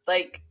us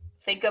like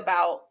think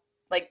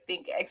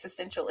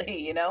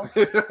existentially,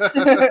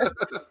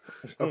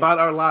 about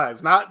our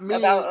lives. Not me.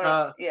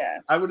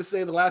 I would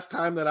say the last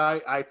time that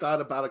I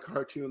thought about a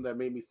cartoon that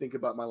made me think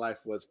about my life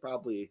was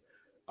probably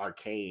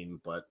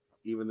Arcane, but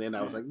even then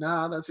I was like,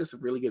 nah, that's just a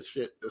really good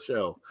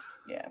show.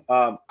 Yeah.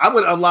 I'm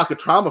going to unlock a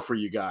trauma for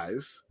you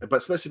guys, but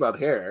especially about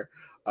hair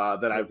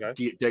that I've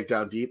dig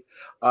down deep.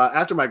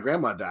 After my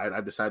grandma died, I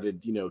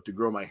decided, to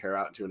grow my hair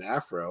out into an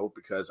afro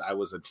because I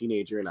was a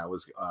teenager and I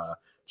was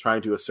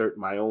trying to assert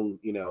my own,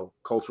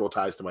 cultural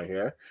ties to my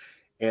hair.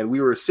 And we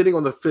were sitting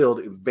on the field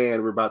in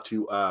band. We were about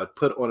to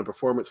put on a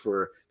performance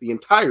for the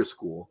entire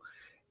school.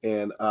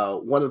 And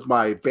one of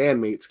my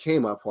bandmates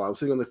came up while I was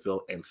sitting on the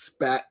field and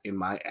spat in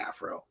my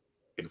afro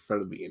in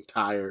front of the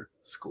entire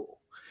school.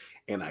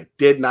 And I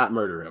did not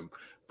murder him,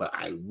 but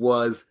I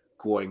was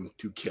going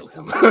to kill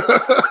him.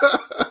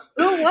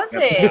 Who was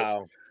it?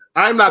 Wow.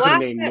 I'm not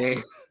going to name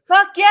names.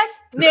 Fuck yes,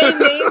 name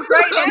names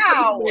right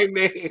now. Name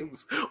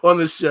names on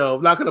the show.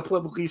 I'm not going to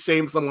publicly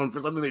shame someone for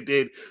something they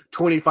did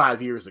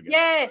 25 years ago.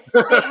 Yes.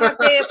 Have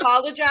they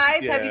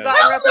apologized? Yeah. Have you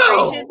gotten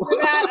reparations for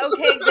that?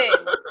 Okay, then.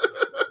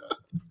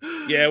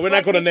 Yeah, we're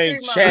not going to name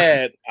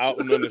Chad out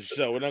on the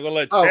show. We're not going to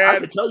let Chad I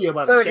can tell you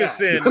about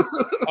Ferguson.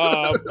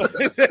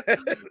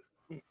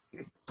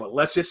 But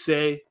let's just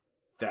say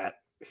that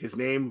his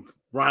name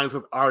rhymes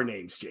with our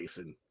names,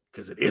 Jason,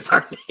 because it is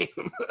our name.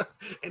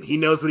 And he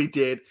knows what he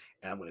did.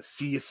 And I'm going to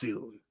see you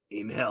soon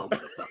in hell,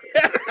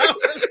 motherfucker.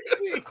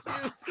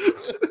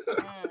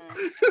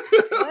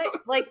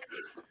 What? Like,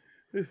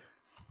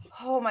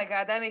 oh my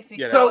God, that makes me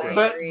so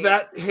angry.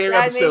 that hair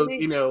episode,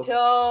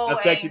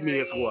 affected me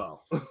as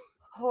well.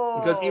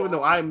 Because even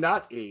though I'm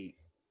not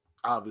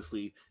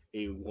obviously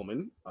a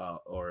woman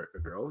or a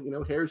girl,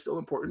 hair is still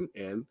important,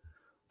 and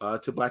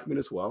to Black men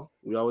as well.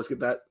 We always get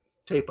that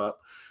tape up.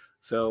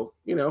 So,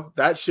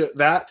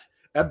 that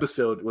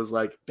episode was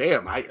like,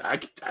 damn, I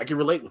can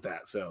relate with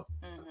that. So,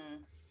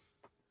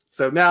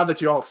 So now that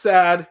you're all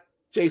sad,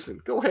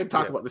 Jason, go ahead and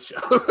talk about the show.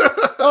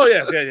 Oh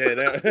yes, yeah.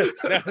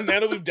 Now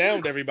that we've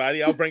downed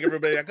everybody, I'll bring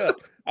everybody back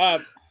up.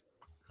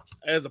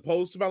 As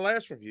opposed to my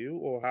last review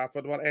or how I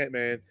felt about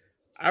Ant-Man,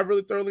 I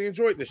really thoroughly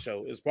enjoyed the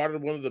show. It's part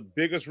of one of the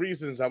biggest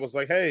reasons I was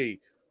like, hey,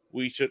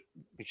 we should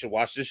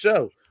watch this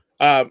show.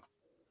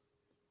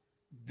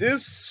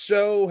 This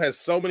show has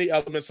so many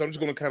elements, so I'm just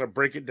going to kind of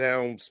break it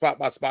down spot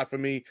by spot for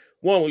me.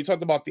 One, we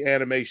talked about the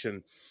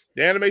animation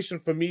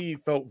for me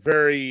felt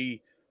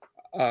very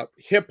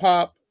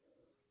hip-hop,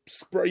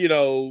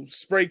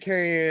 spray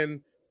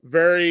can,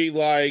 very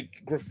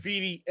like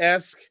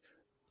graffiti-esque.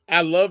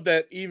 I love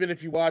that even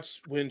if you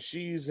watch when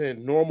she's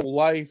in normal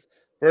life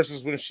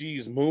versus when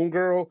she's Moon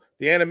Girl,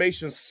 the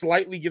animation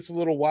slightly gets a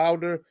little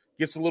wilder,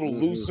 gets a little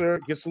looser,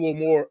 gets a little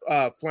more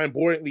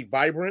flamboyantly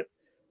vibrant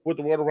with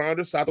the world around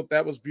us. So I thought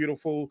that was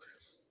beautiful.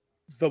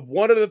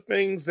 One of the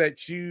things that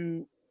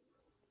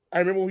I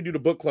remember when we do the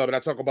book club and I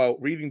talk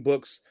about reading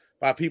books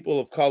by people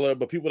of color,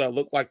 but people that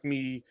look like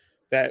me,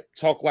 that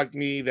talk like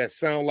me, that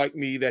sound like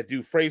me, that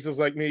do phrases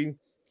like me.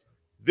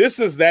 This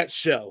is that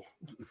show.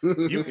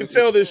 You can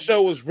tell this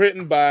show was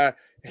written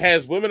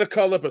has women of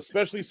color, but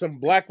especially some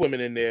black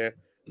women in there,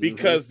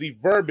 because the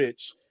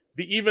verbiage,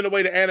 even the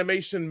way the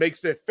animation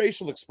makes their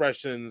facial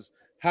expressions,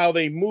 how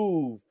they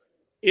move,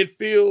 it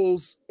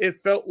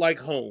felt like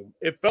home.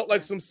 It felt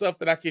like some stuff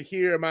that I could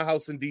hear in my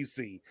house in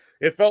DC.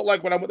 It felt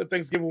like when I went to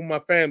Thanksgiving with my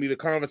family, the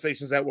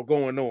conversations that were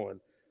going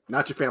on.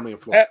 Not your family in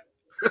Florida.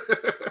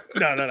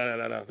 No,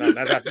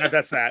 not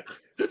that sad.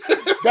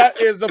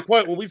 That is the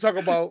point when we talk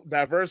about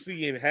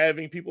diversity and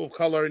having people of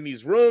color in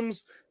these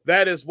rooms.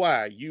 That is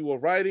why you are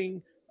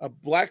writing a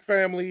black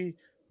family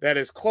that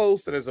is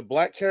close, that is a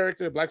black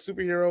character, a black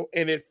superhero,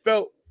 and it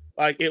felt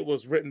like it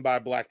was written by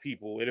black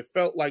people. And it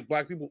felt like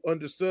black people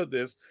understood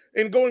this.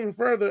 And going even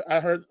further, I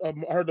heard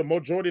the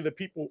majority of the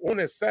people on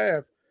that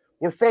staff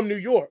were from New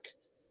York.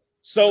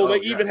 So they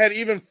even had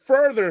even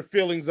further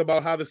feelings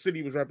about how the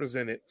city was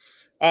represented.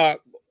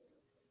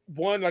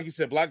 One, like you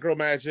said, Black Girl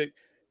Magic,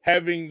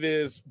 having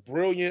this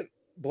brilliant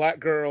black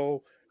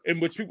girl, in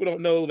which people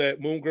don't know that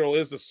Moon Girl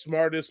is the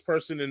smartest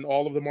person in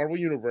all of the Marvel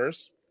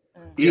Universe.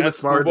 Even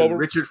smarter than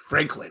Richard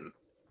Franklin.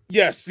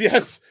 Yes.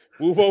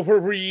 Move over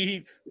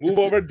Reed, move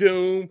over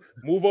Doom,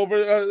 move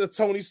over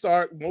Tony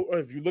Stark.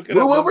 If you look at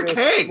move over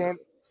Kang. Moon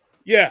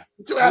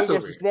Girl's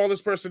the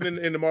smallest person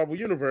in the Marvel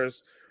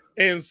Universe.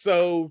 And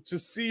so to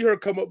see her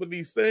come up with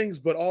these things,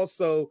 but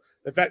also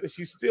the fact that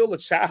she's still a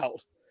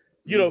child.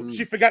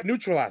 She forgot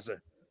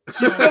Neutralizer.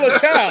 She's still a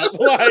child.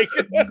 Like,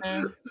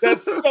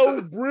 that's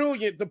so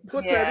brilliant to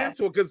put that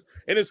into it.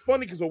 And it's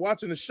funny because we're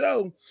watching the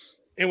show,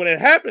 and when it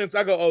happens,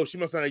 I go, "Oh, she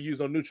must not have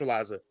used no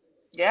Neutralizer."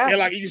 Yeah. And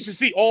like you should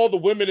see all the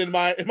women in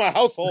my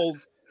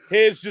household's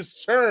heads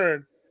just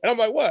turn, and I'm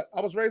like, "What?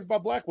 I was raised by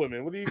black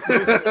women. What do you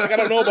like? I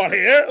don't know about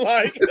hair."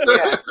 Like,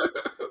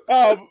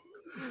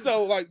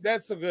 so like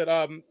that's a good.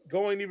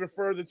 Going even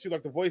further to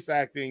like the voice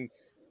acting.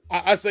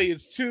 I say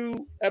it's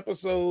 2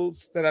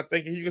 episodes that I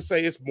think you can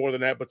say it's more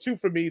than that, but 2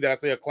 for me that I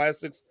say are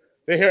classics.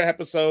 The hair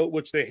episode,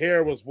 which the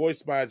hair was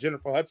voiced by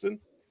Jennifer Hudson.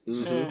 2,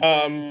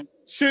 the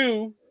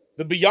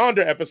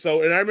Beyonder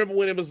episode. And I remember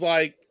when it was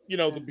like, the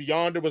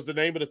Beyonder was the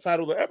name of the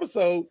title of the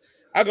episode.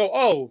 I go,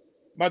 oh,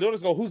 my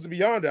daughters go, who's the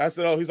Beyonder? I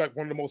said, oh, he's like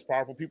one of the most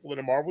powerful people in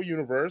the Marvel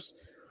universe,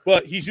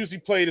 but he's usually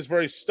played as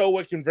very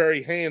stoic and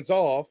very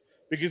hands-off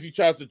because he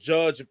tries to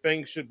judge if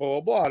things should blah,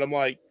 blah, blah. And I'm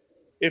like,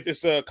 if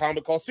it's a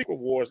comic called Secret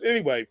Wars.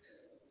 Anyway,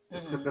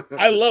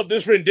 I love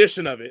this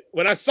rendition of it.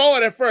 When I saw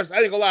it at first, I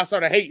didn't gonna lie, I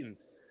started hating.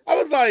 I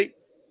was like,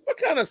 what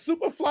kind of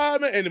Superfly,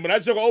 man? And when I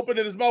just opened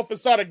in his mouth and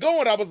started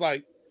going, I was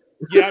like,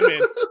 yeah, I'm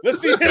in. Let's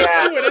see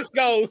where this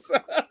goes.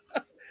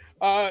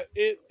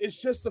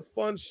 It's just a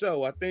fun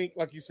show. I think,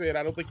 like you said,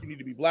 I don't think you need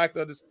to be black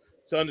to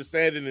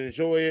understand it and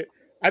enjoy it.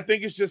 I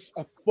think it's just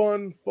a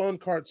fun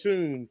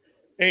cartoon.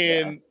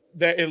 And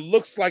that it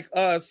looks like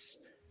us.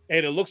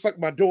 And it looks like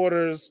my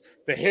daughters.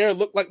 The hair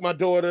looked like my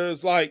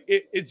daughters. Like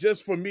it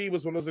just for me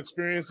was one of those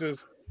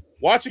experiences.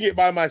 Watching it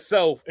by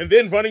myself and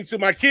then running to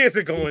my kids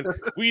and going,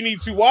 "We need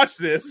to watch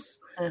this."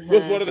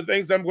 Was one of the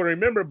things I'm going to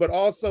remember. But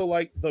also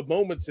like the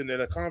moments in there,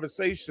 the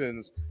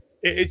conversations.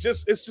 It's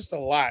just a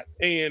lot.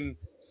 And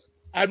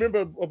I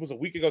remember it was a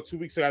week ago, 2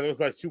 weeks ago. I think it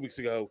was about 2 weeks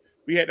ago.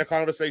 We had a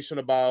conversation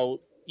about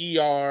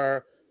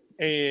ER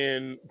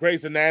and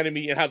Grey's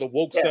Anatomy and how the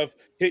woke stuff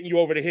hitting you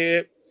over the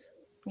head.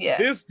 Yeah.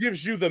 This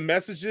gives you the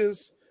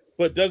messages,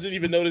 but doesn't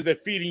even notice they're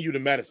feeding you the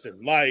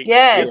medicine. Like,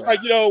 it's like,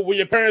 when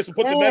your parents would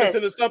put the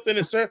medicine in something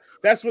and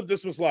that's what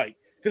this was like.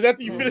 Because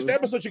after you finish the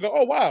episode, you go,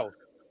 oh, wow,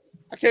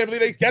 I can't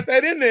believe they got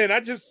that in there. And I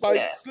just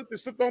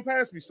slipped on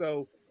past me.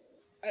 So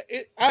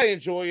I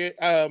enjoy it.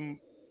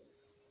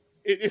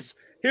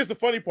 Here's the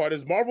funny part.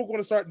 Is Marvel going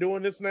to start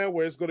doing this now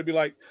where it's going to be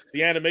like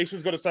the animation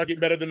is going to start getting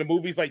better than the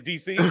movies like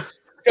DC?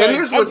 I'm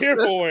here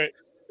for it.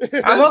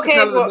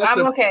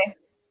 I'm okay.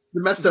 The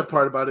messed up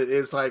part about it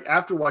is like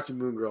after watching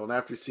Moon Girl and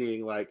after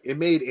seeing like it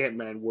made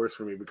Ant-Man worse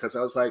for me because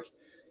I was like,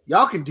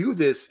 y'all can do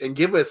this and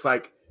give us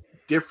like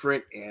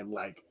different and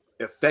like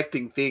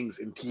affecting things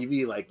in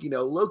TV. Like,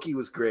 Loki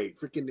was great.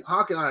 Freaking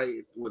Hawkeye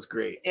was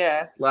great.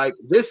 Yeah. Like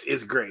this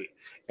is great.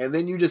 And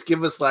then you just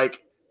give us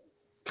like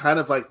kind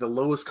of like the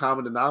lowest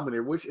common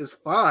denominator, which is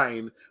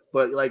fine.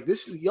 But like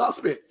y'all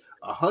spent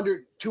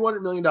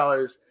 $200 million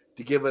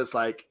to give us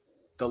like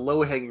the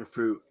low hanging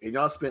fruit. And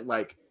y'all spent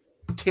like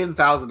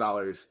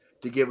 $10,000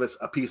 to give us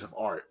a piece of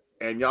art,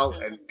 and y'all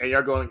and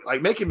y'all going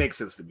like make it make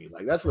sense to me.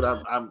 Like that's what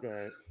I'm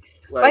right.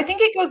 Like, I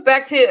think it goes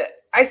back to,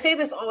 I say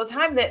this all the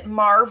time, that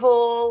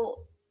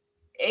Marvel,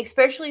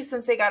 especially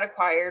since they got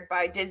acquired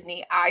by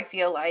Disney, I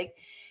feel like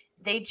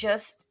they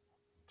just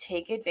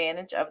take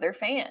advantage of their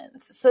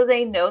fans. So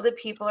they know that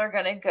people are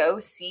going to go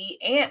see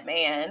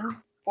Ant-Man,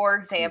 for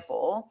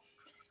example.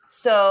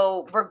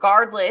 So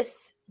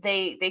regardless,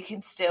 they can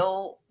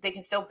still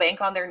bank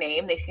on their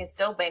name. They can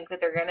still bank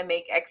that they're going to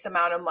make X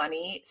amount of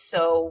money.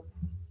 So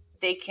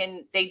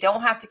they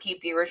don't have to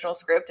keep the original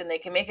script, and they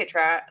can make it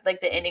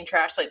like the ending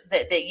trash, like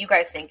that you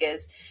guys think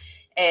is,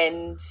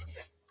 and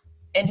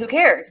who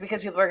cares,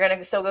 because people are going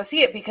to still go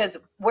see it, because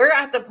we're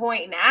at the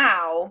point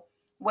now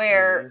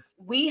where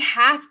we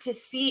have to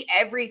see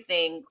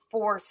everything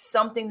for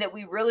something that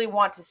we really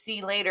want to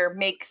see later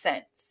make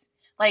sense.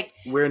 Like,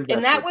 and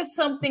that was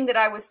something that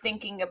I was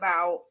thinking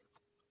about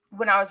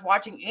when I was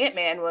watching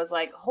Ant-Man, was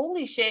like,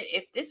 holy shit,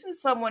 if this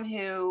was someone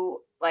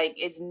who like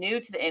is new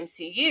to the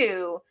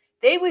MCU,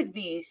 they would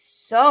be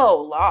so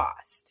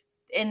lost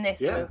in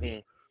this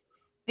movie,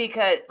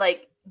 because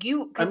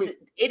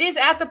it is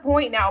at the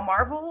point now,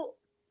 Marvel,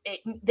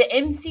 the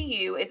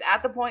MCU is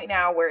at the point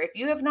now where if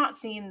you have not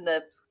seen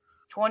the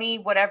 20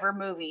 whatever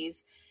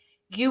movies,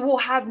 you will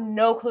have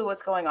no clue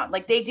what's going on.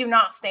 Like, they do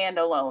not stand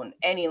alone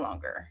any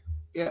longer.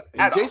 Yeah,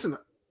 and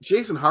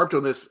Jason harped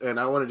on this, and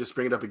I want to just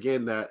bring it up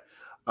again, that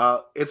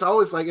it's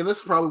always like, and this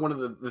is probably one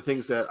of the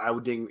things that I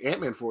would ding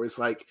Ant-Man for, is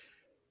like,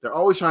 they're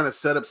always trying to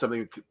set up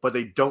something, but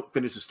they don't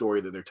finish the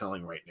story that they're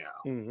telling right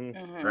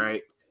now.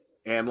 Right?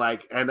 And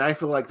I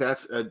feel like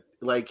that's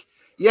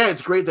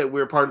it's great that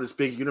we're part of this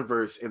big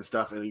universe and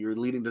stuff, and you're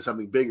leading to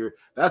something bigger.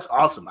 That's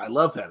awesome. I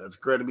love that. That's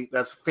great to me.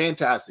 That's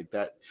fantastic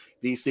that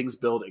these things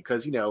build it,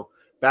 because, you know,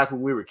 back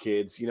when we were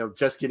kids, you know,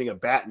 just getting a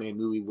Batman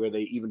movie where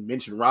they even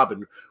mentioned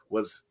Robin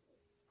was,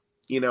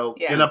 you know,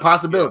 in a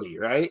possibility,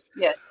 right?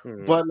 Yes.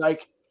 But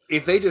like,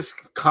 if they just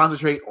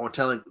concentrate on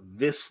telling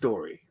this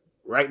story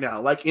right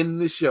now, like in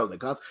this show,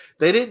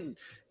 they didn't,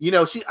 you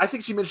know, I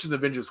think she mentioned the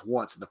Avengers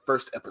once in the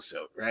first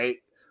episode, right?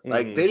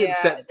 Like, they didn't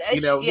set,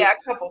 you know, a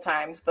couple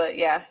times, but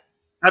yeah.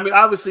 I mean,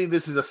 obviously,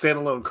 this is a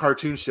standalone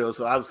cartoon show,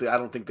 so obviously, I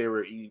don't think they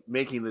were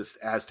making this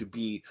as to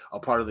be a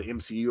part of the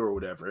MCU or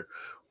whatever.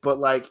 But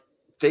like,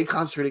 they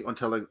concentrated on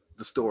telling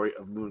the story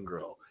of Moon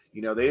Girl.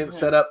 You know, they didn't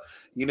set up,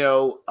 you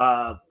know,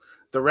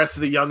 the rest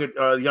of the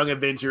young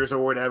Avengers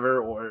or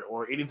whatever,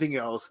 or anything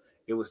else.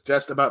 It was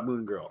just about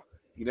Moon Girl.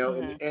 You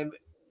know, and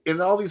in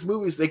all these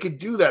movies, they could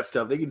do that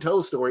stuff. They can tell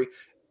a story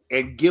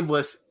and give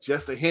us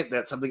just a hint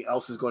that something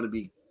else is going to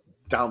be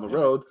down the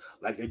road,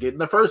 like they did in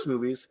the first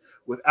movies,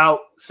 without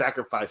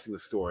sacrificing the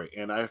story.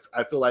 And I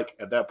feel like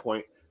at that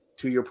point,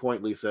 to your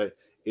point, Lisa,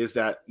 is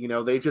that, you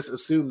know, they just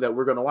assume that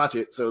we're going to watch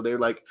it. So they're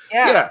like,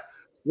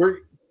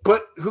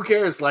 but who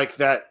cares? Like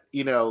that,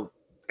 you know,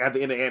 at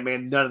the end of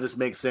Ant-Man, none of this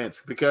makes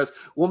sense, because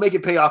we'll make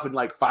it pay off in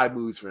like 5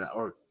 movies from now,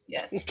 or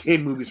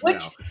 10 movies from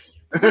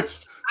now.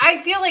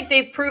 I feel like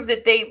they've proved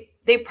that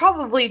they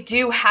probably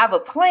do have a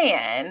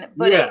plan,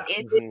 but it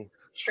is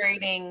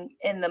frustrating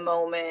in the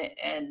moment.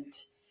 And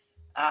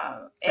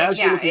as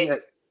you're looking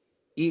at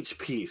each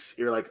piece,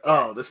 you're like,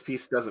 oh, this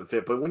piece doesn't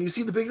fit. But when you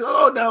see the big,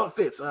 oh, now it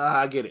fits.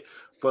 I get it.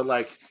 But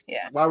like,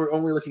 while we're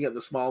only looking at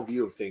the small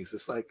view of things,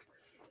 it's like,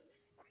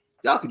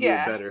 y'all can do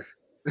it better.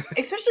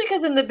 Especially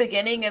because in the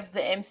beginning of the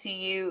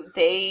MCU,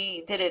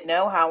 they didn't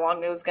know how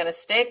long it was going to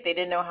stick. They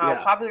didn't know how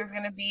popular it was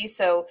going to be.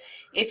 So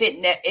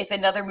if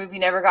another movie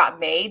never got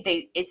made,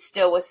 it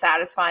still was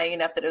satisfying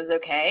enough that it was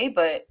okay.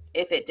 But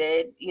if it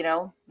did, you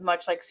know,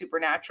 much like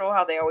Supernatural,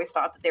 how they always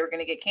thought that they were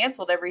going to get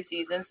canceled every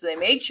season, so they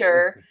made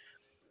sure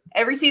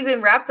every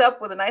season wrapped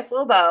up with a nice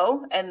little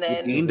bow, and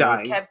then Dean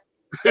dying.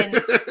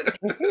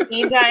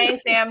 Dean dying,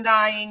 Sam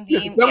dying,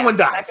 Dean. Someone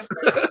dies.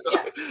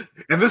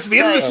 And this is the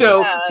end of the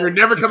show. You're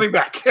never coming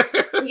back. But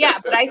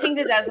I think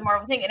that that's a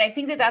Marvel thing. And I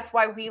think that that's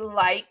why we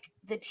like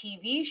the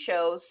TV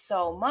shows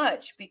so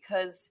much,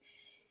 because,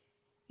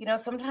 you know,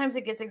 sometimes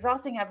it gets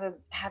exhausting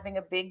having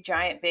a big,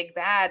 giant, big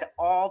bad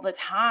all the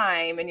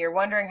time, and you're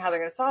wondering how they're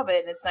going to solve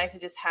it. And it's nice to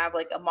just have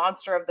like a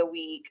monster of the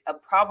week, a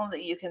problem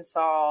that you can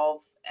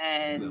solve,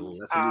 and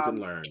you can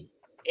learn.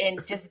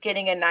 And just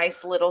getting a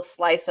nice little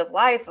slice of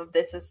life of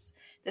this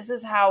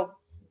is how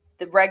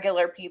the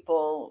regular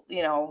people,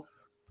 you know,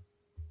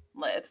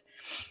 live.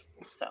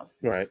 So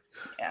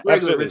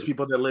regular rich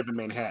people that live in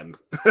Manhattan.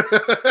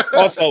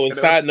 Also, a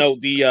side note,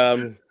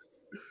 the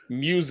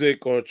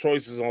music or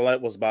choices on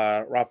that was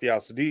by Raphael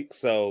Sadiq.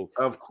 So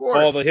of course,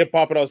 all the hip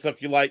hop and all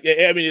stuff you like.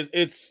 Yeah, I mean,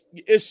 it's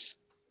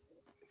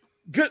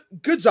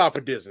good job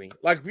for Disney.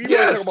 Like, if you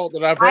talk about the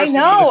diversity, I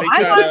know.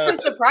 I'm honestly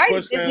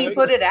surprised Disney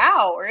put it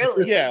out.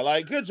 Really? Yeah,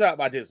 like, good job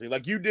by Disney.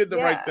 Like, you did the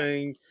right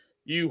thing.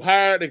 You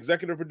hired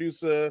executive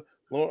producer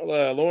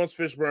Lawrence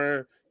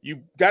Fishburne.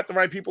 You got the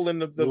right people in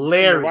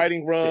the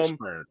writing room.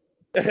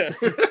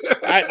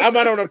 I'm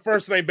not on a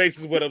first name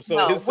basis with him.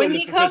 So when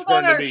he comes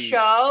on our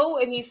show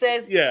and he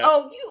says,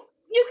 "Oh,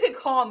 You could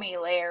call me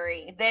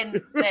Larry.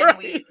 Then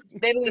we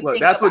look.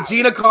 That's what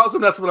Gina calls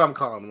him. That's what I'm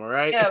calling him. All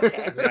right.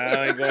 Okay. Nah,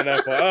 I ain't going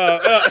that far.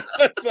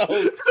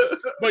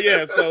 But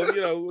yeah.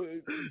 So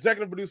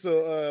executive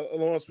producer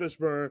Lawrence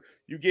Fishburne.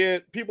 You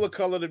get people of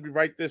color to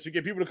write this. You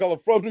get people of color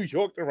from New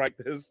York to write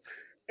this,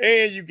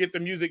 and you get the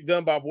music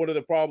done by one of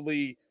the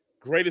probably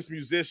greatest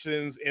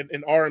musicians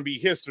in R&B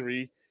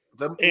history.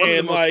 One of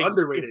the most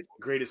underrated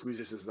greatest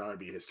musicians in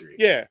R&B history.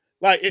 Yeah.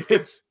 Like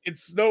and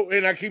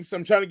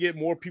I'm trying to get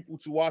more people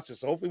to watch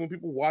this. So hopefully when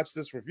people watch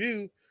this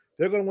review,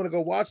 they're going to want to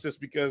go watch this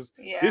because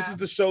this is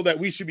the show that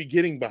we should be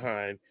getting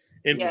behind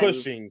and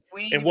pushing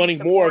and wanting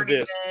more of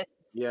this.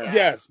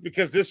 Yes,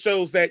 because this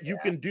shows that you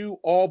can do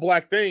all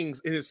black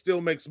things and it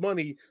still makes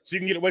money. So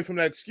you can get away from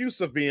that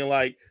excuse of being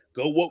like,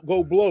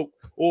 go bloke,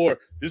 or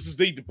this is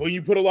when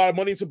you put a lot of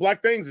money into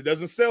black things, it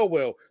doesn't sell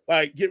well.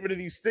 Like, get rid of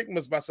these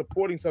stigmas by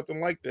supporting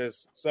something like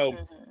this. So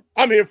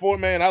I'm here for it,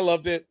 man. I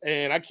loved it,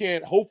 and I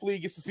can't. Hopefully, it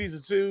gets to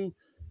season 2,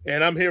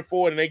 and I'm here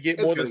for it. And they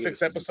get more than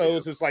 6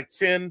 episodes. It's like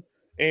 10,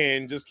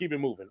 and just keep it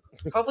moving.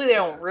 Hopefully, they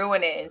don't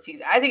ruin it in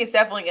season. I think it's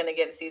definitely going to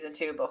get a season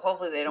 2, but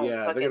hopefully, they don't.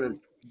 Yeah,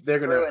 they're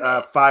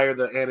gonna fire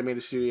the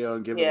animated studio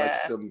and give it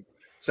like some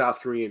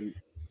South Korean,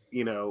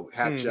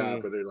 hack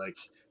job where they're like.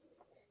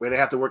 Where they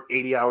have to work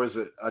 80 hours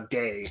a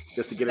day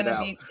just to get it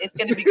out. It's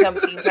going to become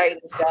Teen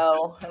Titans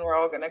Go, and we're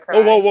all going to cry.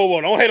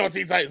 Whoa. Don't hate on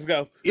Teen Titans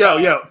Go.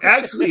 Yo.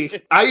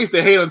 Actually, I used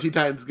to hate on Teen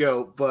Titans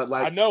Go, but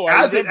like,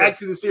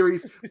 the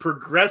series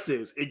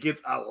progresses, it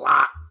gets a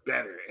lot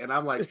better. And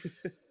I'm like,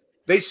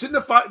 they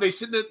shouldn't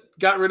have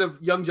got rid of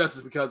Young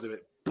Justice because of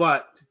it.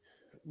 But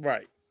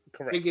right,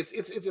 correct.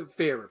 It's a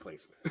fair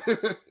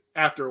replacement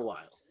after a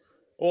while.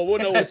 Well, we'll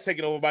know it's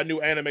taken over by a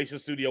new animation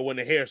studio when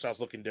the hair starts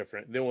looking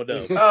different. Then we'll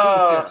know.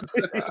 Oh,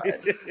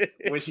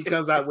 when she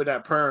comes out with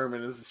that perm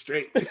and it's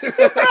straight.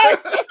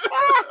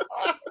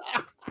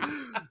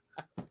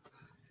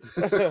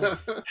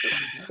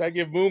 I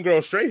give Moon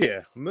Girl straight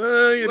hair.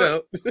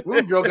 Moon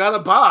Girl got a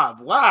bob.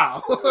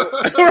 Wow.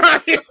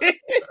 Right.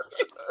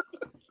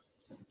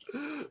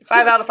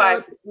 5 out of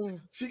 5.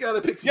 She got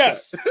a pixie.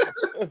 Yes,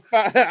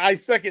 I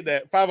second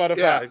that. 5 out of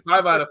 5.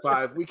 5 out of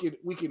 5. We can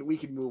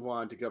move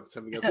on to go to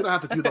something else. We don't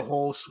have to do the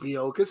whole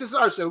spiel because this is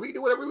our show. We can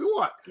do whatever we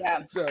want.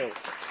 Yeah. So.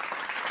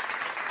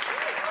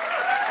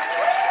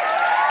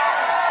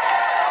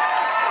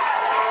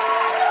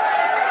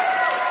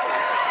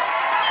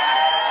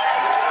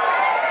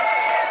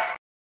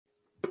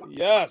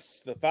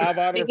 Yes, the 5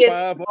 out of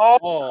 5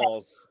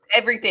 balls.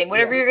 Everything.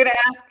 Whatever you're gonna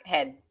ask,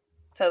 head.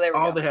 So there we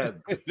go. All the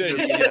head.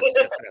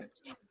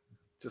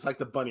 Just like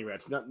the bunny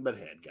ranch, nothing but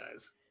head,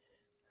 guys.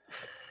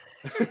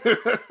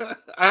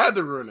 I had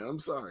to ruin it. I'm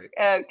sorry.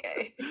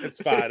 Okay.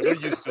 It's fine. We're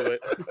used to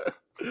it.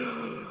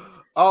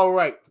 All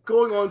right.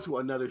 Going on to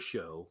another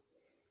show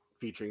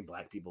featuring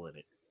black people in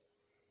it.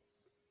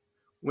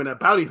 When a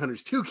bounty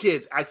hunter's 2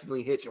 kids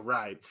accidentally hitch a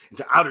ride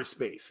into outer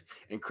space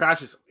and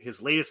crashes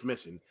his latest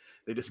mission,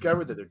 they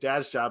discover that their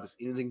dad's job is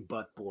anything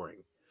but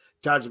boring.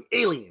 Dodging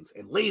aliens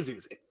and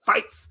lasers and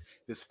fights,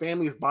 this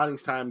family's bonding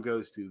time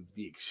goes to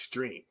the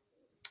extreme.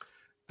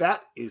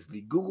 That is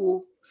the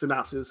Google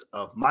synopsis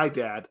of My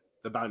Dad,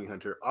 the Bounty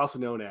Hunter, also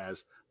known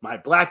as My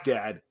Black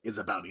Dad is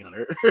a Bounty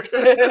Hunter.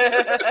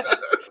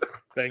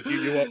 Thank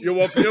you. You're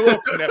welcome. You're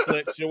welcome,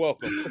 Netflix. You're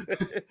welcome.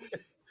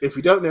 If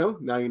you don't know,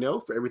 now you know.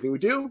 For everything we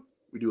do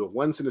a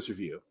 1 sentence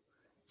review.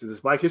 Since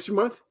it's Black History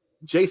Month,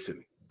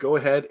 Jason, go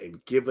ahead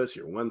and give us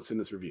your 1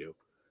 sentence review.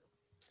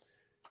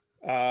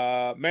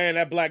 Man,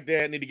 that black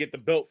dad need to get the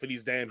belt for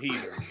these damn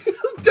heathens.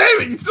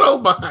 Damn it, you stole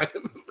mine.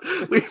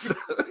 Lisa.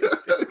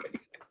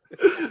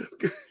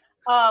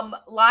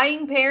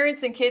 Lying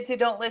parents and kids who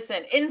don't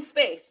listen in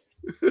space.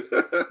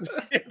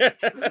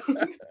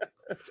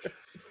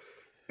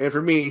 And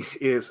for me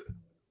is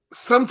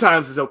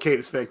sometimes it's okay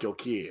to spank your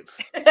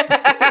kids. Hell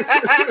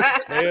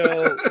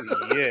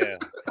yeah.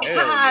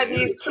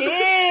 These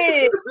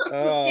kids.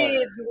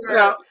 Kids were...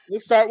 Now,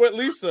 let's start with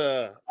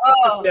Lisa.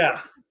 Oh yeah.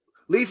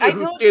 Lisa,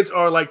 whose kids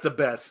are like the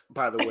best,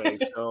 by the way.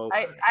 So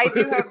I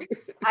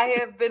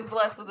have been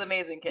blessed with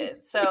amazing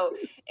kids. So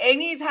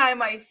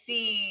anytime I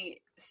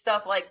see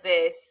stuff like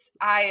this,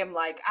 I am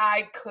like,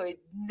 I could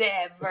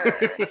never.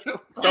 Throw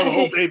the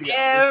whole baby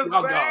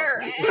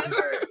ever.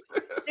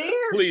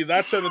 Please,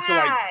 I turn into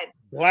like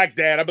black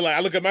dad. I be like, I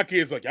look at my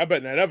kids like, I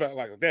bet not ever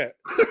like that.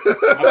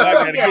 My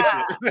black dad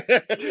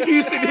get you.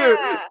 He's sitting here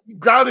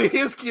grounding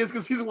his kids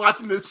because he's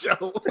watching this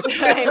show.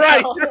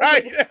 Right.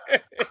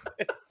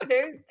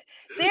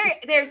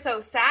 They're so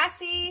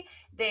sassy.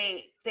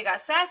 They got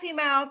sassy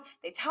mouth.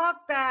 They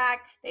talk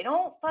back. They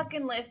don't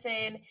fucking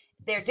listen.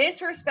 They're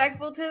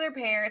disrespectful to their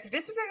parents. They're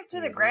disrespectful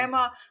to their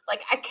grandma.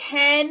 Like, I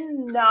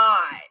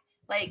cannot.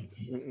 Like,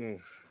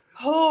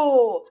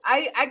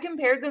 I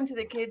compared them to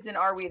the kids in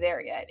Are We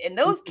There Yet? And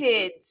those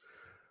kids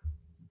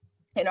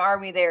in Are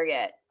We There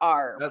Yet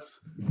are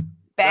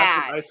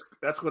bad.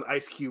 That's when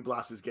Ice Cube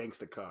lost his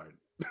gangster card.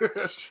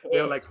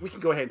 They're like, we can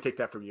go ahead and take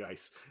that from you,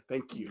 Ice.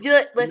 Thank you.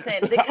 Listen,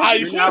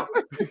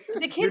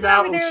 the kids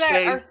over there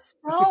that are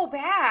so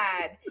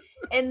bad.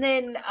 And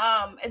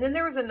then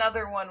there was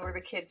another one where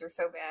the kids were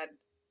so bad.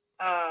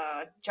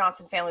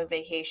 Johnson Family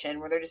Vacation,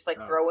 where they're just like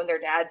throwing their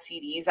dad's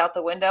CDs out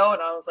the window,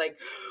 and I was like,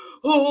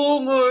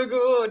 oh my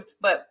god.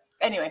 But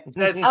anyway,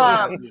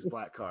 his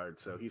black card,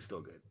 so he's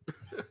still good.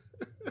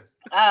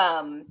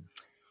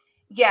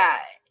 Yeah,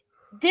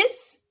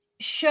 this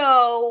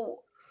show,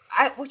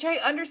 which I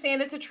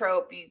understand it's a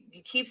trope. You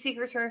keep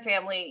secrets from your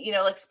family,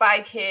 like Spy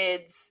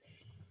Kids.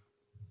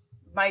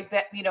 My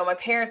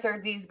parents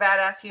are these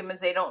badass humans.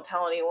 They don't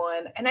tell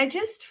anyone, and I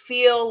just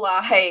feel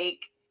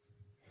like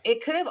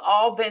it could have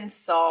all been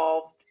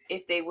solved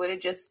if they would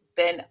have just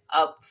been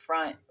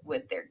upfront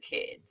with their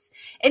kids.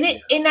 And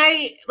at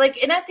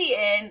the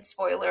end,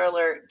 spoiler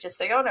alert, just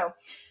so y'all know,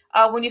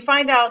 when you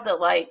find out that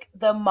like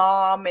the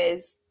mom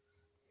is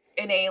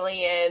an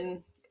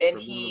alien and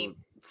he,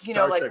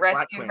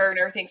 rescued her and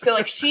everything. So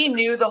like she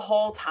knew the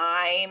whole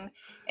time.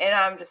 And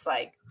I'm just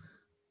like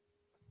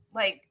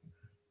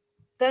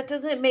that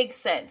doesn't make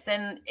sense.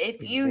 And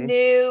if you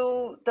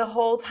knew the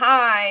whole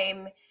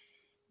time,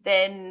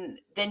 then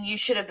you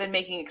should have been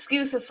making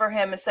excuses for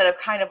him instead of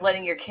kind of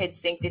letting your kids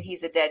think that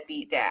he's a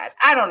deadbeat dad.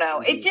 I don't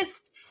know. It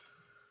just,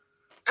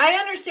 I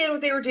understand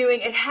what they were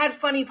doing. It had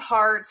funny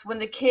parts when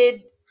the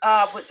kid,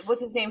 what's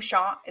his name?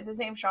 Sean? Is his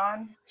name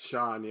Sean?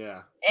 Sean,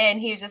 yeah. And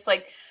he was just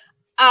like,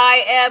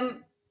 I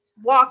am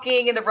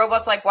walking, and the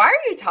robot's like, why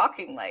are you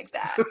talking like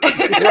that?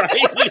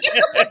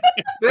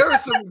 There were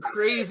some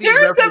crazy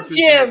There were some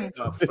gems.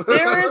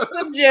 There were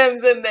some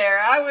gems in there.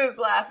 I was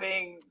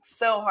laughing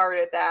so hard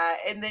at that.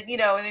 And then,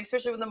 and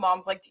especially when the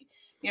mom's like,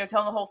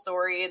 telling the whole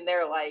story, and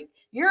they're like,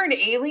 you're an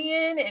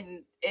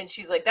alien, and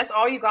she's like, that's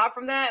all you got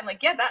from that? I'm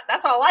like, yeah,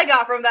 that's all I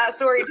got from that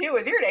story too,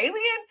 is you're an alien.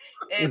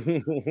 And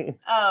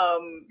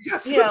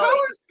yes,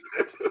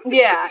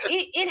 yeah,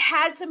 it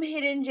had some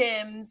hidden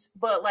gems,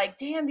 but like,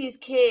 damn, these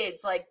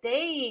kids, like,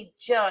 they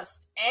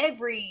just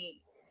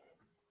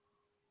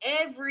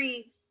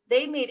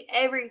they made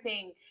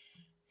everything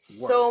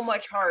so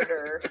much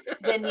harder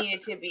than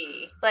needed to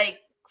be. Like,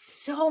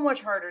 so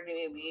much harder than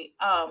needed to be.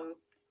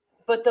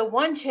 But the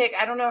one chick,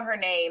 I don't know her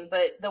name,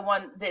 but the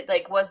one that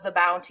like was the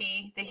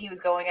bounty that he was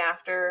going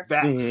after.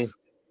 Vax.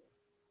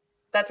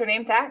 That's her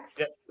name,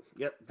 Vax?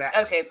 Yep,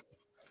 Vax. Okay.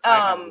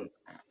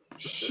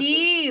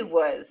 She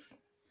was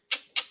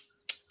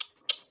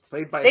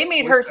they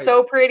made her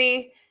so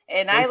pretty,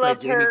 and I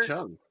loved her.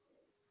 Chung.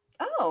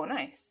 Oh,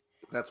 nice.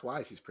 That's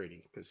why she's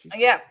pretty, because she's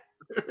yeah,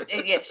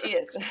 she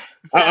is. So,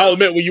 I'll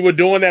admit, when you were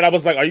doing that, I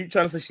was like, "Are you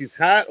trying to say she's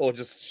hot, or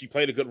just she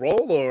played a good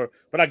role?" Or,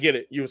 but I get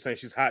it. You were saying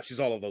she's hot. She's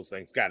all of those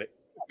things. Got it.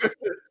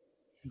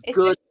 It's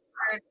good.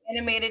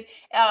 Animated.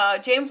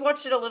 James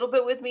watched it a little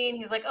bit with me, and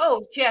he's like,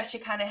 "Oh, yeah, she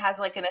kind of has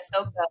like an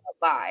Ahsoka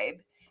vibe,"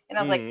 and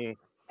I was like,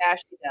 "Yeah,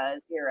 she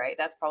does. You're right.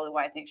 That's probably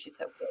why I think she's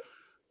so good."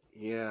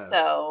 Yeah.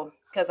 So,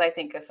 because I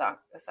think Ahsoka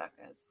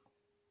is.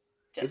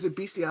 Is it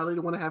bestiality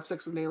to want to have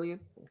sex with an alien?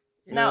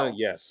 No.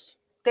 Yes.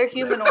 They're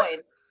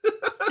humanoid.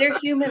 They're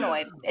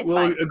humanoid. It's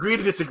fine. Agree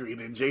to disagree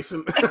then,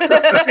 Jason. They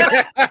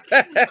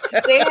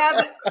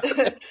have.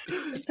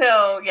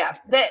 So yeah,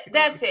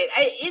 that's it.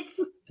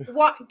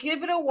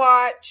 Give it a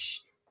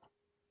watch.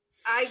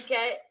 I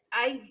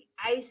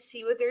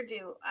see what they're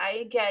doing.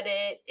 I get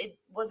it. It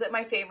wasn't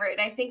my favorite,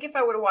 and I think if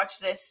I would have watched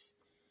this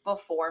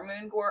before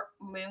Moon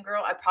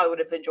Girl, I probably would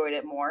have enjoyed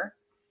it more.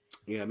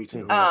 Yeah, me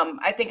too.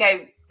 I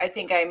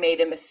think I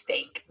made a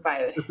mistake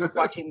by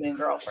watching Moon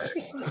Girl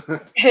first,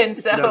 and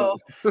so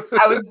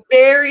I was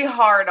very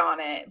hard on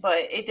it. But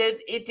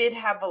it did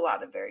have a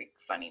lot of very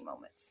funny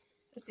moments.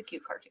 It's a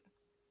cute cartoon.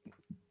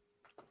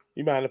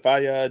 You mind if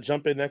I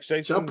jump in next,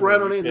 Jason? Jump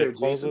right on in there,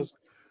 Jason.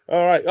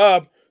 All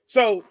right.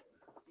 So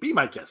be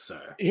my guest,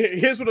 sir.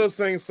 Here's one of those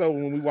things. So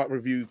when we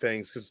review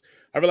things, because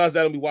I realized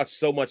that when we watch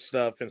so much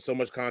stuff and so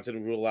much content,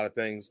 we review a lot of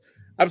things.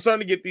 I'm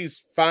starting to get these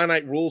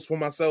finite rules for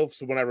myself.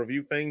 So when I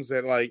review things,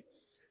 that like,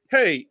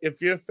 hey,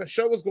 if your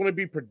show is going to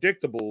be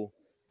predictable,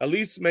 at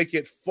least make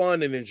it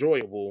fun and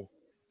enjoyable.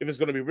 If it's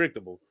going to be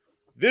predictable,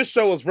 this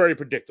show is very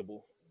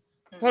predictable,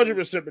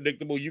 100%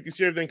 predictable. You can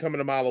see everything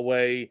coming a mile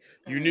away.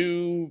 You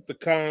knew the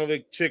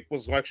convict chick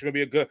was actually going to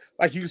be a good,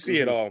 like you see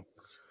it all.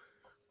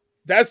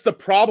 That's the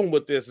problem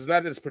with this. It's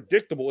not that it's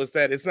predictable. It's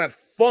that it's not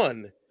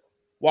fun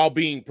while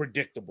being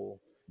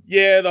predictable.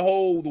 Yeah,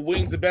 the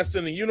wing's the best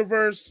in the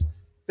universe.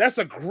 That's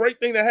a great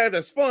thing to have.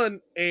 That's fun,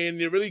 and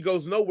it really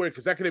goes nowhere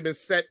because that could have been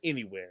set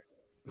anywhere.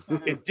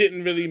 It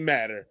didn't really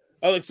matter,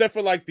 except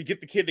for like to get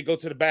the kid to go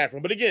to the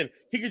bathroom. But again,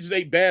 he could just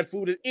eat bad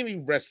food at any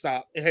rest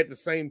stop and had the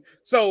same.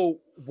 So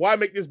why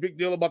make this big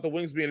deal about the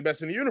wings being the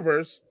best in the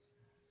universe,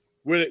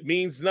 where it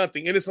means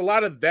nothing? And it's a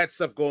lot of that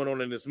stuff going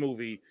on in this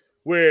movie,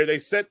 where they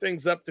set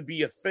things up to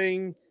be a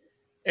thing,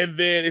 and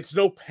then it's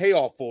no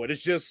payoff for it.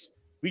 It's just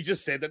we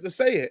just said that to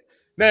say it.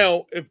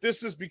 Now, if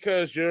this is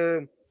because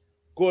you're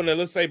going to,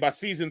 let's say by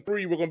season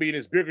 3, we're going to be in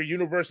this bigger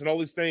universe and all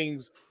these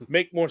things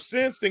make more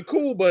sense, then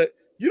cool, but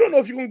you don't know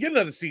if you're going to get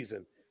another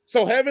season.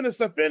 So having this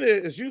stuff in it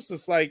is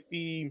useless, like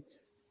the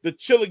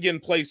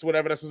Chilligan place,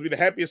 whatever, that's supposed to be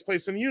the happiest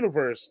place in the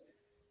universe.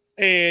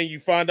 and you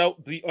find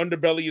out the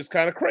underbelly is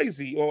kind of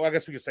crazy. Or I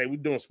guess we could say we're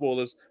doing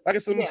spoilers. Like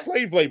it's some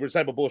slave labor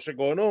type of bullshit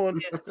going on.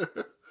 Yeah.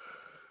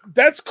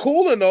 That's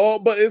cool and all,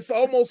 but it's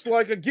almost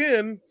like,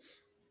 again,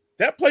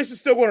 that place is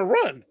still going to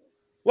run.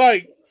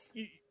 Like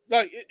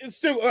it's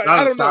still,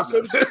 I don't know.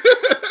 So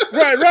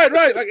right.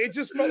 Like it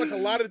just felt like a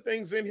lot of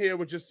things in here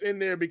were just in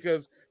there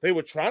because they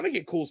were trying to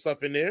get cool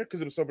stuff in there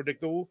because it was so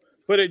predictable,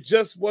 but it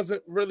just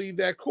wasn't really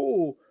that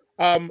cool.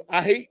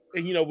 I hate,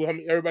 and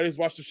everybody who's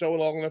watched the show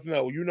long enough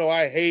know,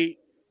 I hate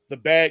the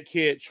bad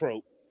kid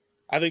trope.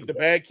 I think the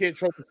bad kid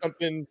trope is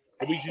something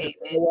that we should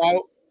throw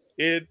out.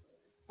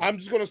 I'm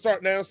just going to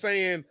start now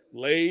saying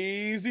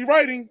lazy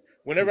writing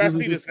whenever I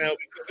see this now,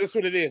 because that's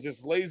what it is.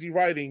 It's lazy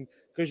writing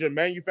because you're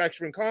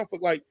manufacturing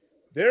conflict. Like,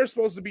 they're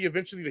supposed to be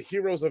eventually the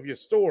heroes of your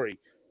story.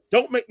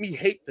 Don't make me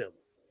hate them.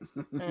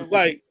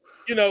 Like,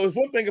 it's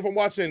one thing if I'm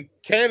watching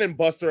Cannon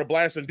Buster or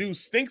Blast and dude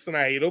stinks and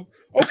I hate him.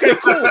 Okay,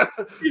 cool.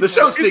 The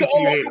show stinks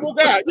and you hate him.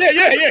 Guy.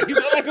 Yeah. He's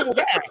an unlikable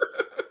guy.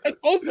 I'm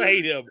supposed to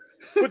hate him.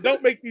 But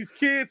don't make these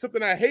kids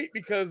something I hate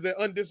because they're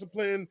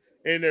undisciplined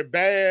and they're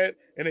bad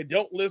and they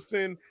don't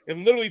listen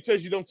and literally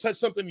tells you don't touch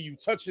something and you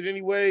touch it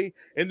anyway.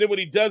 And then when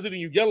he does it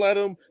and you yell at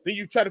him, then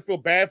you try to feel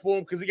bad for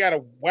him because he got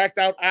a whacked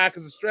out eye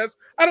because of stress.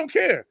 I don't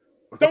care.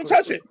 Don't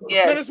touch it.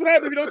 Yes. No, that's what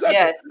happens if you don't touch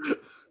it.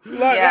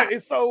 Like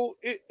it's so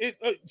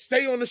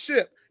stay on the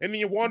ship and then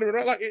you're wandering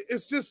around. Like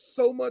it's just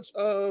so much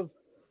of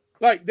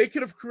like they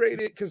could have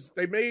created because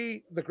they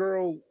made the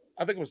girl,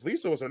 I think it was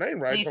Lisa was her name,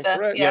 right?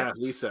 Lisa, yeah,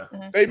 Lisa.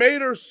 Mm-hmm. They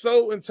made her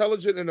so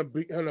intelligent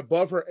and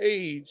above her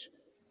age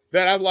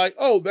that I'm like,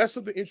 oh, that's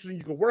something interesting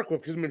you can work with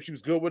because remember she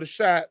was good with a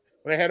shot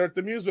when I had her at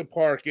the amusement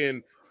park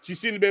and she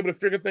seemed to be able to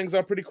figure things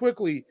out pretty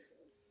quickly.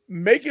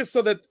 Make it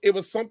so that it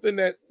was something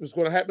that was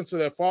going to happen to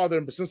their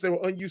father, but since they were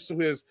unused to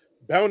his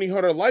bounty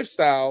hunter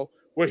lifestyle,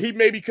 where he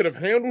maybe could have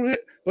handled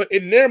it, but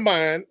in her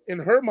mind,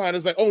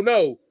 it's like, oh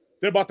no,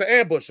 they're about to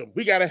ambush him.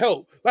 We got to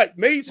help. Like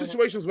made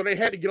situations where they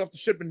had to get off the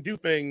ship and do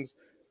things.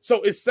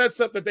 So it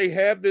sets up that they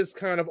have this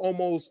kind of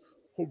almost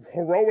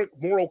heroic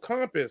moral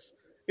compass.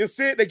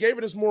 Instead, they gave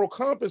it this moral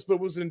compass, but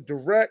it was in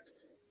direct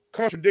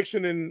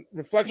contradiction and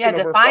reflection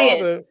of her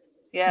father.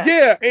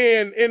 Yeah,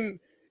 and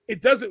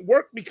it doesn't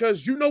work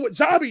because you know what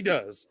job he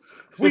does.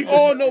 We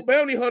all know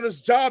bounty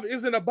hunters' job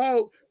isn't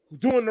about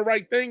doing the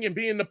right thing and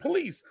being the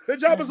police. Their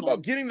job is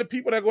about getting the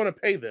people that are going to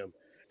pay them.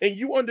 And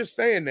you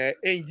understand that,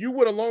 and you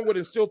went along with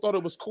it and still thought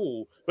it was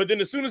cool. But then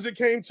as soon as it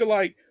came to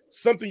like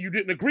something you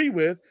didn't agree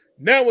with,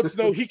 now it's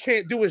no, he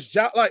can't do his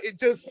job. Like it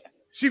just,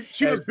 she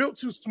was built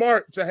too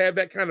smart to have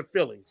that kind of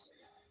feelings.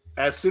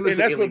 As soon as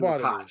the alien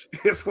was hot,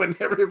 it's when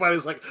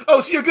everybody's like,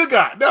 "Oh, she a good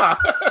guy." Nah,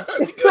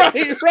 right.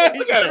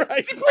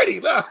 She's pretty.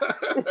 Nah.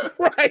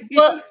 Right.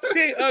 Well, she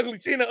ain't ugly.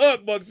 She ain't an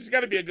ugly bug. So she's got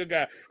to be a good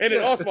guy. And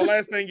then also, my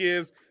last thing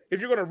is, if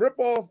you're gonna rip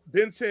off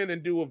Ben 10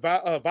 and do a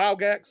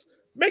Valgax,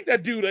 make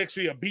that dude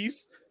actually a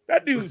beast.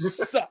 That dude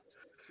sucked.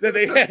 That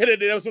they had it.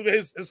 That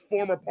was his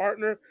former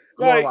partner.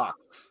 Like,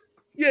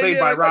 played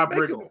by Rob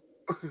Riggle.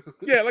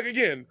 Like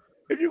again,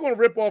 if you're gonna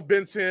rip off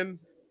Ben 10.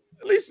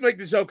 At least make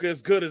the Joker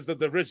as good as the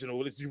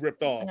original that you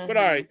ripped off. But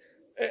all right,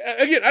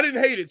 again, I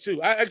didn't hate it too.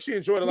 I actually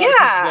enjoyed a lot. Yeah,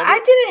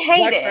 I didn't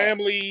hate Black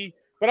Family,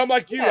 but I'm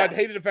like you. I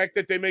hated the fact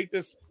that they make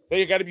this.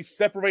 They got to be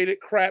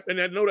separated crap,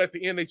 and I know that at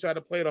the end they try to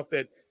play it off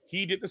that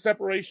he did the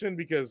separation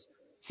because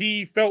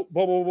he felt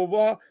blah blah blah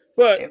blah.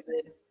 But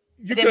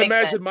you can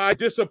imagine my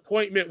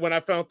disappointment when I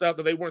found out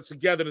that they weren't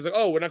together. It's like,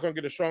 oh, we're not going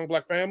to get a strong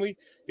Black family.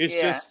 It's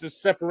just this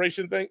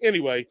separation thing.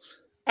 Anyway,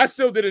 I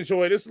still did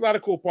enjoy it. There's a lot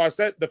of cool parts.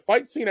 That the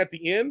fight scene at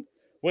the end.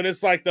 When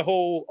it's like the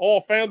whole all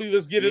family,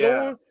 let's get it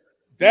on.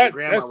 That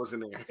grandma was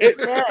in there.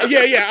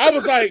 I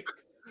was like,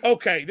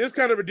 okay, this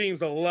kind of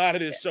redeems a lot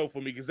of this show for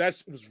me because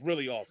that was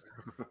really awesome.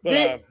 But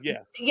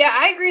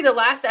I agree. The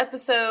last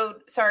episode.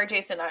 Sorry,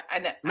 Jason.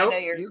 I know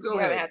you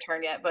haven't had a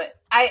turn yet, but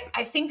I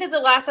think that the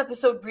last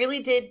episode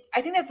really did.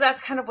 I think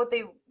that's kind of what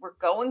they were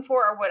going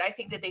for, or what I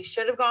think that they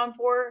should have gone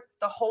for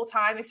the whole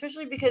time,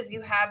 especially because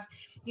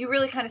you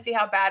really kind of see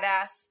how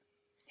badass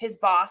his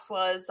boss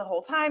was the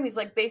whole time. He's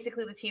like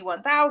basically the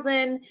T-1000,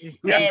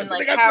 and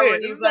like how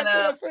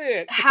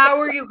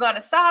are you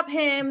gonna stop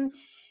him?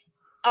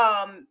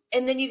 And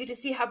then you get to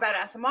see how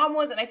badass the mom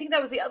was, and I think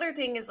that was the other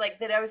thing is like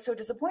that I was so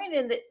disappointed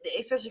in that,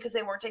 especially because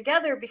they weren't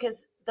together,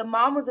 because the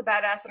mom was a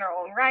badass in her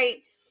own right,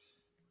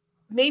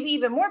 maybe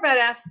even more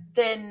badass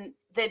than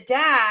the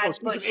dad,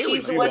 but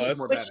she's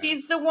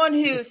the one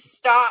who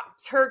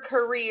stops her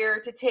career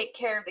to take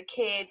care of the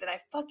kids, and I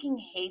fucking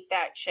hate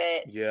that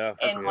shit. Yeah,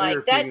 and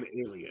like that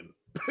alien.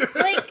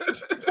 Like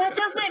that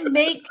doesn't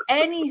make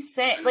any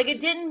sense. Like it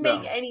didn't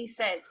make any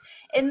sense.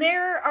 And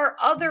there are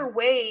other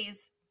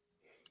ways.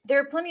 There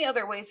are plenty of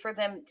other ways for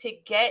them to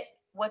get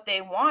what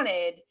they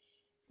wanted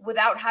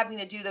without having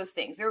to do those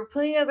things. There are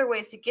plenty of other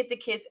ways to get the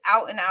kids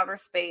out in outer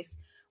space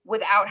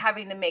without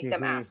having to make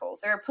them assholes.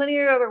 There are plenty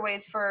of other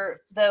ways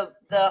for the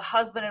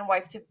husband and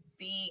wife to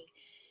be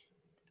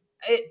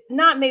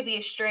not maybe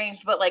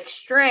estranged, but like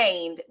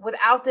strained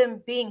without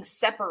them being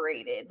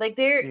separated. Like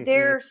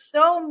there are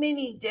so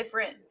many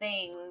different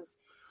things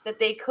that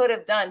they could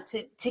have done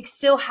to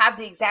still have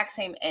the exact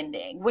same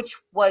ending, which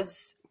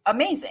was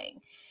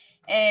amazing.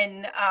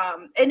 And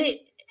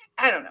it,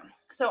 I don't know.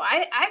 So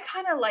I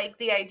kind of like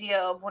the idea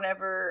of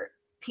whenever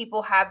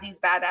people have these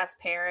badass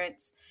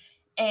parents,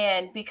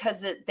 and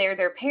because they're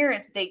their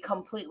parents, they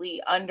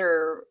completely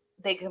are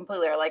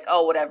like,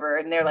 oh, whatever.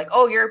 And they're like,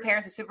 oh, your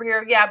parents a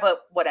superhero. Yeah,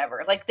 but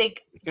whatever. Like they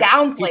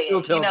downplay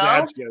it, you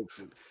know?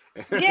 Jokes.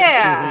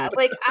 Yeah.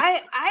 Like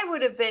I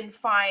would have been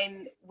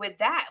fine with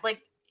that.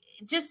 Like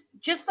just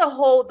the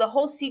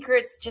whole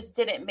secrets just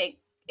didn't make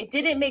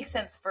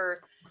sense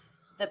for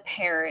the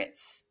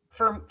parents.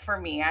 For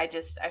me, I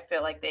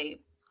feel like they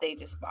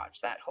just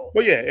botched that whole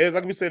thing. Yeah,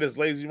 like we said, it's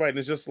lazy writing.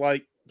 It's just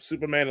like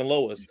Superman and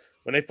Lois.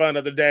 When they find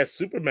out their dad's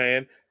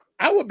Superman,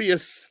 I would be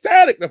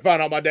ecstatic to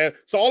find out my dad.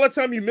 So all the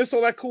time you missed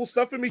all that cool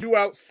stuff in me, you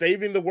out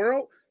saving the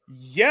world?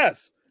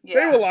 Yes. Yeah.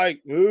 They were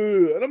like,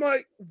 ugh. And I'm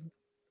like,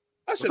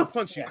 I should have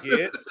punched you,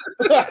 kid.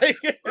 But he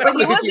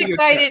was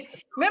excited.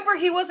 Remember,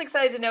 he was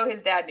excited to know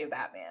his dad knew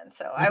Batman,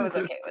 so I was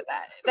okay with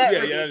that.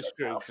 That's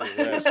true.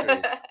 That's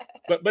true.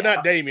 But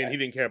not Damian. He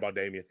didn't care about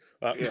Damian.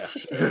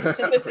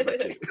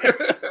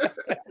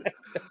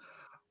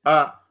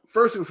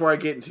 First, before I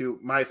get into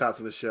my thoughts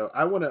on the show,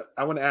 I want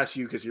to ask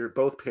you, because you're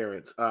both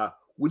parents.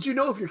 Would you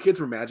know if your kids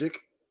were magic?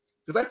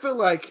 Because I feel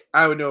like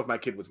I would know if my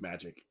kid was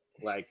magic.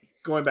 Like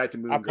going back to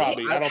Moon Girl.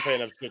 I don't pay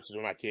enough attention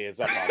to my kids.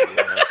 I probably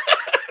don't know.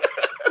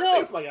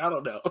 It's like, I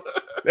don't know.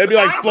 They'd be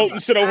like floating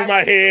shit over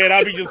my head.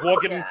 I'd be just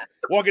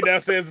walking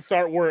downstairs to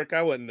start work.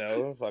 I wouldn't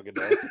know. I fucking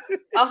know.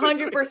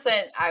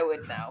 100% I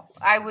would know.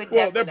 I would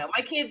definitely know.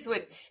 My kids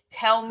would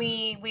tell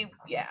me.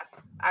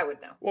 I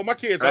would know. Well, my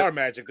kids are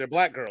magic. They're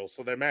black girls,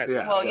 so they're magic.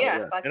 Yeah. Well,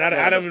 yeah. And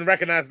I don't even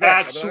recognize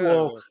that.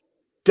 Actual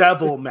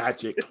devil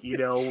magic, you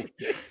know,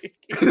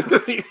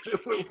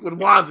 with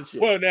wands and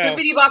shit. Well, now, if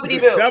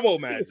it's devil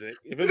magic.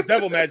 If it's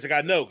devil magic, I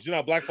know, because you know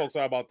how black folks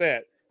are about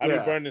that. I've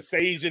been burning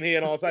sage in here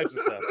and all types of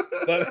stuff.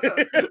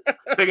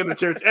 But taking to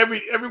church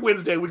every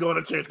Wednesday, we go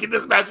to church. Get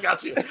this magic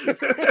out here.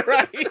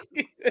 Right.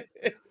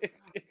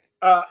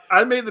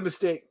 I made the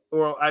mistake,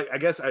 or I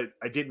guess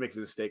I did make the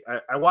mistake.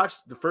 I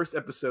watched the first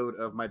episode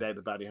of My Dad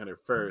the Bounty Hunter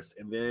first,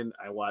 and then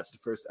I watched the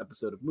first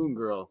episode of Moon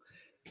Girl.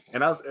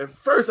 And I was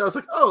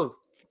like, oh,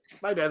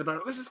 My Dad the Bounty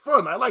Hunter, this is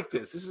fun. I like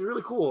this. This is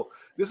really cool.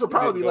 This will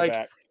probably be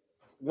like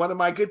one of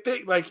my good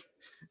things. Like,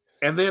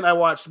 and then I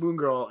watched Moon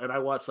Girl, and I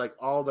watched like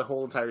all the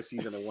whole entire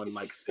season in one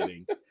like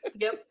sitting.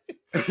 Yep.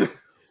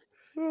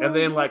 And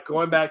then like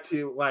going back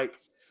to like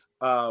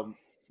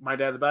My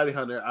Dad the Bounty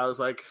Hunter, I was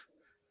like,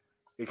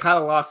 it kind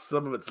of lost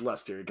some of its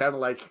luster. Kind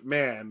of like,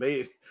 man,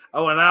 and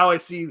now I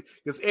see,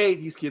 because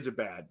these kids are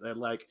bad,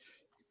 and like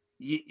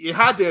you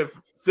had to have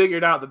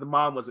figured out that the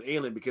mom was an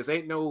alien, because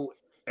ain't no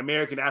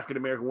African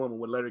American woman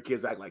would let her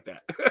kids act like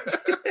that.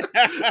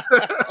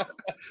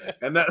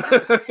 And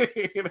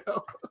that, you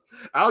know,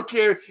 I don't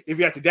care if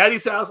you're at your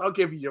daddy's house. I don't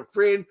care if you're your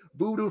friend,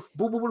 boo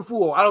boo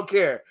fool. I don't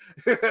care.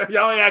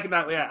 Y'all ain't acting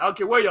out like that. I don't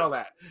care where y'all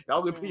at.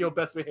 Y'all gonna be your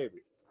best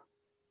behavior.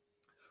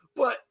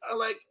 But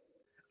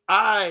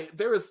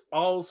there is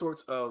all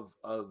sorts of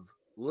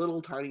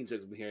little tiny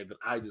jokes in here that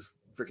I just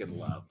freaking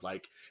love.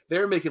 Like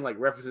they're making like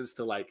references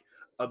to like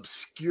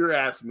obscure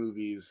ass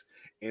movies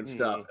and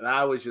stuff, and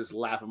I was just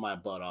laughing my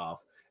butt off.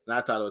 And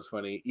I thought it was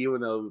funny,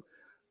 even though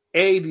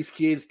these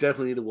kids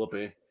definitely need a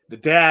whooping. The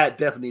dad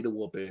definitely need a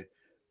whooping.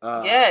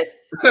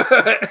 Yes.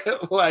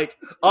 Like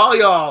all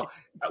y'all,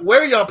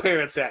 where are y'all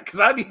parents at? Because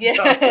I need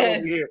y'all to come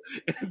over here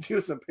and do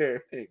some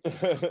parenting.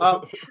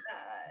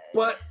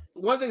 But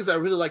one of the things I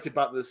really liked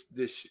about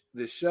this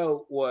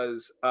show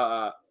was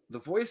the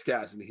voice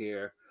cast in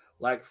here.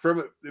 Like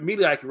from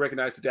immediately, I could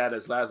recognize the dad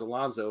as Laz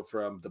Alonso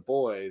from The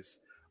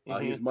Boys.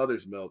 His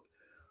Mother's Milk.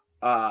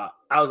 I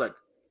was like,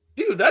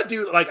 dude, that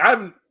dude. Like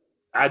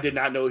I did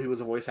not know he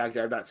was a voice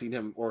actor. I've not seen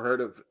him or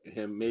heard of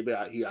him. Maybe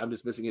I'm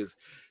just missing his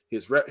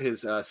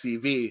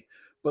CV.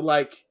 But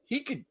like he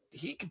could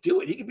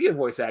do it. He could be a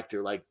voice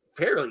actor like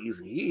fairly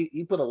easy.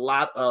 He put a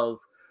lot of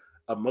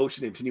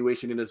emotion and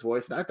attenuation in his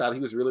voice, and I thought he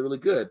was really, really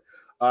good.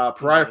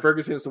 Pariah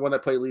Ferguson is the one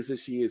that played Lisa.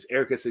 She is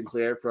Erica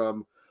Sinclair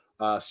from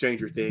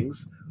Stranger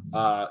Things.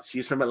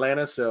 She's from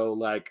Atlanta, so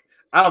like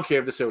I don't care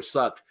if the show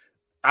sucked.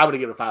 I'm gonna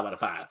give it a 5 out of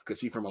 5 because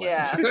she's from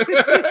Atlanta.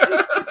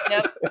 Yeah.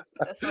 Yep,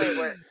 that's the way it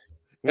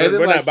works.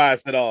 We're not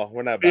biased at all.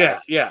 We're not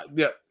biased. Yeah.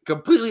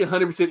 Completely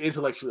 100%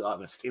 intellectually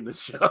honest in this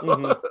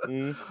show.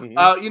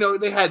 You know,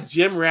 they had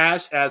Jim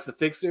Rash as the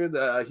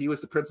fixer. He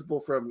was the principal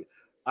from.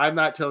 I'm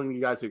not telling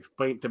you guys to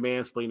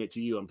mansplain it to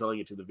you. I'm telling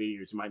it to the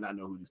viewers. You might not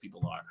know who these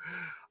people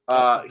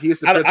are. He's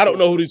the I don't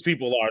know who these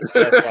people are.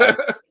 That's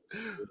why.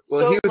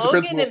 Well, so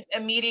Logan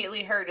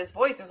immediately heard his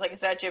voice and was like,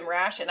 "Is that Jim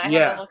Rash?" And I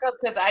had to look up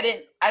because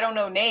I don't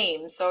know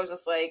names, so I was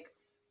just like,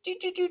 "Do."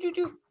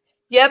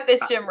 Yep,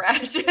 it's Jim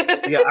Rash.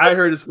 Yeah, I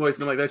heard his voice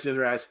and I'm like, "That's Jim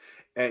Rash."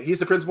 And he's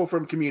the principal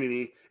from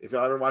Community. If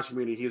y'all ever watch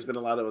Community, he's been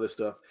in a lot of other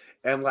stuff.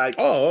 And like,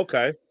 oh,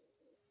 okay.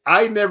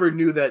 I never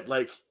knew that.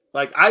 Like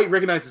I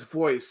recognize his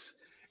voice,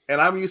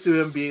 and I'm used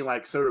to him being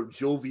like sort of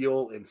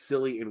jovial and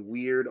silly and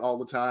weird all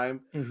the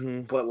time.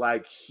 But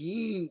like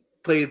he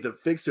played the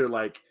fixer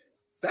like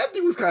that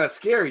dude was kind of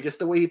scary, just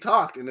the way he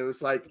talked, and it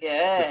was like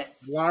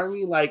yes,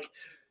 smarmy, like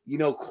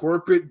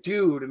corporate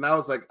dude, and I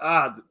was like,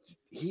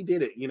 he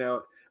did it.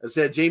 I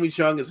said Jamie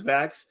Chung is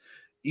Vax.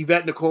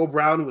 Yvette Nicole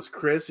Brown was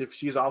Chris. If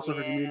she's also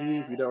from Community,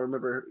 if you don't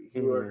remember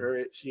who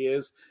her she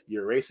is,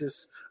 you're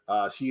racist.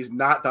 She's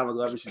not Donald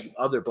Glover. She's the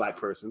other black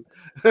person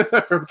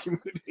from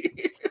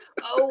Community.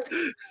 Oh,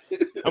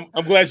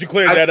 I'm glad you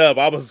cleared that up.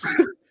 I was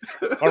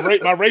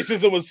my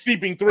racism was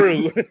seeping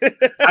through.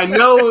 I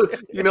know,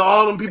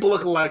 all them people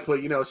look alike,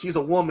 but she's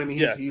a woman.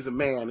 He's a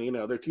man.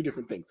 They're two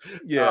different things.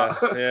 Yeah.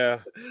 Tomato,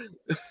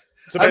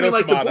 I mean,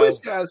 like the voice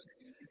cast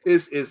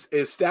is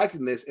stacked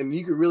in this, and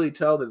you could really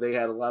tell that they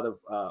had a lot of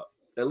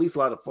at least a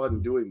lot of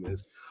fun doing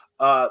this.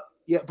 But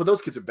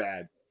those kids are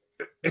bad,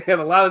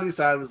 and a lot of these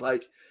times,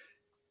 like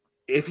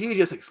if he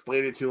just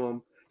explained it to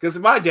him, because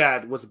my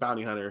dad was a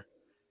bounty hunter.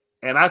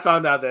 And I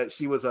found out that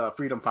she was a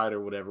freedom fighter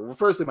or whatever. Well,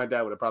 firstly, my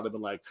dad would have probably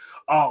been like,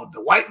 "Oh, the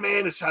white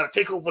man is trying to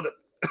take over the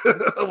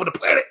over the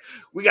planet.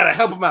 We got to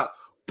help him out."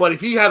 But if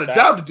he had a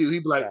job to do,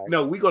 he'd be like,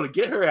 "No, we're going to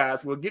get her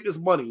ass. We'll get this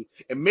money,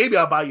 and maybe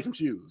I'll buy you some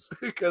shoes."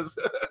 Because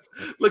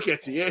look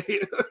at you.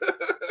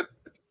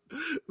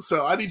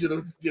 So I need you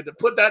to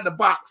put that in the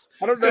box.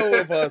 I don't know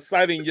if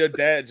citing your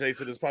dad,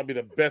 Jason, is probably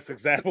the best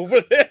example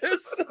for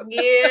this.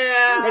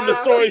 Yeah, from the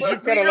stories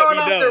you've kind of let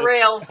me know. The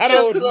rails I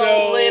just don't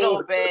know. A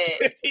little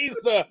bit. He's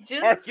a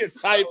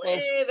archetype of.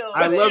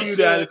 I love you,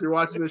 Dad, if you're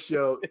watching the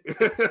show.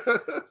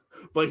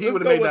 But he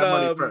would have made that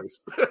money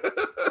first.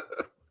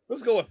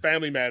 Let's go with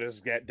Family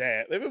Matters,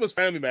 Dad. If it was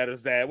Family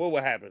Matters, Dad, what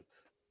would happen?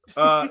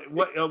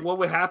 What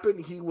would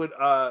happen? He would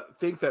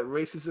think that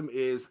racism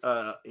is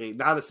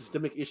not a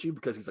systemic issue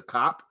because he's a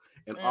cop,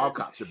 and all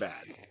cops are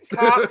bad.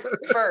 Cop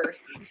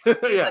first.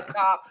 He's a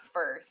cop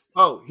first.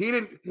 Oh, he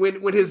didn't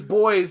when his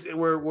boys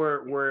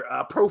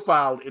were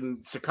profiled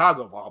in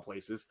Chicago of all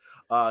places.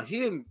 He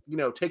didn't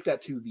take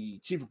that to the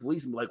chief of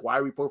police and be like, "Why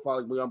are we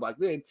profiling young black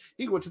men?"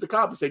 He went to the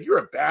cop and said, "You're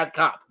a bad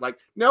cop." Like,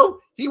 no,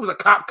 he was a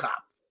cop.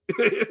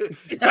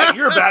 In fact,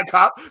 you're a bad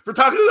cop for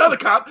talking to another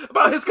cop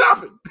about his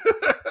copping.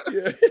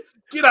 Yeah.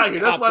 Get out of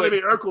here. That's why they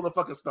made Urkel the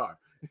fucking star.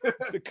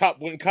 The cop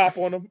wouldn't cop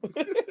on him.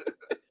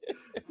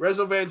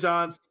 Reginald Van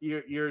John,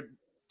 your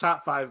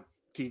top 5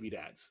 TV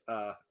dads.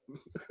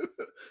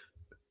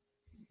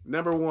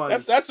 Number 1.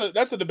 That's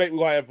a debate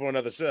we'll have for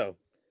another show.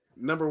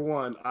 Number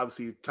 1,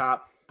 obviously,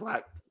 top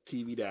black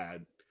TV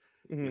dad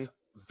is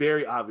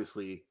very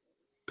obviously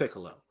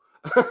Piccolo.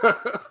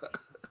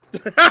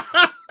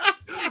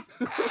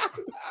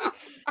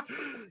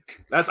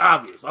 That's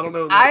obvious. I don't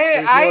know.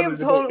 I am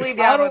totally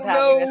down with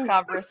having this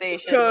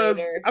conversation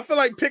later. I feel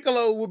like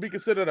Piccolo would be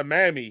considered a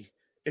mammy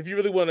if you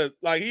really want to.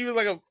 Like, he was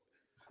like a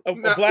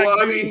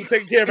black dude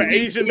taking care of an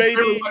Asian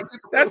baby.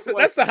 That's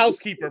the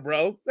housekeeper,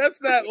 bro.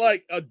 That's not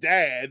like a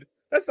dad.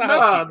 That's the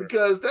housekeeper.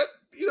 Because that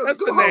that's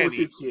the nanny. Was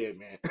his kid,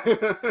 man.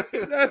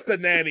 That's the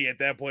nanny at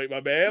that point, my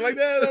man. Like,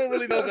 I don't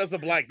really know if that's a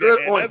black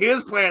dad. On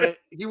his planet,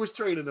 he was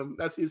training him.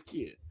 That's his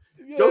kid.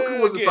 Yeah, Goku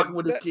wasn't fucking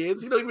with his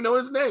kids. He don't even know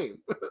his name.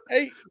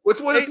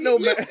 Which one is he?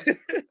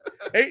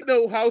 Ain't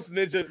no house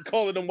ninja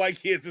calling them white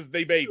kids as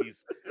they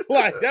babies.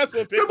 Like, that's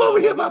what Piccolo. Come over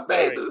here, my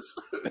babies.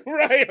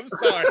 Right, I'm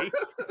sorry.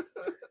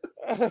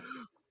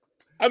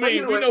 I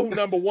mean, we know who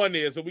number 1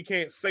 is, but we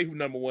can't say who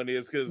number 1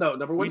 is because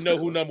we know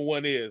who number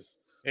 1 is,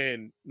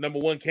 and number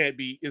 1 can't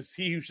be is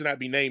he who should not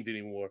be named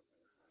anymore.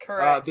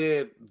 Correct.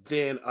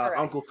 Then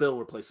Uncle Phil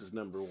replaces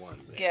number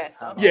 1.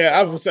 Yes.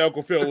 I would say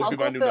Uncle Phil would be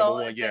my new number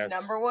 1. Yes,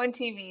 number 1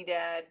 TV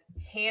dad,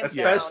 hands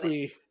down.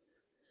 Especially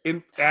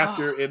in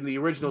the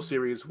original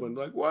series when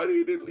like, why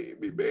did you leave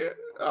me, man?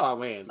 Oh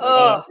man.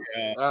 So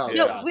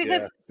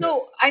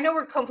I know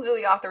we're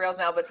completely off the rails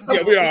now, but since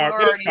we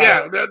are.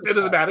 It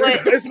doesn't matter.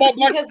 It's all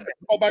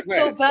black.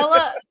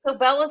 So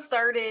Bella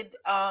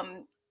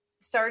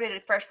started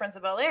at Fresh Prince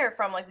of Bel-Air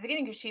from like the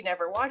beginning because she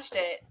never watched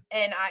it,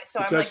 and I'm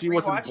like she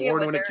wasn't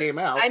born when it came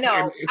out. I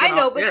know,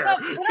 but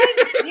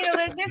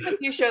there's a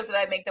few shows that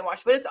I make them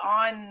watch, but it's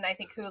on I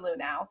think Hulu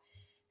now.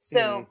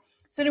 So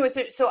anyway,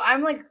 so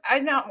I'm like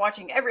I'm not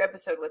watching every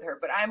episode with her,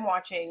 but I'm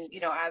watching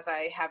as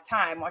I have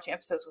time watching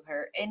episodes with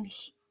her, and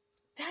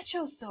that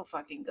show's so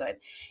fucking good.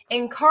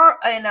 And Carl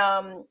and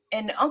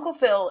Uncle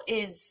Phil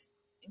is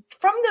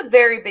from the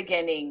very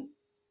beginning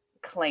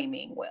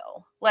claiming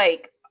Will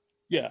like.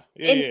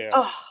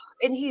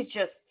 And he's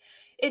just,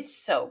 it's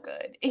so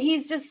good.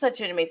 He's just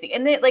such an amazing.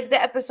 And then, like the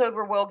episode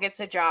where Will gets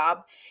a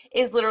job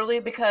is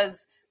literally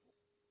because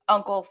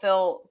Uncle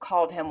Phil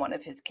called him one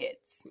of his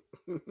kids,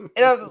 and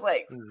I was just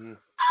like,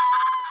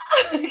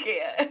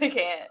 I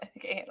can't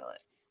handle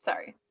it.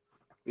 Sorry.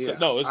 Yeah,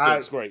 no, it's good.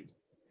 It's great.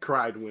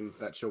 Cried when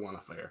that show won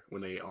a fair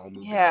when they all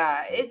moved.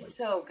 Yeah, it's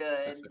so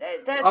good.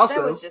 That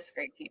was just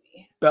great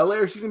TV.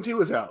 Bel-Air season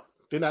 2 is out.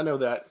 Did not know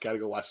that. Got to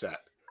go watch that.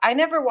 I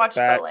never watched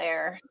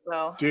Bel-Air,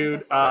 so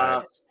dude.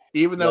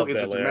 Even though it's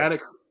a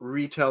dramatic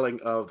retelling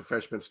of the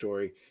Fresh Prince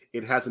story,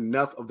 it has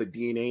enough of the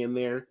DNA in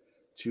there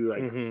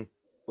to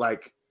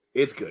like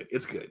it's good.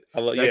 It's good. I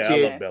love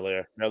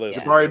Bel-Air.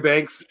 Jabari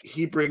Banks,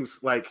 he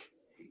brings like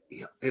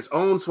his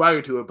own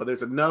swagger to it, but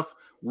there's enough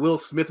Will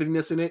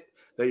Smithiness in it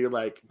that you're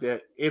like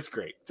that. It's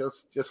great.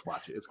 Just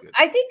watch it. It's good.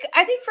 I think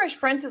Fresh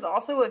Prince is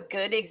also a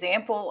good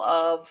example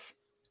of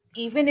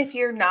even if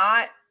you're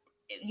not,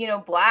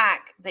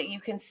 Black, that you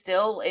can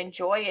still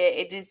enjoy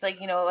it. It is like,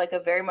 like a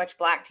very much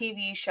Black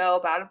TV show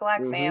about a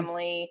Black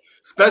family.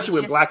 Especially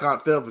when Black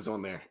Aunt Phil is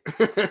on there.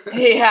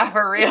 Yeah,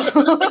 for real.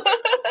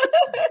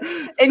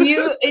 and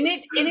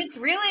it's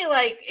really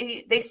like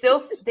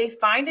they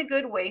find a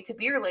good way to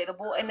be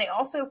relatable, and they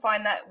also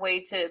find that way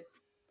to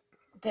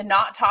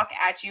not talk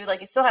at you.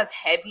 Like, it still has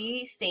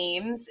heavy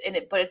themes in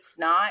it, but it's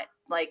not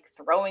like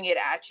throwing it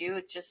at you.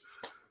 It's just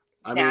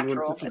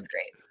natural. It's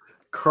great.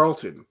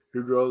 Carlton,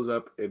 who grows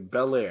up in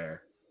Bel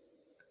Air,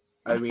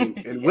 and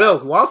Will,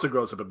 who also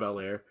grows up in Bel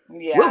Air,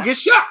 will get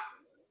shot.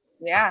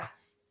 Yeah.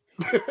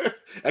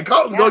 And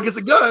Carlton goes gets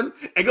a gun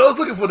and goes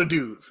looking for the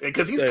dudes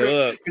because he's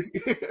crazy.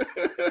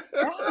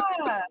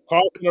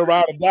 Carlton a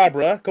ride or die,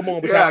 bro. Come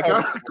on,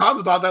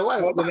 Carlton's about that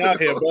life. Carlton out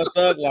here, bro.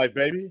 Thug life,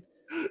 baby.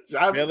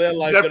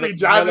 Jeffrey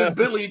driving his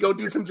Billy, go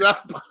do some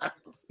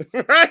drive-bys.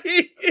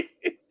 Right?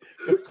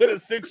 Put a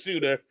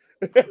 6-shooter,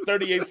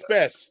 38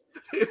 special.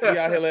 He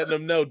out here letting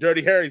them know,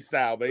 Dirty Harry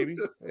style, baby.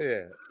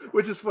 Yeah.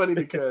 Which is funny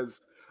because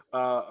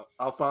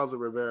Alfonso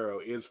Ribeiro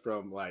is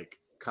from like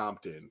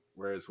Compton,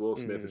 whereas Will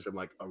Smith is from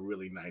like a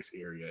really nice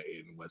area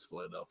in West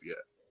Philadelphia.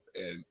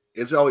 And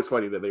it's always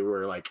funny that they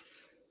were like,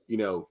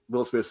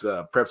 Will Smith's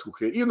prep school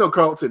kid, even though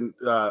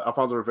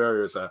Alfonso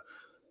Ribeiro is a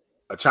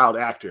child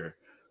actor.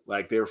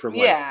 Like they were from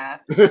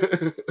but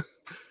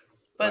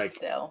like,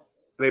 still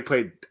they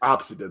played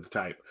opposite of the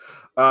type.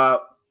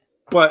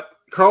 But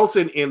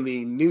Carlton in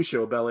the new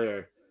show Bel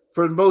Air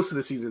for most of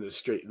the season is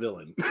straight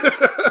villain.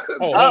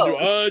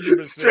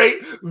 100%.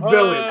 Straight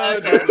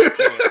villain. Okay.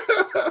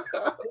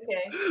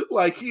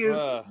 Like he is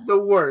the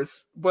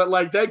worst. But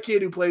like that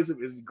kid who plays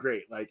him is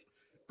great. Like,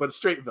 but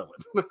straight villain.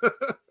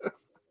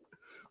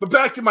 But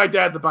back to My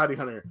Dad, the Bounty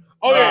Hunter.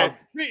 Oh, yeah.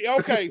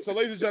 Okay, so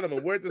ladies and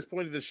gentlemen, we're at this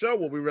point of the show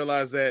where we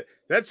realize that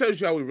tells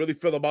you how we really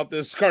feel about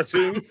this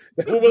cartoon.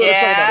 We're willing to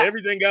talk about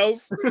everything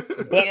else but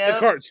the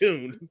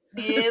cartoon.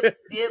 Yep.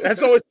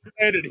 That's always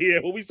standard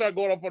here. When we start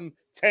going off on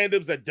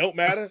tandems that don't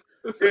matter,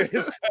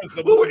 it's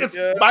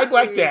My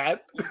Black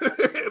Dad.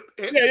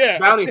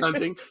 Bounty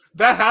hunting.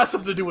 That has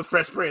something to do with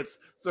Fresh Prince.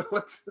 So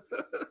let's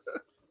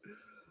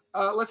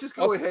just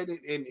go ahead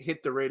and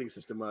hit the rating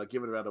system.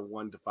 Give it about a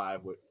 1 to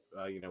 5 with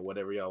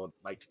whatever y'all would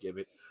like to give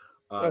it.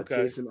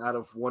 Jason, out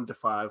of 1 to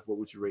 5, what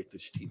would you rate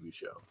this TV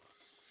show?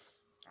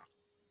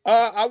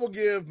 I will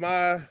give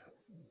My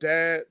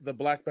Dad, the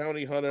Black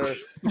Bounty Hunter,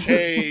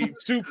 a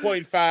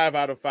 2.5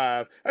 out of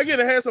 5. Again,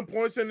 it has some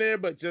points in there,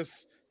 but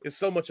just it's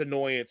so much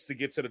annoyance to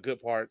get to the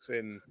good parts,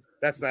 and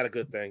that's not a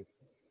good thing.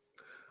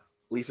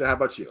 Lisa, how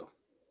about you?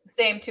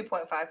 Same,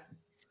 2.5.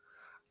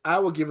 I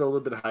will give it a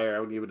little bit higher. I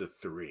would give it a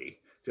 3,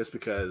 just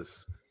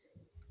because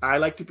I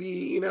like to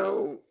be,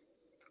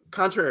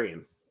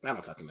 contrarian. I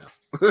don't fucking know.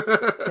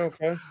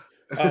 Okay.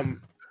 I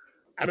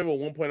remember at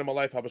one point in my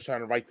life I was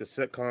trying to write the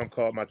sitcom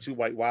called My Two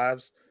White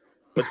Wives,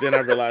 but then I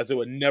realized it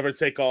would never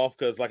take off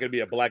because like it'd be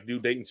a Black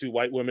dude dating 2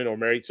 white women or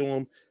married to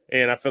them,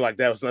 and I feel like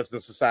that was nothing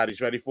society's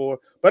ready for.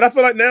 But I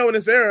feel like now in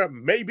this era,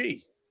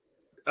 maybe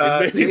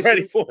it may be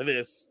ready for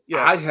this.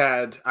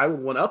 Yes. I would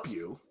one up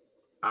you.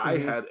 I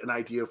had an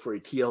idea for a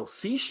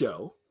TLC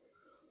show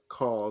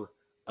called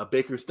A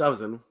Baker's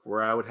Dozen,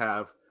 where I would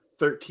have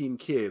 13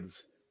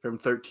 kids from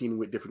 13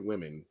 with different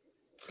women,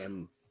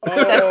 and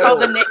that's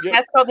called the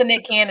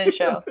Nick Cannon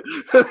show.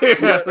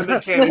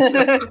 Nick Cannon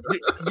show.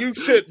 You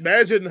should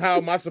imagine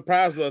how my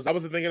surprise was. I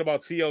wasn't thinking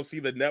about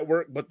TLC, the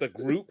network, but the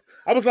group.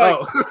 I was like,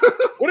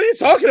 "What are you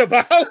talking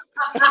about?" What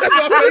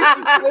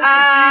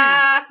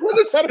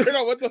the fuck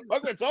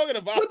we're talking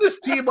about? What does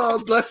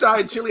T-Ball's Left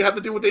Eye and Chili have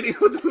to do with anything?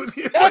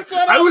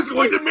 I was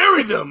going to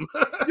marry them.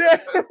 Yeah,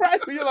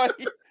 right. You're like,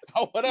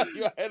 "Oh, what up?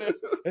 You had a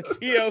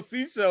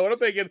TLC show," and I'm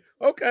thinking,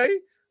 okay.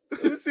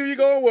 Let's see where you're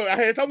going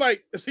with. I'm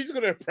like, she's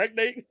going to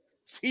impregnate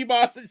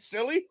T-Boss and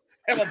Chili,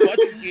 have a bunch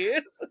of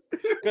kids?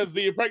 Because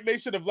the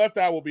impregnation of Left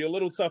Eye will be a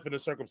little tough in the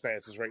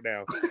circumstances right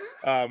now.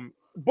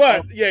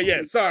 But,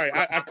 yeah, sorry.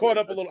 I caught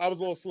up a little. I was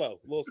a little slow.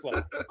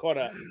 Caught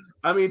up.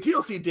 I mean,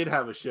 TLC did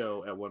have a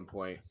show at one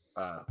point,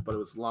 but it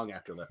was long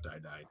after Left Eye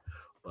died.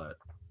 But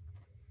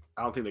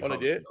I don't think they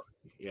called it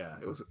TLC. Yeah,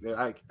 it was.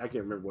 I can't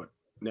remember what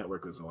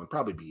network it was on.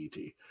 Probably BET.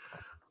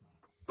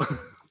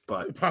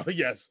 But probably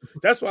yes.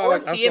 That's why I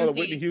saw the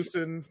Whitney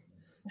Houston.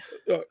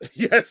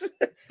 Yes.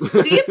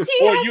 CMT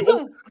has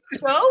some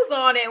shows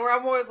on it where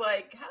I'm always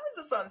like, how is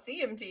this on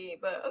CMT?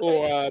 But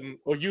okay.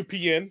 Or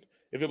UPN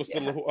if it was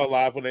still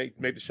alive when they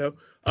made the show.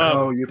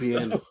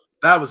 UPN.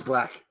 That was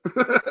Black.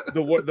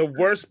 The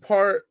worst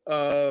part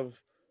of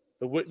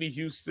the Whitney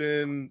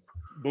Houston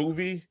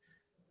movie,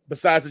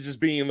 besides it just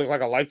being look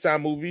like a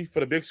Lifetime movie for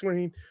the big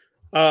screen,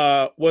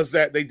 was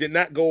that they did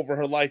not go over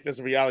her life as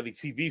a reality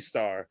TV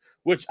star,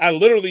 which I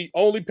literally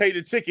only paid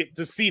a ticket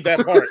to see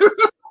that part.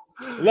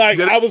 Like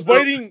I was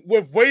waiting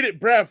with bated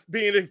breath,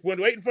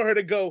 waiting for her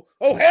to go,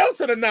 oh, hell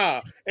to the nah.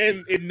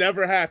 And it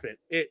never happened.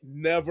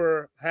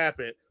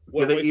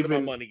 What a waste of my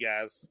money,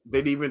 guys. They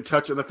didn't even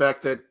touch on the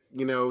fact that,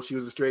 she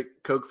was a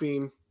straight coke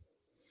fiend.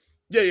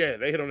 Yeah,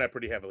 they hit on that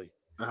pretty heavily.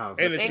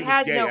 And they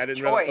had gay. No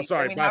choice. I'm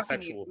sorry, bisexual. How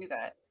can you do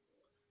that?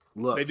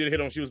 Look, they did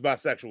hit on she was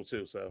bisexual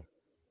too, so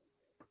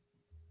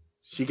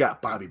she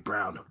got Bobby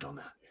Brown hooked on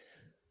that.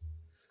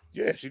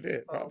 Yeah, she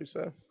did. Probably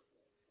so.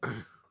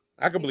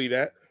 I can believe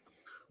that.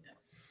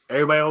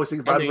 Everybody always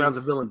thinks Bobby Brown's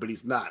a villain, but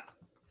he's not.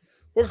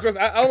 Well, because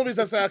the only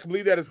reason I say I can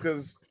believe that is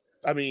because,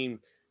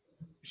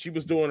 she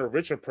was doing a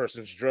richer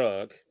person's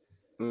drug.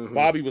 Mm-hmm.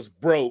 Bobby was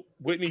broke.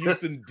 Whitney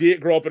Houston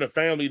did grow up in a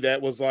family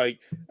that was like,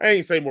 I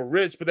ain't saying we're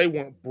rich, but they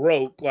weren't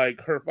broke.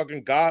 Like, her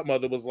fucking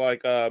godmother was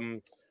like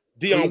Dionne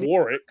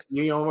Warwick.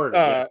 Dionne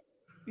Warwick.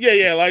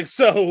 Yeah. Like,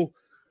 so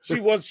she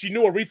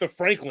knew Aretha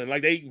Franklin.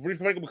 Like, Aretha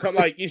Franklin become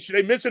like,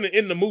 they mentioned it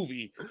in the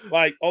movie,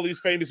 like all these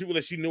famous people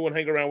that she knew and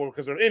hang around with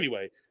because of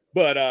anyway.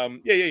 But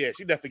yeah,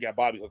 she definitely got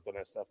Bobby hooked on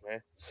that stuff,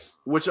 man.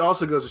 Which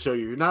also goes to show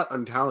you're not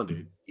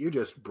untalented. You're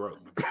just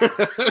broke.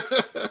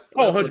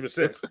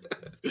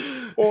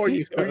 100%. Or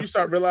you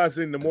start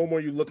realizing the more and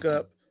more you look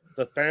up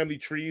the family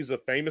trees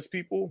of famous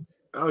people,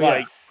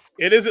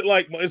 it isn't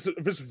like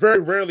it's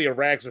very rarely a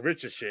rags to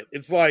riches shit.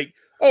 It's like,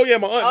 oh yeah,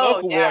 my aunt and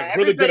uncle were like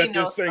really good at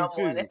this thing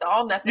too. It's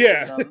all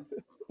nepotism. Yeah.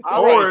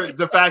 Or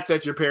the fact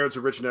that your parents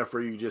are rich enough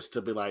for you just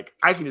to be like,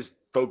 I can just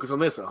focus on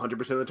this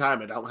 100% of the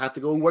time and I don't have to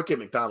go work at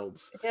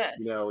McDonald's. Yes.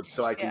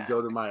 So I can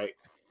go to my,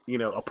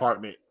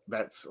 apartment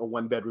that's a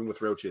 1-bedroom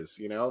with roaches,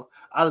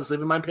 I'll just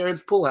live in my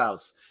parents' pool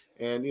house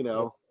and,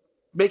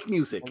 make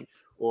music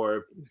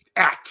or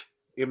act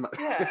in my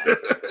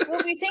Well,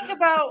 if you think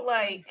about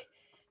like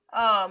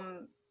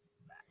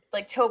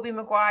Tobey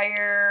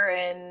Maguire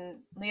and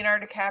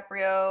Leonardo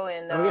DiCaprio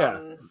and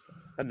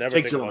I never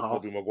think about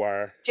Tobey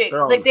Maguire.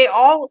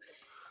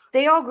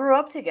 They all grew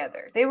up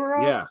together. They were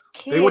all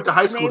kids. They went to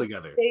high school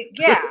together.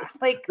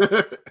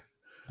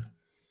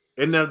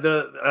 In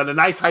the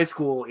nice high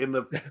school in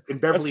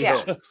Beverly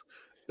Hills.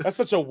 That's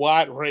such a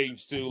wide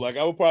range too. Like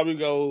I would probably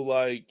go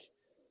like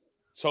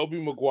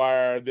Tobey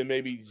Maguire, then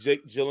maybe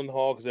Jake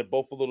Gyllenhaal because they're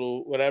both a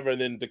little whatever,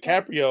 and then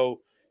DiCaprio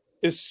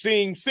is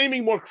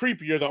seeming more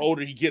creepier the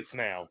older he gets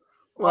now.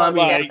 Well,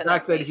 the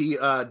fact that he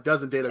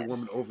doesn't date a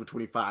woman over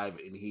 25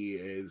 and he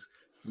is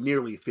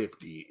nearly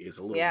 50 is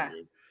a little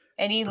weird.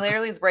 And he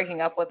literally is breaking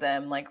up with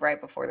them like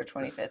right before their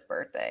 25th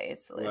birthday.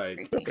 It's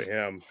creepy. Good for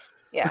him.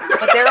 Yeah,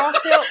 but they're all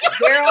still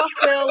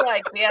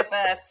like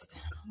BFFs.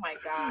 Oh my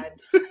god.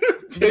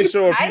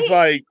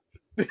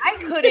 I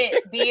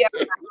couldn't be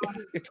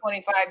around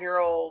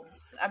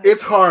 25-year-olds.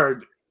 It's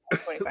hard.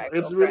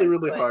 It's really,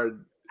 really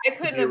hard. I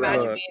couldn't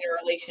imagine being in a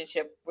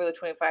relationship with a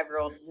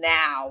 25-year-old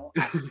now.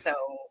 So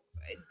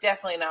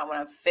definitely not when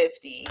I'm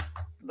 50.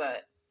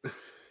 But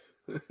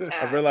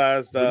I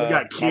realized we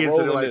got kids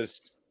that are like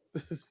this.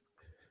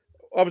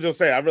 I was just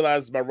saying, I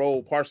realized my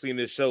role partially in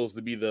this show is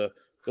to be the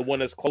one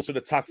that's closer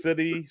to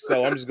toxicity.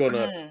 So I'm just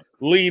gonna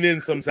lean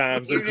in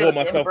sometimes and pull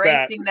myself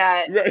back.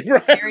 That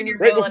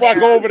right before I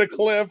go over the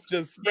cliff,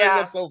 just bring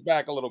myself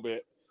back a little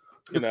bit.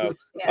 Good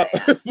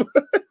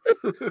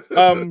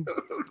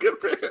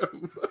for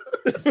him.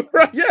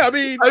 Right? Yeah, I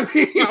mean, look,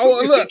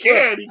 I look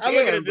at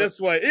it this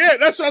way. Yeah,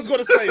 that's what I was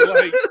gonna say.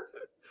 Like,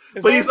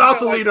 but he's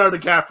also Leonardo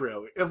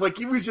DiCaprio. If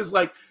he was just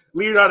like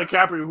Leonardo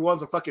DiCaprio who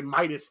owns a fucking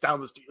Midas down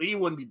the street, he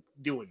wouldn't be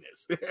doing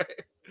this.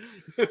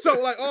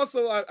 So,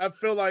 also, I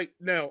feel like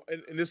now,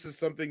 and this is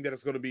something that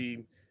is going to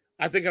be,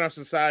 I think in our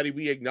society,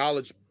 we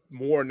acknowledge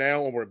more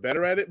now and we're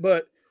better at it.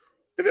 But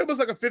if it was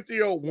like a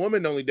 50-year-old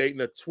woman only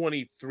dating a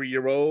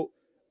 23-year-old,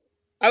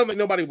 I don't think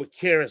nobody would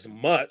care as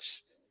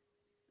much.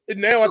 And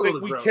now I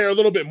think we care a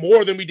little bit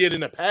more than we did in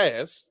the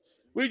past.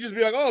 We'd just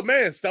be like, oh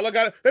man, Stella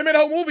got it. They made a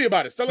whole movie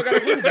about it. Stella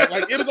got a movie back.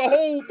 Like, it was a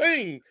whole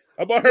thing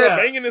about her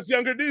banging this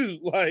younger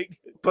dude. Like,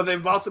 but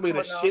they've also made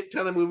a shit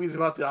ton of movies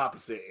about the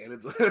opposite. And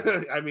it's,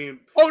 I mean,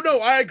 oh no,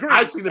 I agree.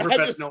 I've seen The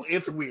Professional.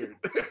 It's weird.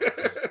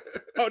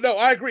 Oh no,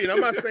 I agree. And I'm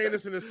not saying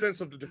this in the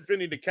sense of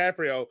defending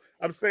DiCaprio.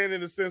 I'm saying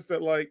in the sense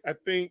that, like, I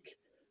think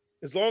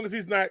as long as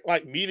he's not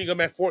like meeting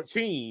them at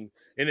 14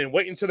 and then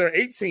waiting until they're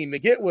 18 to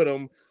get with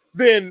him,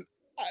 then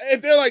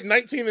if they're like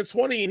 19 and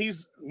 20 and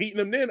he's meeting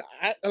them, then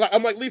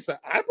I'm like, Lisa,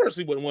 I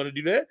personally wouldn't want to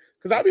do that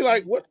because I'd be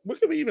like, what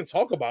can we even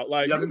talk about?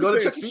 Like, you can go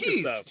to Chuck E.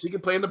 Cheese. She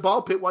can play in the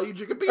ball pit while you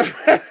drink a beer.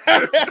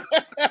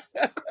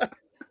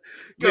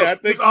 I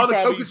think all the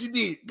tokens you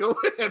need. Go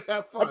ahead and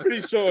have fun. I'm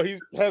pretty sure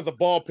he has a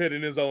ball pit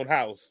in his own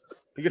house.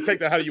 You can take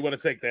that how you want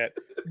to take that.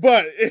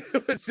 But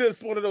it's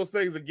just one of those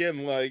things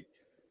again, like,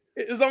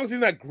 as long as he's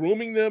not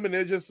grooming them and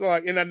they're just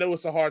like, and I know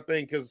it's a hard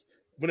thing because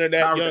when they're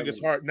that young, it's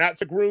hard not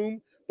to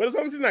groom. But as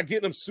long as he's not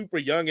getting them super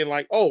young and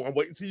like, oh, I'm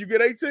waiting until you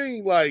get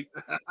 18, like,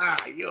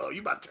 you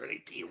about to turn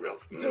 18 real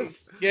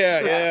just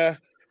yeah.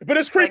 But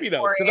it's creepy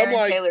though, because I'm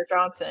like Taylor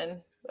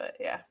Johnson. But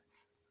yeah.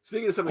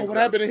 Speaking of something, what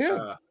happened to him?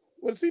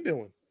 What is he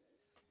doing?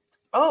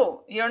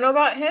 Oh, you don't know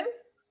about him?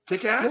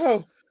 Kick-Ass?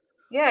 No.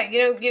 Yeah, you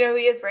know who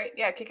he is, right?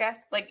 Yeah,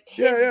 Kick-Ass. Like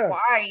his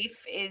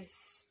wife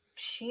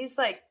she's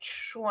like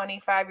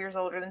 25 years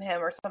older than him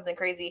or something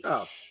crazy.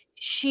 Oh,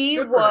 she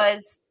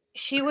was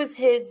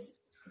his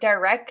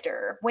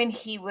director when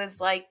he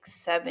was like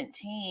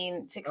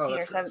 16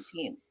 or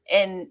 17.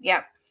 And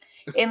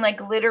and like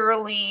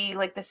literally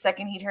like the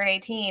second he turned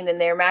 18, then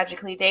they're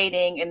magically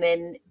dating and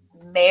then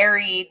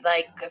married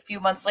like a few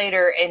months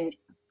later, and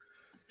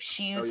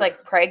she was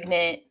like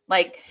pregnant.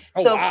 Like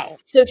so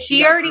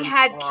she already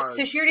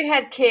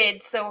had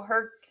kids, so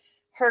her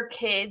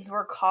kids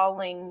were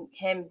calling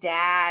him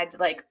dad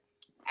like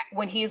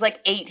when he's like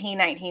 18,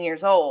 19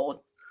 years old.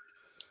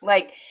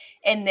 Like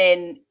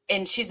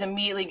and she's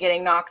immediately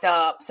getting knocked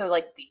up. So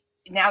like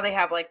now they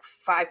have like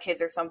 5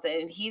 kids or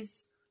something, and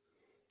he's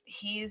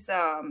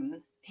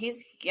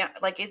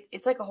like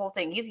it's like a whole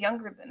thing. He's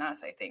younger than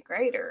us, I think,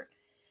 right? Or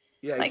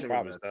yeah, like,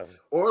 probably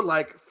or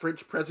like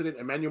French President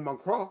Emmanuel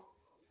Macron,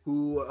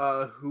 who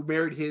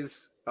married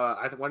his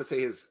I want to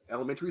say his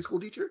elementary school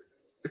teacher.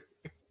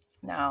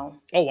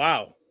 No. Oh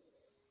wow.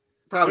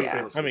 Probably.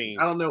 Yeah. I mean,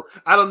 I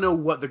don't know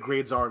what the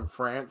grades are in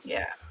France.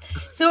 Yeah.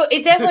 So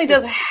it definitely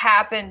does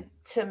happen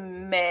to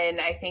men.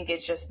 I think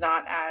it's just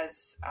not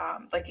as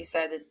like you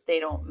said, that they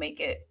don't make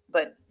it.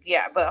 But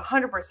yeah, but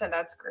 100%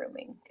 that's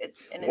grooming.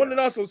 And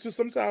also too,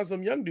 sometimes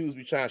some young dudes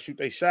be trying to shoot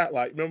they shot.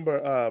 Like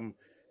remember,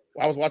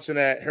 I was watching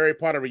that Harry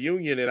Potter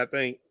reunion, and I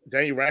think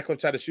Daniel Radcliffe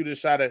tried to shoot his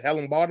shot at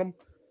Helen Bonham.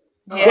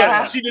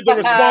 Yeah, but she did the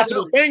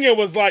responsible thing and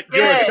was like,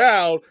 "You're a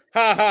child,"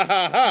 ha ha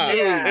ha ha,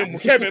 and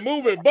kept it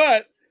moving.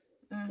 But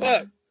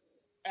look,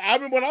 I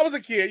remember when I was a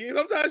kid,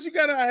 sometimes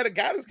I had a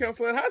guidance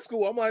counselor in high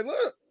school. I'm like,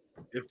 look,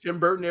 if Tim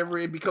Burton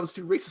ever becomes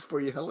too racist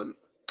for you, Helen,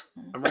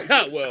 I'm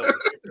right. Well,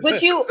 but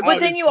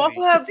then you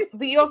also have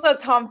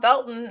Tom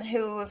Felton,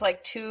 who was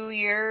like 3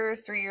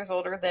 years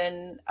older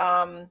than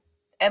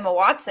Emma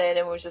Watson,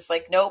 and was just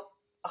like, nope.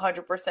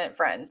 100%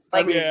 friends.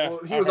 Like,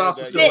 he was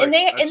also still and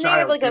they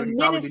have like a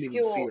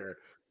minuscule.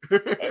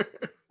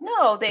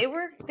 No, they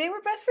were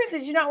best friends.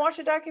 Did you not watch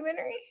the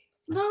documentary?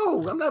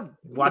 No, I'm not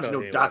watching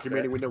no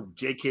documentary with no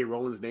J.K.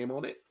 Rowling's name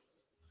on it.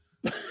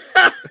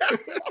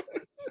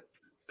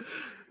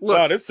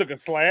 Look, this took a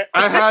slant.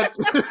 I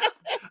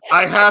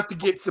have to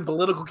get some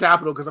political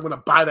capital because I'm going to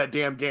buy that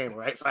damn game,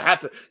 right? So I have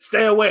to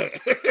stay away.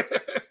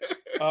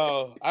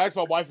 I asked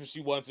my wife if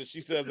she wants it.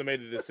 She still hasn't made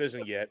a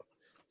decision yet,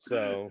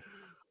 so.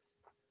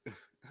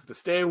 To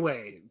stay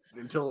away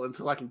until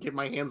I can get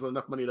my hands on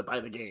enough money to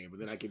buy the game,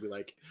 and then I can be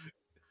like,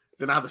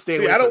 then I have to stay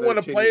away. I don't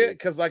want to play it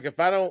because, like, if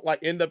I don't like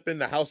end up in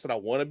the house that I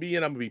want to be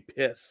in, I'm gonna be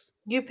pissed.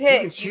 You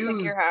pick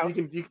your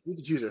house. You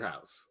can choose your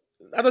house.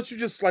 I thought you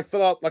just like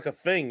fill out like a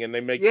thing and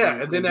they make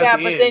and then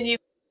then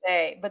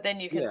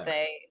you can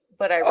say,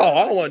 but I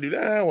don't want to do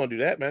that. I don't want to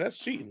do that, man. That's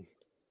cheating.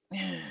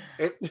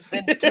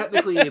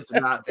 Technically, it's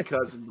not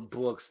because in the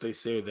books they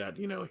say that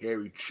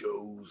Harry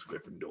chose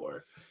Gryffindor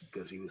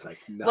because he was like,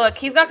 look,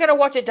 he's not gonna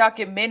watch a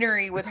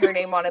documentary with her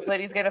name on it, but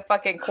he's gonna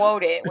fucking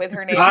quote it with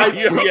her name on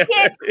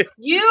it.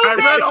 You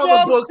make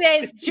no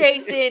sense,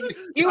 Jason.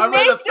 You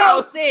make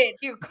no sense.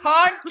 You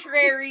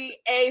contrary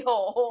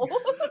a-hole.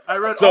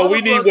 So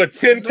we need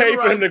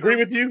 10K for him to agree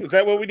with you? Is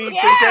that what we need?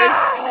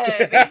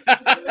 10K?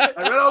 I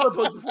read all the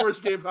books before she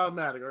became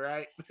problematic. All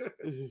right.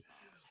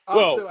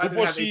 Well,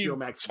 before she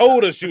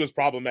told us she was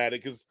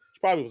problematic, because she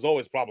probably was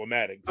always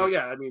problematic. Oh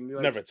yeah, I mean,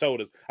 never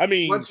told us. I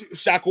mean,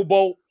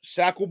 Shacklebolt.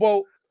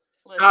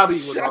 Bobby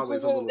was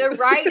always the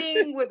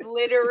writing was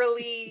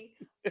literally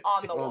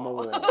on the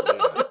wall.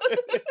 Yeah.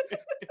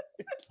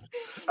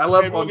 I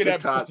love on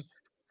TikTok.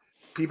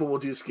 People will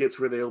do skits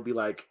where they'll be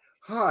like,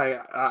 "Hi,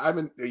 I'm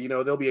in."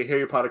 There'll be a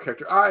Harry Potter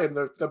character. I am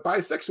the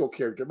bisexual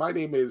character. My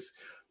name is,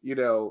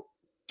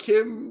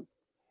 Kim.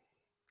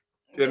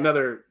 Yeah.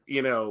 Another,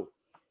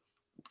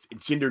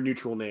 gender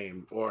neutral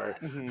name, or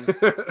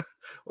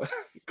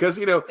because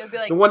like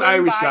the one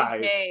Irish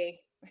guy.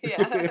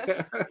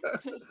 Yeah.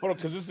 Hold on,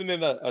 because isn't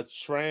it a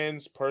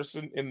trans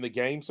person in the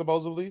game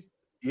supposedly?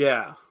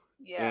 Yeah.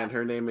 And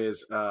her name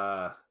is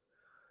even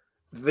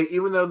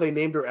though they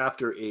named her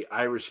after a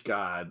Irish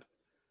god,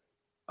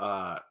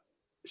 her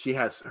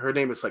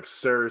name is like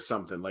Sir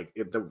something. Like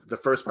the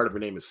first part of her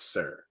name is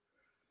Sir,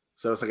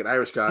 so it's like an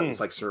Irish god.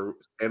 It's like Sir,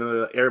 and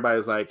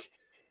everybody's like,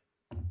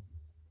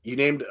 you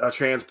named a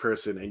trans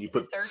person and you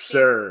put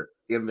Sir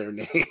in their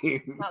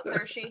name. Not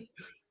Saoirse?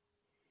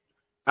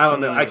 I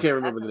don't know. I can't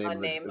remember the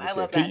name. I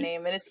love that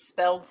name, and it's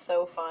spelled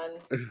so fun.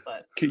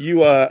 But can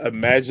you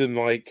imagine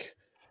like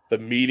the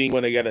meeting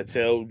when they got to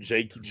tell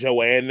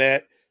Joanne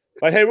that,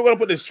 like, hey, we're gonna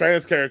put this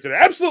trans character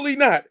there? Absolutely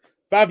not.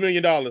 $5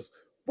 million.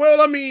 Well,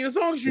 I mean, as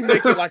long as you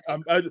make it like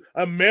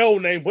a male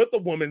name with the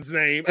woman's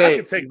name, I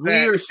can take that.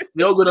 We are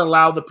still going to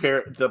allow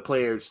the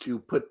players to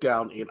put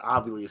down an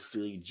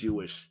obviously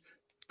Jewish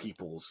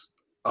people's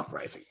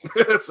uprising,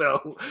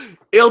 so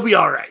it'll be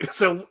all right.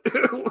 So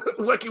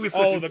what can we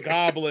switch? Oh, the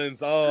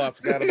goblins. Oh, I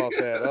forgot about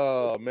that.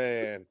 Oh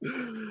man.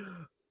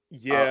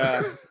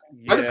 Yeah.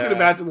 I just can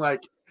imagine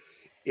like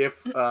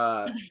if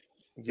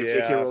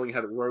J.K. Rowling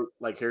had wrote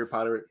like Harry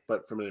Potter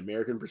but from an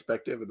American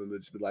perspective, and then they'd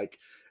just be like,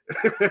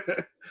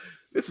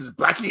 this is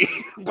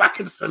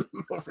Blackinson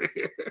over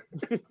here.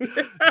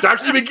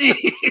 Darky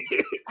McGee.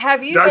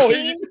 Have you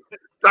seen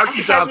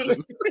Darky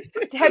Johnson?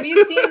 Have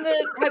you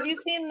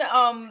seen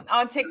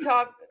on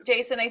TikTok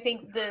Jason, I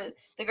think the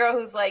girl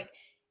who's like,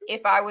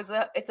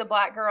 it's a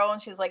black girl,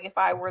 and she's like, if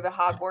I were the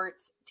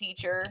Hogwarts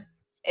teacher,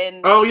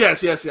 and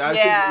yes, I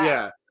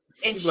think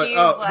and she's she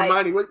was like,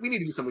 Hermione, we need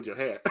to do something with your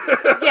hair.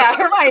 Yeah,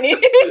 Hermione.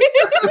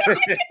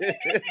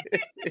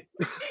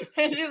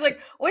 And she's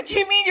like, what do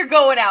you mean you're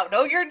going out?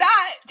 No, you're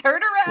not.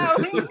 Turn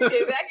around.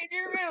 Get back in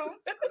your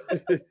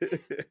room.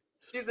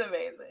 She's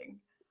amazing.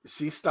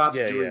 She stopped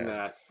doing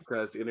that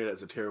because the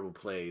internet's a terrible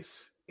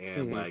place.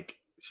 And like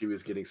she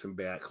was getting some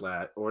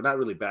backlash, or not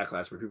really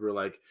backlash, but people were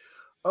like,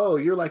 oh,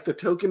 you're like the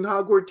token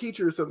Hogwarts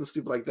teacher or something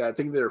stupid like that. I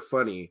think they're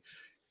funny.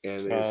 And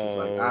it's just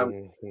like,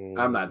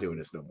 I'm not doing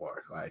this no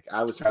more. Like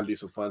I was trying to do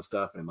some fun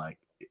stuff, and like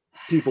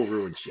people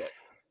ruin shit.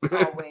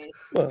 Always.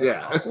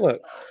 Look,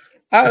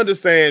 I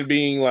understand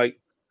being like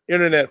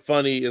internet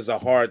funny is a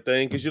hard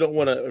thing because you don't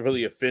want to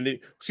really offend it.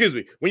 Excuse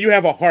me. When you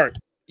have a heart,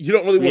 you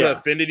don't really want to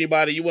offend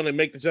anybody. You want to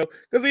make the joke.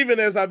 Because even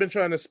as I've been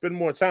trying to spend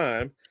more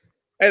time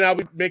and I'll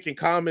be making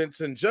comments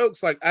and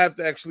jokes, like I have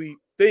to actually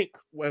think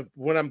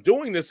when I'm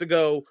doing this to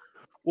go,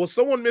 will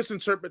someone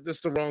misinterpret this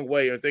the wrong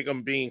way or think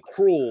I'm being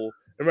cruel?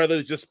 And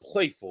rather just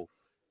playful.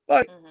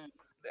 Like,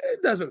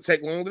 it doesn't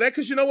take long to that,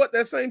 because you know what?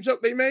 That same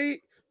joke they made,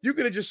 you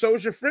could have just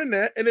showed your friend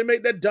that and then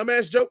make that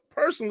dumbass joke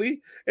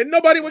personally, and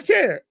nobody would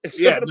care.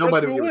 Except for the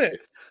person who went.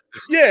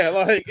 Yeah,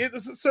 like,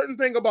 it's a certain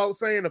thing about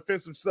saying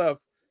offensive stuff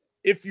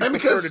if you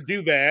prefer to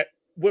do that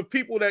with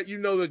people that you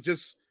know that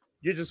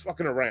you're just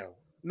fucking around,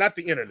 not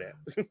the internet.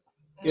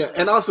 Yeah,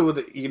 and also with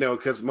it,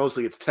 because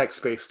mostly it's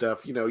text-based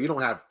stuff, you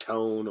don't have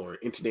tone or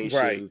intonation.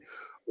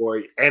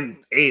 Right. And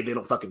they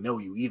don't fucking know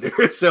you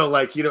either. So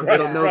like, they don't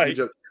know if you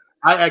joke.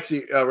 I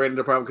actually ran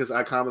into a problem because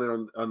I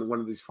commented on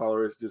one of these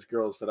followers, these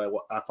girls that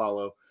I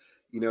follow,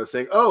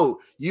 saying, "Oh,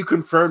 you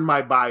confirmed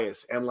my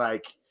bias,"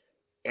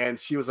 and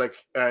she was like,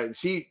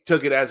 she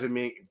took it as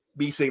me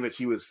saying that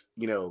she was,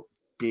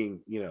 being,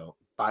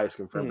 bias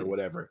confirmed or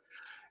whatever.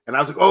 And I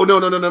was like, "Oh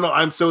no!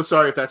 I'm so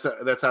sorry if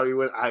that's how you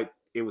went.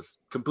 It was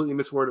completely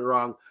misworded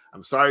wrong.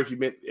 I'm sorry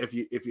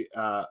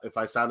if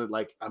I sounded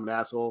like I'm an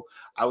asshole.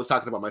 I was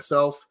talking about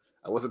myself.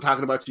 I wasn't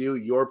talking about you.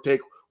 Your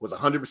take was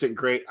 100%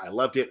 great. I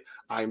loved it.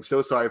 I'm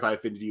so sorry if I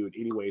offended you in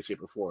any way,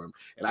 shape, or form."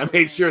 And I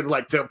made sure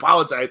to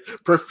apologize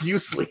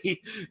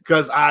profusely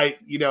because I,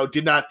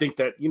 did not think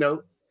that,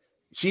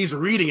 she's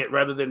reading it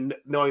rather than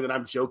knowing that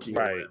I'm joking.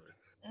 Right.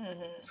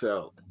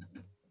 So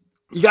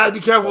you got to be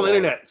careful on the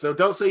internet. So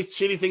don't say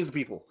shitty things to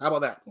people. How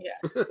about that? Yeah.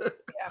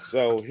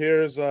 So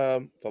here's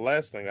the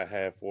last thing I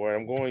have for it.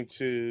 I'm going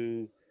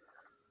to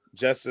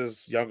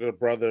Jess's younger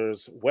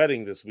brother's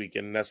wedding this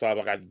weekend, and that's why I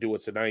got to do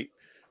it tonight.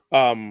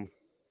 I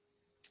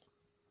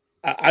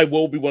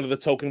will be one of the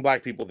token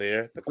black people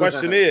there. The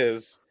question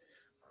is,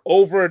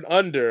 over and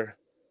under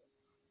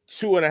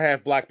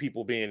 2.5 black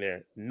people being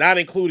there, not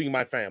including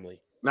my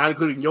family. Not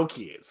including your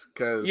kids.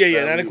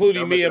 Not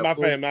including me and my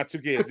family, my 2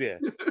 kids, yeah.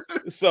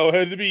 So it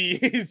had to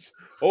be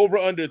over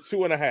under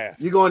 2.5.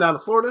 You going down to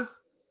Florida?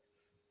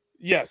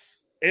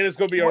 Yes. And it's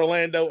going to be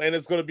Orlando, and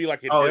it's going to be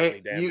like in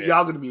Disney.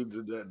 Y'all going to be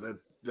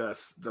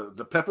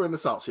the pepper and the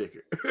salt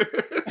shaker.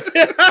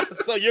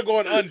 So you're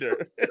going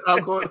under.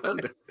 I'm going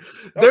under.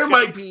 There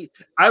might be,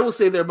 I will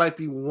say there might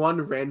be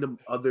one random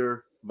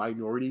other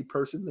minority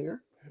person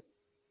there.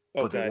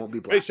 Okay. But they won't be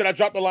black. Hey, should I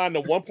drop the line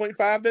to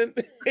 1.5 then?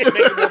 And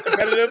make it more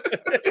competitive?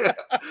 Yeah.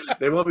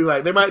 They won't be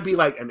like, there might be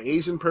like an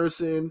Asian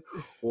person,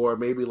 or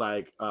maybe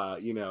like a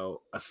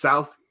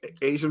South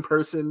Asian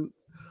person,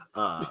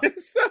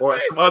 or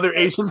some other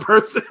Asian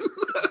person,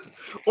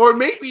 or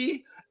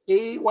maybe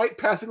a white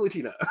passing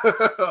Latina.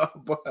 All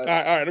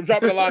right. I'm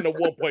dropping the line to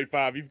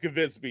 1.5. You've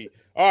convinced me.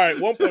 All right,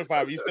 1.5.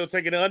 Are you still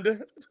taking it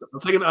under? I'm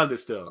taking it under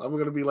still. I'm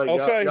going to be like,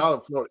 y'all in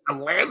Florida.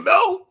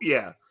 Orlando?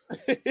 Yeah.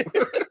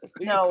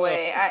 No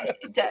way.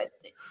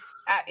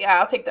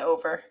 I'll take the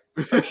over.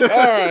 Sure.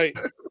 All right.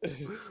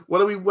 What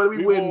do we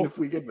win if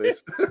we get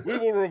this? We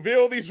will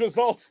reveal these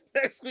results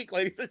next week,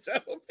 ladies and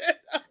gentlemen.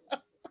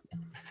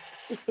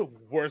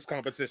 Worst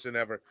competition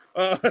ever.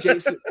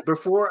 Jason,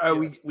 before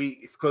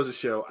we close the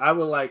show, I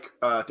would like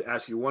to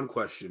ask you one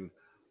question.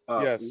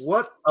 Yes.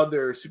 What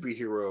other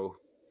superhero,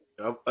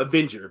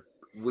 Avenger,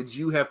 would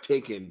you have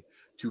taken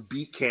to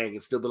beat Kang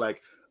and still be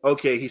like,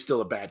 okay, he's still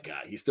a bad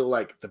guy. He's still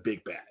like the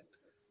big bad.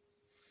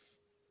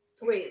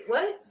 Wait,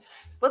 what?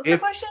 What's the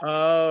question?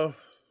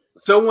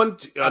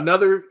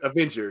 Another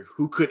Avenger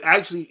who could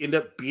actually end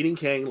up beating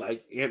Kang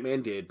like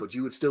Ant-Man did, but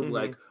you would still be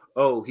like,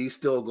 oh, he's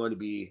still going to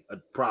be a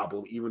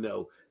problem, even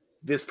though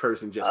this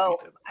person just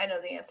beat him. I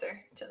know the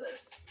answer to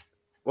this.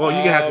 Well,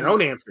 you can have your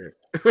own answer.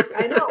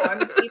 I know.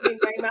 I'm keeping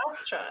my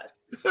mouth shut.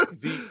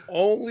 The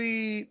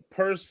only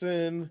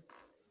person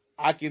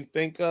I can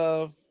think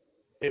of,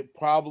 it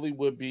probably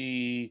would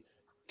be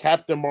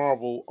Captain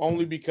Marvel,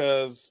 only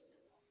because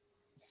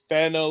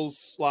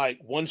Thanos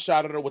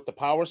one-shotted her with the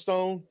Power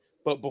Stone,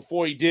 but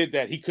before he did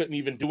that, he couldn't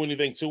even do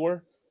anything to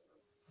her.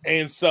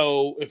 And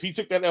so if he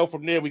took that L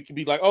from there, we could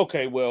be like,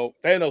 okay, well,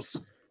 Thanos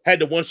had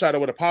to one-shot her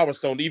with a Power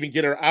Stone to even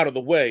get her out of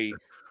the way.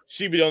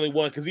 She'd be the only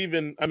one, because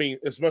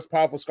as much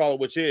powerful Scarlet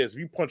Witch is, if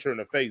you punch her in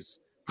the face,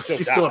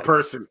 she's still a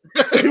person.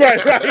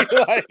 right.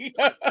 Like,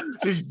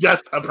 she's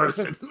just a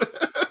person.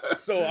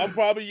 So I'm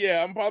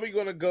probably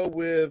gonna go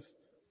with.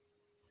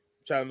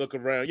 Trying to look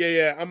around.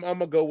 I'm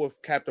gonna go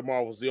with Captain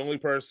Marvel's the only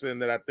person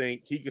that I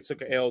think he could take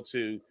an L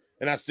to,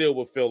 and I still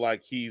would feel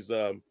like he's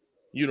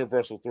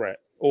universal threat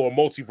or a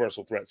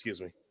multiversal threat.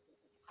 Excuse me.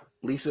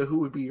 Lisa, who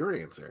would be your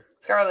answer?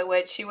 Scarlet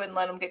Witch. She wouldn't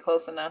let him get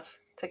close enough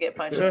to get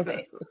punched in the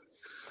face.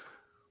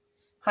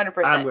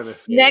 100%. I'm gonna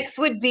say next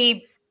would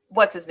be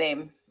what's his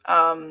name?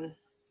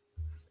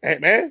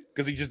 Ant-Man,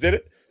 because he just did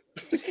it.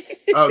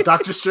 Oh,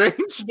 Doctor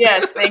Strange.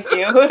 Yes, thank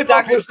you,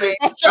 Doctor Strange.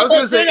 I was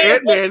gonna say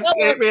Ant-Man.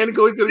 Ant-Man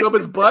going to go up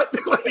his butt.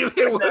 What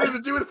does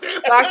it do with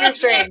Ant-Man? Doctor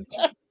Strange.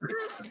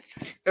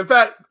 In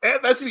fact,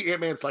 that should be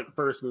Ant-Man's like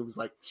first move. Is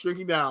like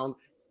shrinking down.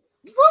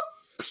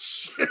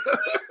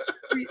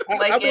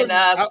 Like in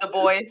The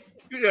Boys.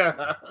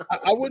 Yeah,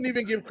 I wouldn't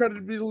even give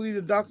credibility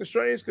to Doctor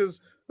Strange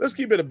because let's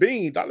keep it a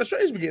bean. Doctor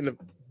Strange be getting the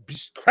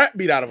crap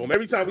beat out of him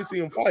every time we see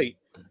him fight.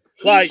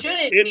 He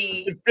shouldn't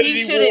be. He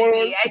shouldn't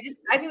be.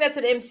 I think that's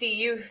an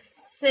MCU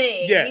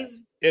thing. Yeah, he's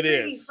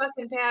pretty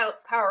fucking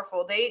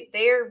powerful.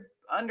 They're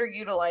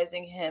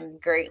underutilizing him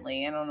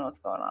greatly. I don't know what's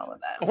going on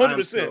with that.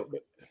 100%.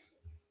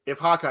 If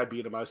Hawkeye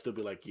beat him, I'd still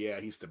be like, yeah,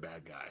 he's the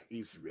bad guy.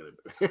 He's really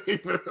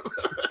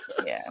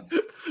yeah.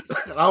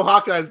 All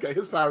Hawkeye's got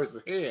his power is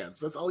his hands.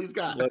 That's all he's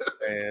got. Look,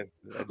 man,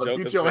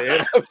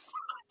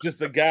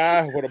 just a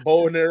guy with a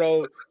bow and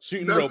arrow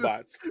shooting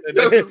robots.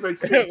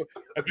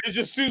 If you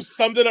just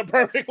summed it up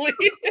perfectly.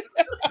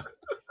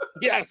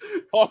 Yes,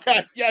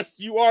 Hawkeye. Yes,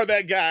 you are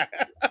that guy.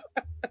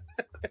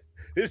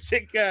 This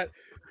chick got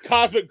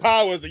cosmic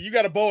powers, and you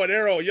got a bow and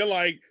arrow. And you're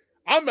like,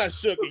 I'm not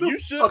shook. And you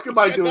shook. What the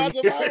fuck am I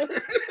doing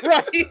here?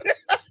 Right.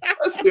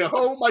 I should be at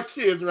home with my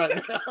kids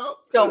right now.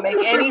 Don't make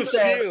any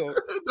sense.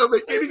 Don't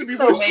make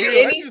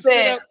any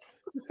sense.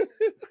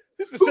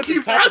 This is such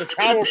a top of the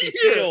powerful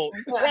shield.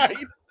 Right.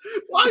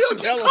 Why you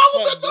keep calling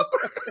that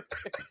number?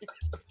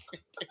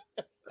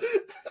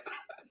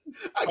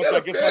 I got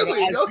a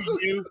family.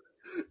 ICU.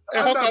 We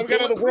got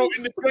another world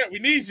in the threat. We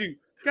need you.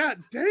 God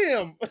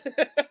damn.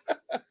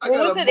 What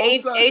was it?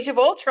 Age of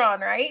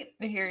Ultron, right?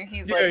 Here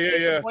he's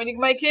disappointing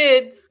my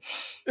kids.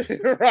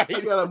 Right. I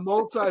got a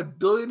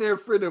multi-billionaire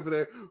friend over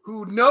there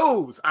who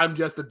knows I'm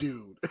just a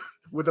dude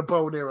with a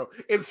bow and arrow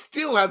and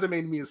still hasn't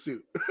made me a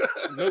suit.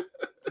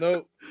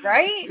 Nope.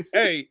 Right?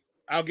 Hey,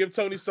 I'll give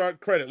Tony Stark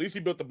credit. At least he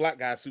built the black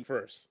guy suit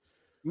first.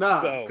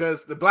 Nah,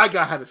 because the black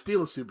guy had to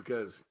steal a suit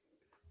because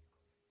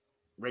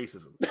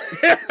racism.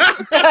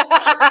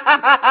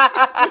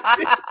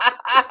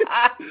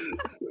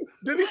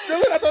 Did he steal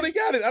it? I thought he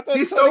got it. I thought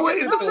he stole it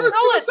in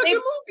the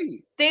second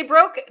movie. They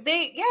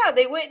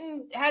went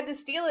and had to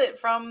steal it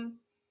from.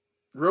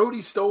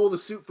 Rhodey stole the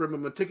suit from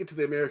him and took it to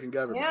the American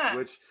government. Yeah.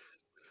 Which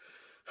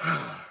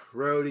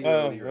Rhodey.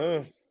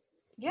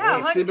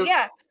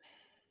 Yeah.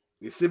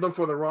 You sib him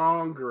for the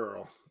wrong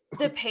girl.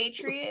 The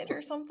Patriot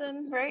or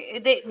something,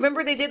 right? They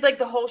did like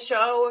the whole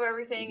show of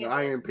everything. The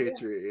Iron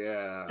Patriot,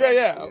 yeah.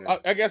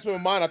 I guess in my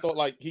mind, I thought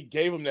like he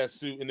gave him that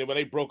suit, and then when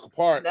they broke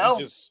apart, he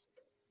just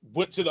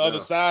went to the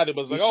other side and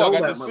was like, "Oh, I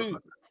got the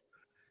suit."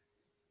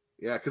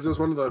 Yeah, because it was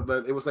one of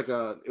the. It was like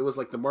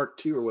the Mark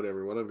II or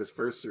whatever, one of his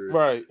first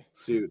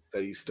suits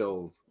that he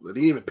stole. But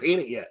he didn't even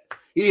paint it yet.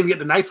 He didn't even get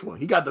the nice one.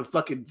 He got the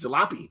fucking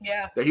jalopy.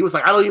 Yeah. That he was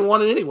like, I don't even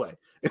want it anyway.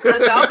 The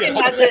Falcon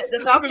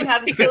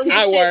had to steal his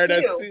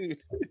shit too.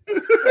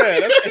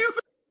 Yeah, that's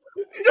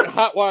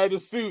hot wire the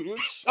suit.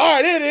 All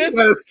right, it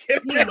is.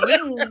 He's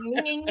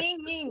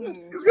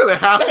got a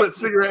half-lit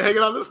cigarette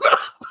hanging on his mouth.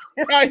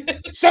 Right.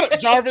 Shut up,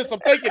 Jarvis.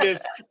 I'm taking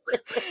this.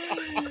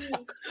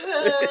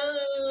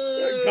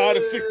 God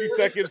in 60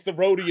 seconds, the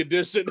Rhodey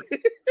edition.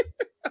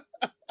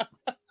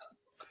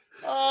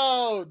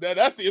 Oh,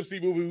 that's the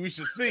MC movie we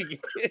should see.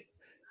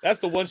 That's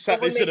the one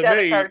shot they should have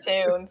made.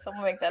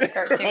 Someone make that a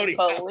cartoon,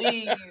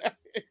 please.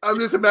 I'm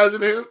just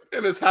imagining him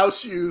in his house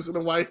shoes and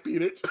a wife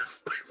beater.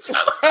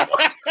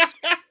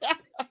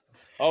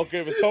 Okay,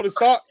 if it's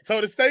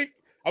Tony Steak,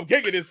 I'm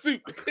kicking his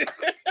suit.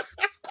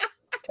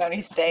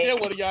 Tony Steak. I dare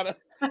one of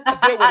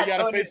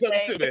y'all say something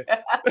to me.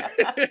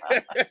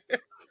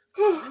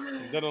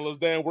 Done all this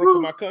damn work for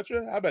my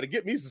country. I better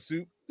get me some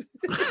suit.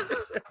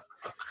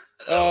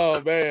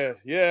 Oh man,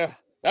 yeah.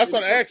 That's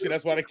why they asked you.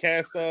 That's why they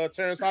cast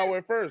Terrence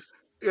Howard first.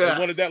 Yeah, they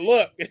wanted that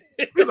look.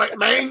 He's like,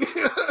 man.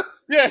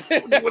 Yeah,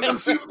 with them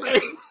suits,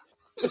 man.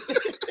 He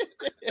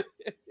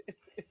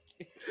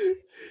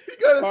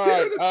got his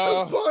hair in his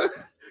bun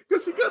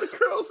because he got the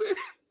curls in.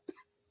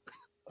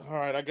 All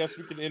right, I guess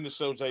we can end the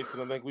show,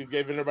 Jason. I think we've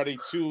given everybody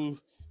two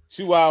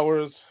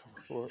hours.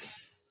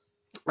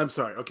 I'm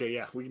sorry. Okay,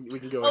 yeah, we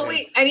can go. Oh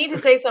wait, I need to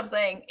say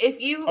something.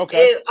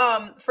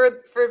 For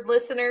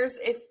listeners,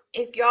 if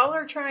y'all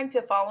are trying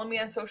to follow me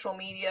on social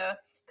media,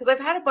 because I've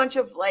had a bunch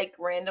of like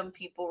random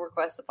people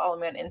request to follow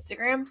me on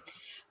Instagram.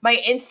 My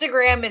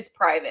Instagram is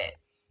private.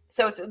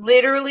 So it's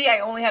literally, I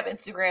only have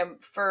Instagram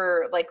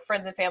for like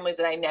friends and family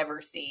that I never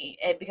see,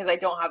 and because I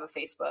don't have a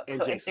Facebook.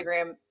 So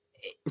Instagram,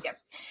 yeah.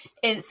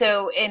 And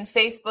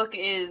Facebook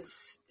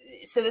is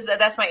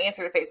that's my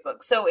answer to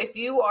Facebook. So if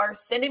you are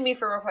sending me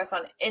friend requests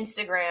on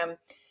Instagram,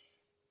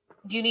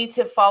 you need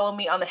to follow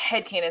me on the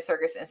Headcanon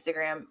Circus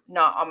Instagram,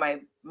 not on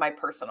my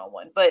personal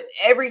one. But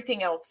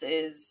everything else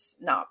is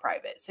not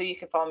private, so you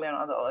can follow me on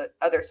all the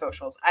other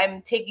socials.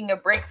 I'm taking a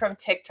break from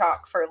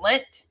TikTok for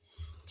Lent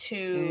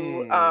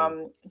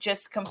to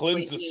just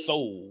completely cleanse the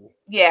soul.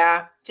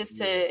 Yeah, just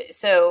to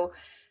so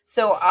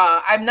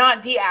I'm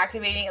not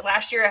deactivating it.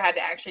 Last year I had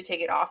to actually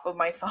take it off of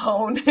my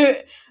phone,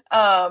 but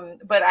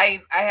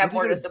I have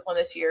more discipline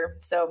this year.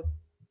 So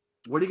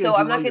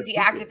I'm not going to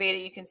deactivate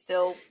it. You can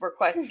still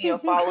request,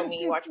 follow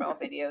me, watch my old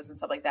videos and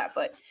stuff like that.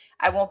 But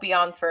I won't be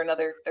on for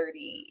another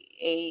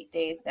 38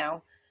 days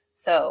now.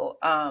 So,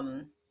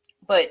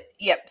 but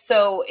yep.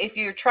 So if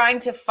you're trying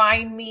to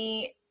find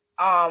me,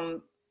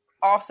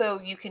 also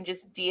you can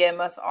just DM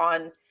us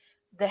on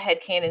the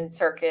Headcanon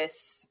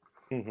Circus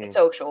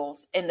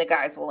socials, and the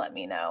guys will let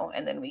me know,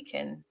 and then we'll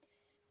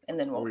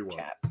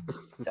chat.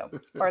 So,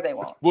 or they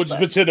won't. We'll just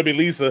pretend to be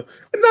Lisa.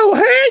 No,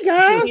 hey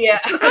guys. Yeah.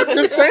 I'm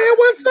just saying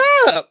what's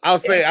up.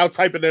 I'll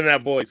type it in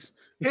that voice.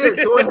 Here,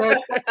 go ahead.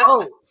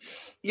 Oh,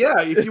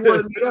 yeah. If you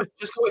want to meet up,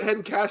 just go ahead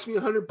and cash me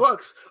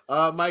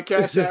 $100. My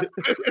cash app.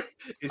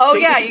 Oh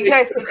yeah, you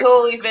guys can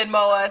totally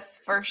Venmo us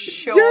for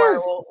sure.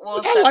 Yes.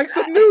 We'll I like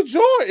some new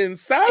Jordans,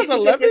 size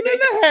 11 and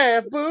a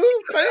half,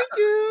 boo. Thank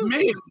you.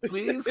 Men's,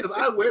 please, because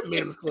I wear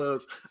men's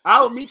clothes.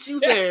 I'll meet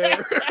you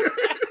there.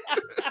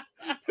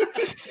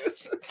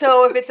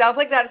 So if it sounds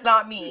like that, it's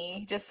not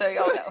me, just so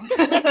y'all know.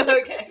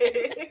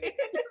 Okay.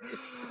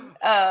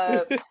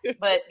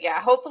 But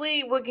yeah,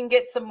 hopefully we can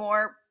get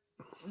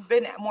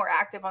been more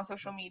active on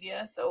social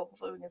media. So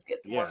hopefully we can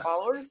get some more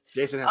followers.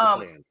 Jason has a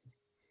plan.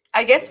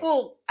 I guess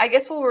we'll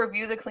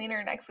review the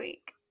cleaner next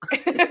week.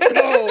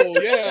 Oh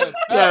yes.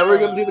 Yeah, we're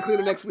gonna do the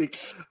cleaner next week.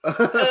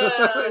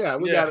 Yeah,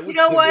 we got it. You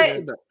know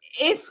what?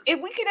 If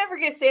we could ever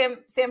get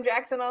Sam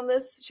Jackson on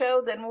this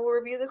show, then we'll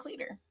review the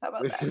cleaner. How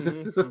about that?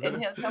 And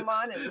he'll come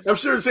on. And I'm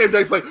sure Sam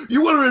Jackson's like,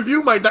 you want to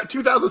review my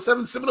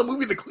 2007 seminal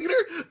movie, The Cleaner?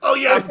 Oh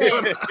yeah,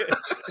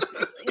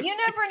 you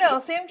never know.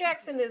 Sam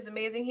Jackson is an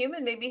amazing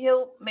human.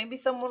 Maybe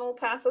someone will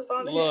pass us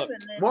on to him.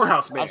 And then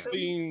Morehouse Man. I've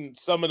seen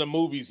some of the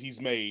movies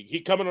he's made. He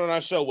coming on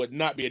our show would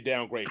not be a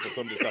downgrade for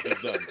some of the stuff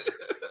he's done.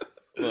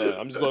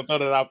 I'm just going to throw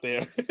that out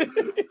there.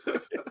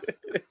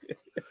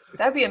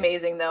 That'd be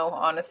amazing, though.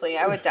 Honestly,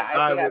 I would die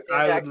if we got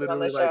Sam Jackson on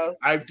the show.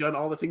 I've done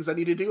all the things I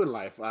need to do in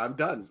life. I'm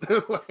done.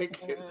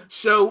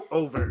 Show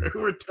over.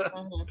 We're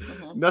done.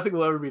 Nothing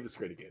will ever be this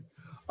great again.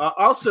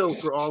 Also,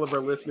 for all of our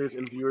listeners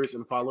and viewers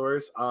and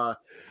followers,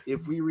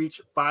 if we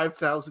reach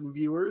 5,000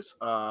 viewers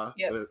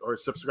or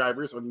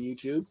subscribers on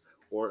YouTube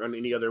or on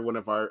any other one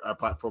of our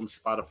platforms,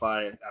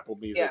 Spotify, Apple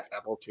Music,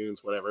 Apple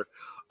Tunes, whatever,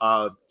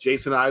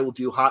 Jason and I will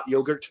do hot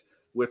yogurt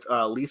with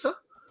Lisa.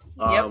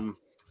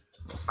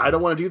 I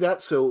don't want to do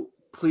that, so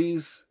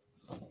please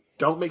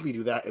don't make me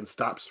do that and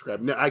stop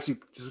subscribing. No, actually,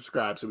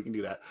 subscribe so we can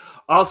do that.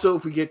 Also,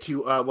 if we get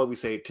to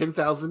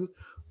 10,000,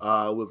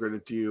 we're going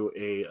to do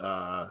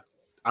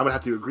I'm going to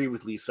have to agree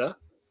with Lisa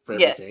for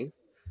everything. Yes.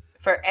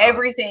 For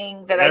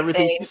everything that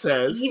everything I say. She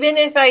says. Even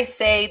if I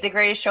say The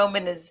Greatest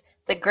Showman is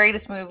the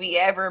greatest movie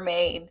ever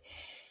made,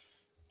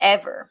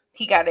 ever,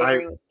 he got to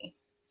agree with me.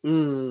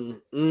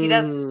 He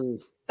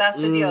does.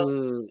 That's the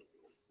deal.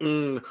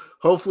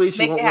 Hopefully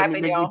she won't let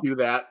me do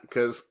that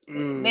because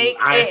make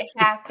it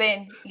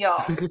happen,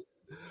 y'all.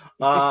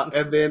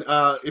 And then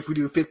if we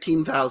do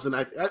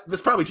 15,000,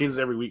 this probably changes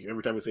every week.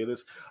 Every time we say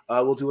this,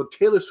 we'll do a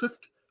Taylor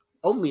Swift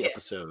only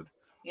episode.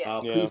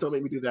 Yes. Please don't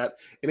make me do that.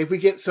 And if we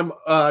get some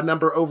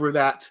number over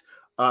that,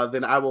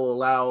 then I will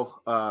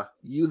allow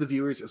you, the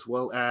viewers, as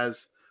well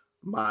as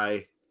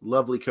my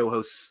lovely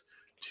co-hosts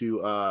to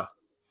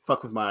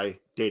fuck with my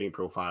dating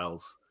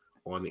profiles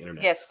on the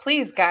internet. Yes,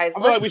 please, guys.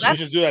 I feel like we should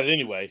just do that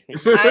anyway.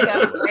 I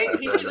know,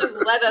 right? You should just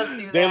let us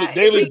do that.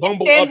 Daily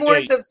Bumble update. More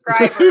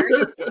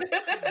subscribers.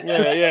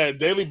 yeah.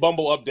 Daily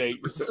Bumble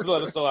update. Just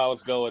let us know how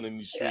it's going in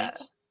these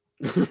streets.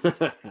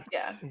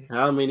 Yeah.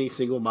 How many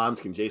single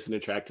moms can Jason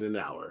attract in an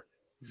hour?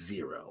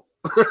 0.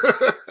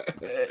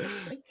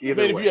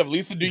 If you have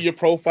Lisa do your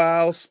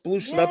profile,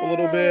 sploosh it up a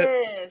little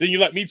bit, then you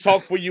let me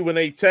talk for you when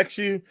they text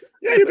you.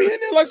 Yeah, you be in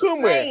there like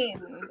swimwear.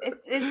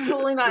 It's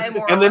totally not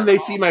immoral. And then they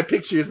see my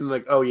pictures and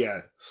like, oh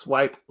yeah,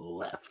 swipe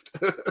left.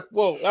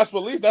 Well, that's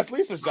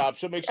Lisa's job.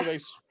 She'll make sure they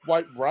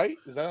swipe right.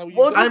 Is that how you?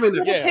 Well, just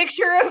put a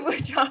picture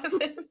of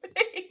Jonathan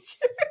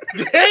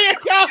Major. There you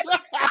go.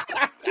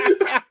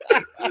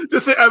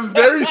 Just say I'm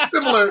very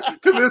similar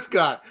to this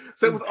guy.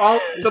 Say with all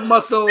the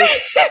muscles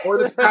or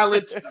the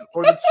talent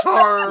or the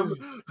charm.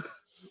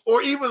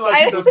 Or even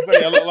like he doesn't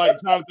say I look like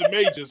Jonathan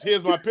Majors.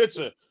 Here's my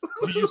picture.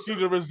 Do you see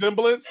the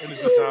resemblance? And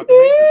it's Jonathan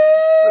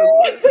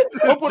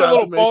Majors. We'll put a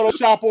little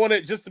Photoshop on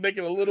it just to make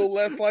it a little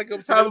less like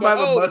him. So have him have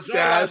a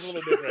mustache.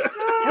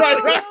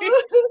 Right.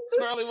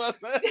 Charlie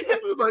mustache.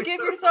 Give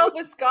yourself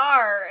a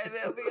scar and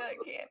it'll be like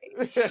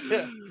candy. Get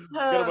him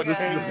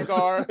a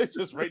scar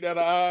just right down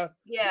the eye.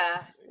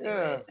 Yeah.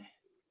 Stupid.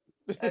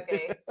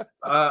 Okay.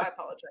 I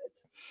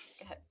apologize.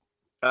 Go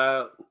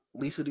ahead.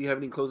 Lisa, do you have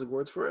any closing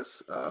words for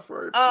us? Yeah, I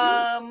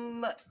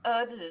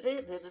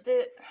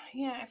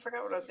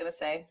forgot what I was gonna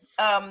say.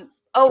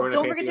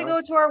 Don't forget to go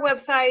to our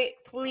website,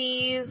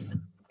 please.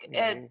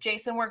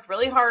 Jason worked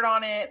really hard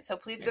on it, so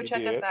please go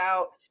check us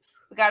out.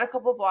 We got a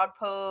couple blog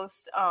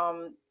posts.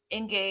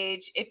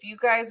 Engage. If you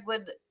guys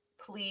would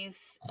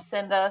please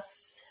send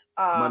us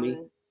money.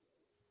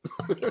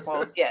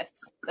 Well, yes,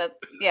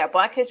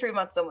 Black History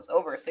Month's almost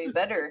over, so you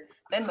better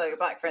Venmo your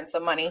Black friends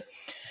some money.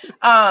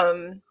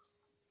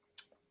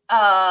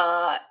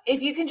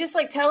 If you can just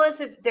like tell us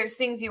if there's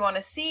things you want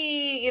to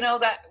see,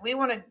 that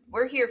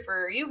we're here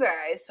for you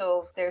guys.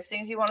 So if there's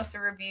things you want us to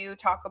review,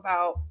 talk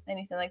about,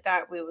 anything like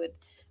that, we would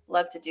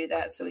love to do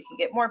that so we can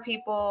get more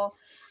people.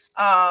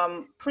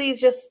 Please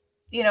just,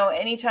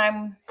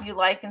 anytime you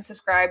like and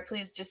subscribe,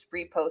 please just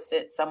repost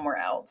it somewhere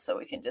else so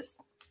we can just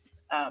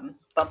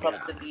bump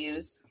up the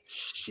views.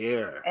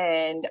 Share.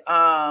 And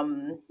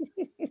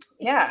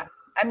yeah.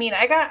 I mean,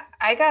 I got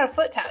a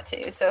foot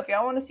tattoo, so if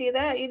y'all want to see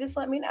that, you just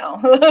let me know.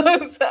 You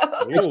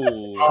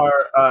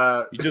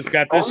just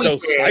got this show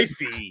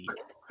spicy.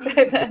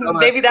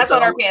 Maybe that's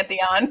on our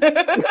Pantheon.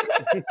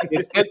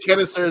 It's Ed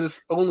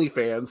Kenneser's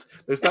OnlyFans.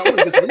 There's not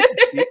only this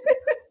feet,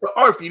 but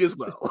our feet as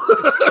well.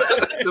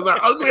 There's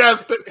our ugly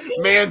ass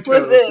man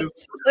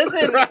toes.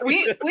 Listen, right.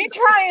 we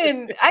try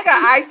and I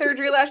got eye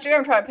surgery last year.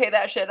 I'm trying to pay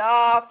that shit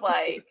off.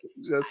 Like,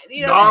 just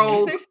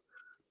gnarled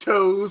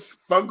toes,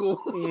 fungal.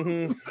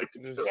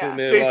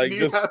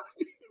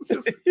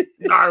 Just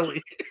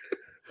gnarly.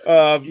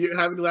 You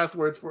have any last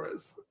words for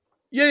us?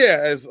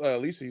 Yeah. As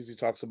Lisa usually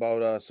talks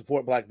about,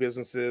 support Black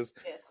businesses.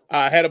 Yes.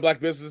 I had a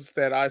Black business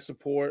that I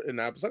support, and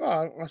I was like,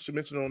 I should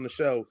mention it on the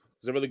show.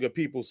 They're really good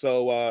people.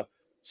 So,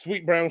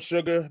 Sweet Brown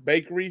Sugar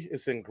Bakery.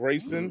 It's in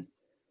Grayson,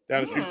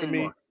 down the street from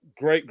me.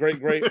 Great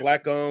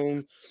Black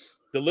owned,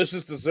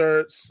 delicious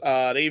desserts.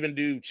 They even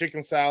do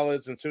chicken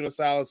salads and tuna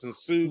salads and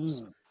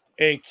soups.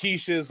 And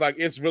quiches, like,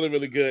 it's really,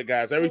 really good,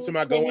 guys. Every time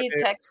I go in there, can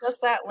you text us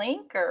that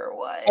link or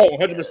what? Oh,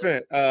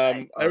 100%.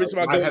 Every time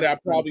I go in there, I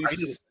probably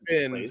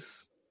spend.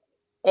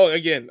 Oh,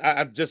 again,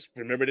 I just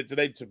remembered it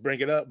today to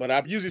bring it up, but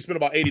I usually spend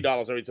about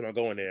 $80 every time I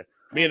go in there.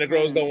 Me and the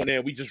girls go in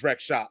there, we just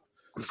wreck shop.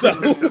 So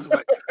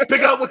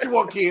pick out what you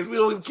want, kids. We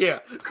don't even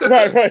care.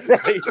 Right.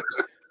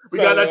 We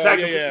got that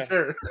tax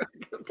return.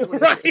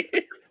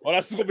 Right. Well,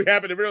 that's going to be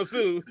happening real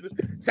soon.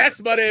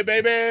 Tax money,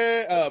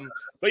 baby.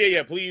 But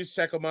yeah, please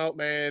check them out,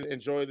 man.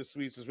 Enjoy the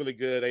sweets. It's really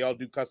good. They all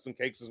do custom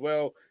cakes as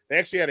well. They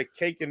actually had a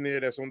cake in there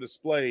that's on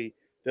display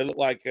that looked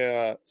like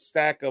a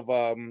stack of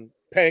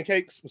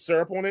pancakes with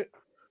syrup on it.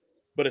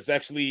 But it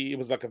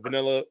was like a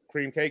vanilla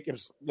cream cake. It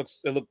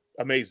looked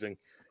amazing.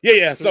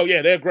 Yeah. So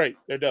yeah, they're great.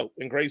 They're dope.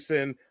 In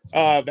Grayson,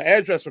 the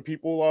address for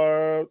people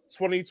are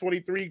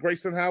 2023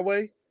 Grayson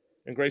Highway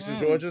in Grayson,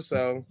 Georgia.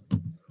 So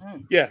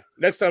yeah,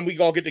 next time we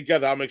all get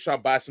together, I'll make sure I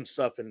buy some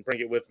stuff and bring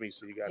it with me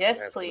so you guys can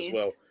have please. It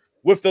as well.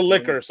 With the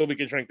liquor, so we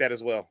can drink that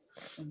as well.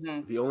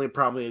 The only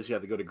problem is you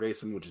have to go to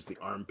Grayson, which is the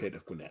armpit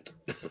of Gwinnett.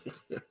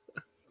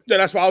 Yeah,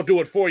 that's why I'll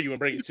do it for you and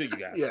bring it to you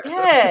guys. Yeah.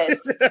 Yes.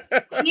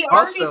 He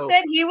already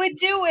said he would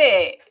do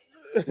it.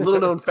 Little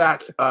known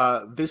fact,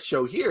 this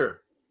show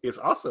here is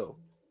also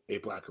a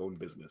Black-owned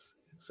business.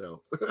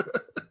 So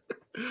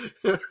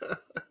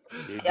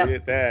He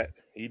did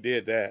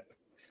that.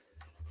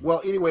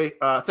 Well, anyway,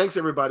 thanks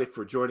everybody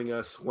for joining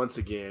us once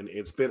again.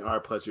 It's been our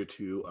pleasure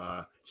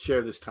to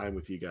share this time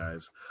with you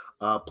guys.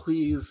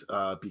 Please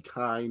be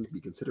kind,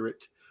 be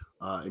considerate,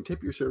 and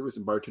tip your servers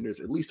and bartenders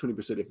at least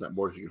 20%, if not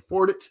more, if you can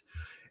afford it.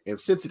 And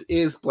since it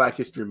is Black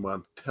History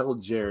Month, tell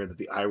Jaren that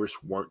the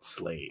Irish weren't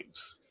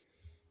slaves.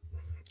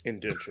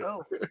 Indenture.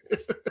 Oh.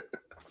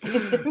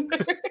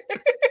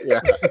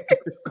 Yeah.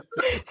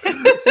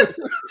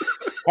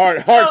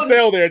 Hard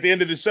sell there at the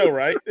end of the show,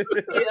 right?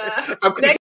 Yeah.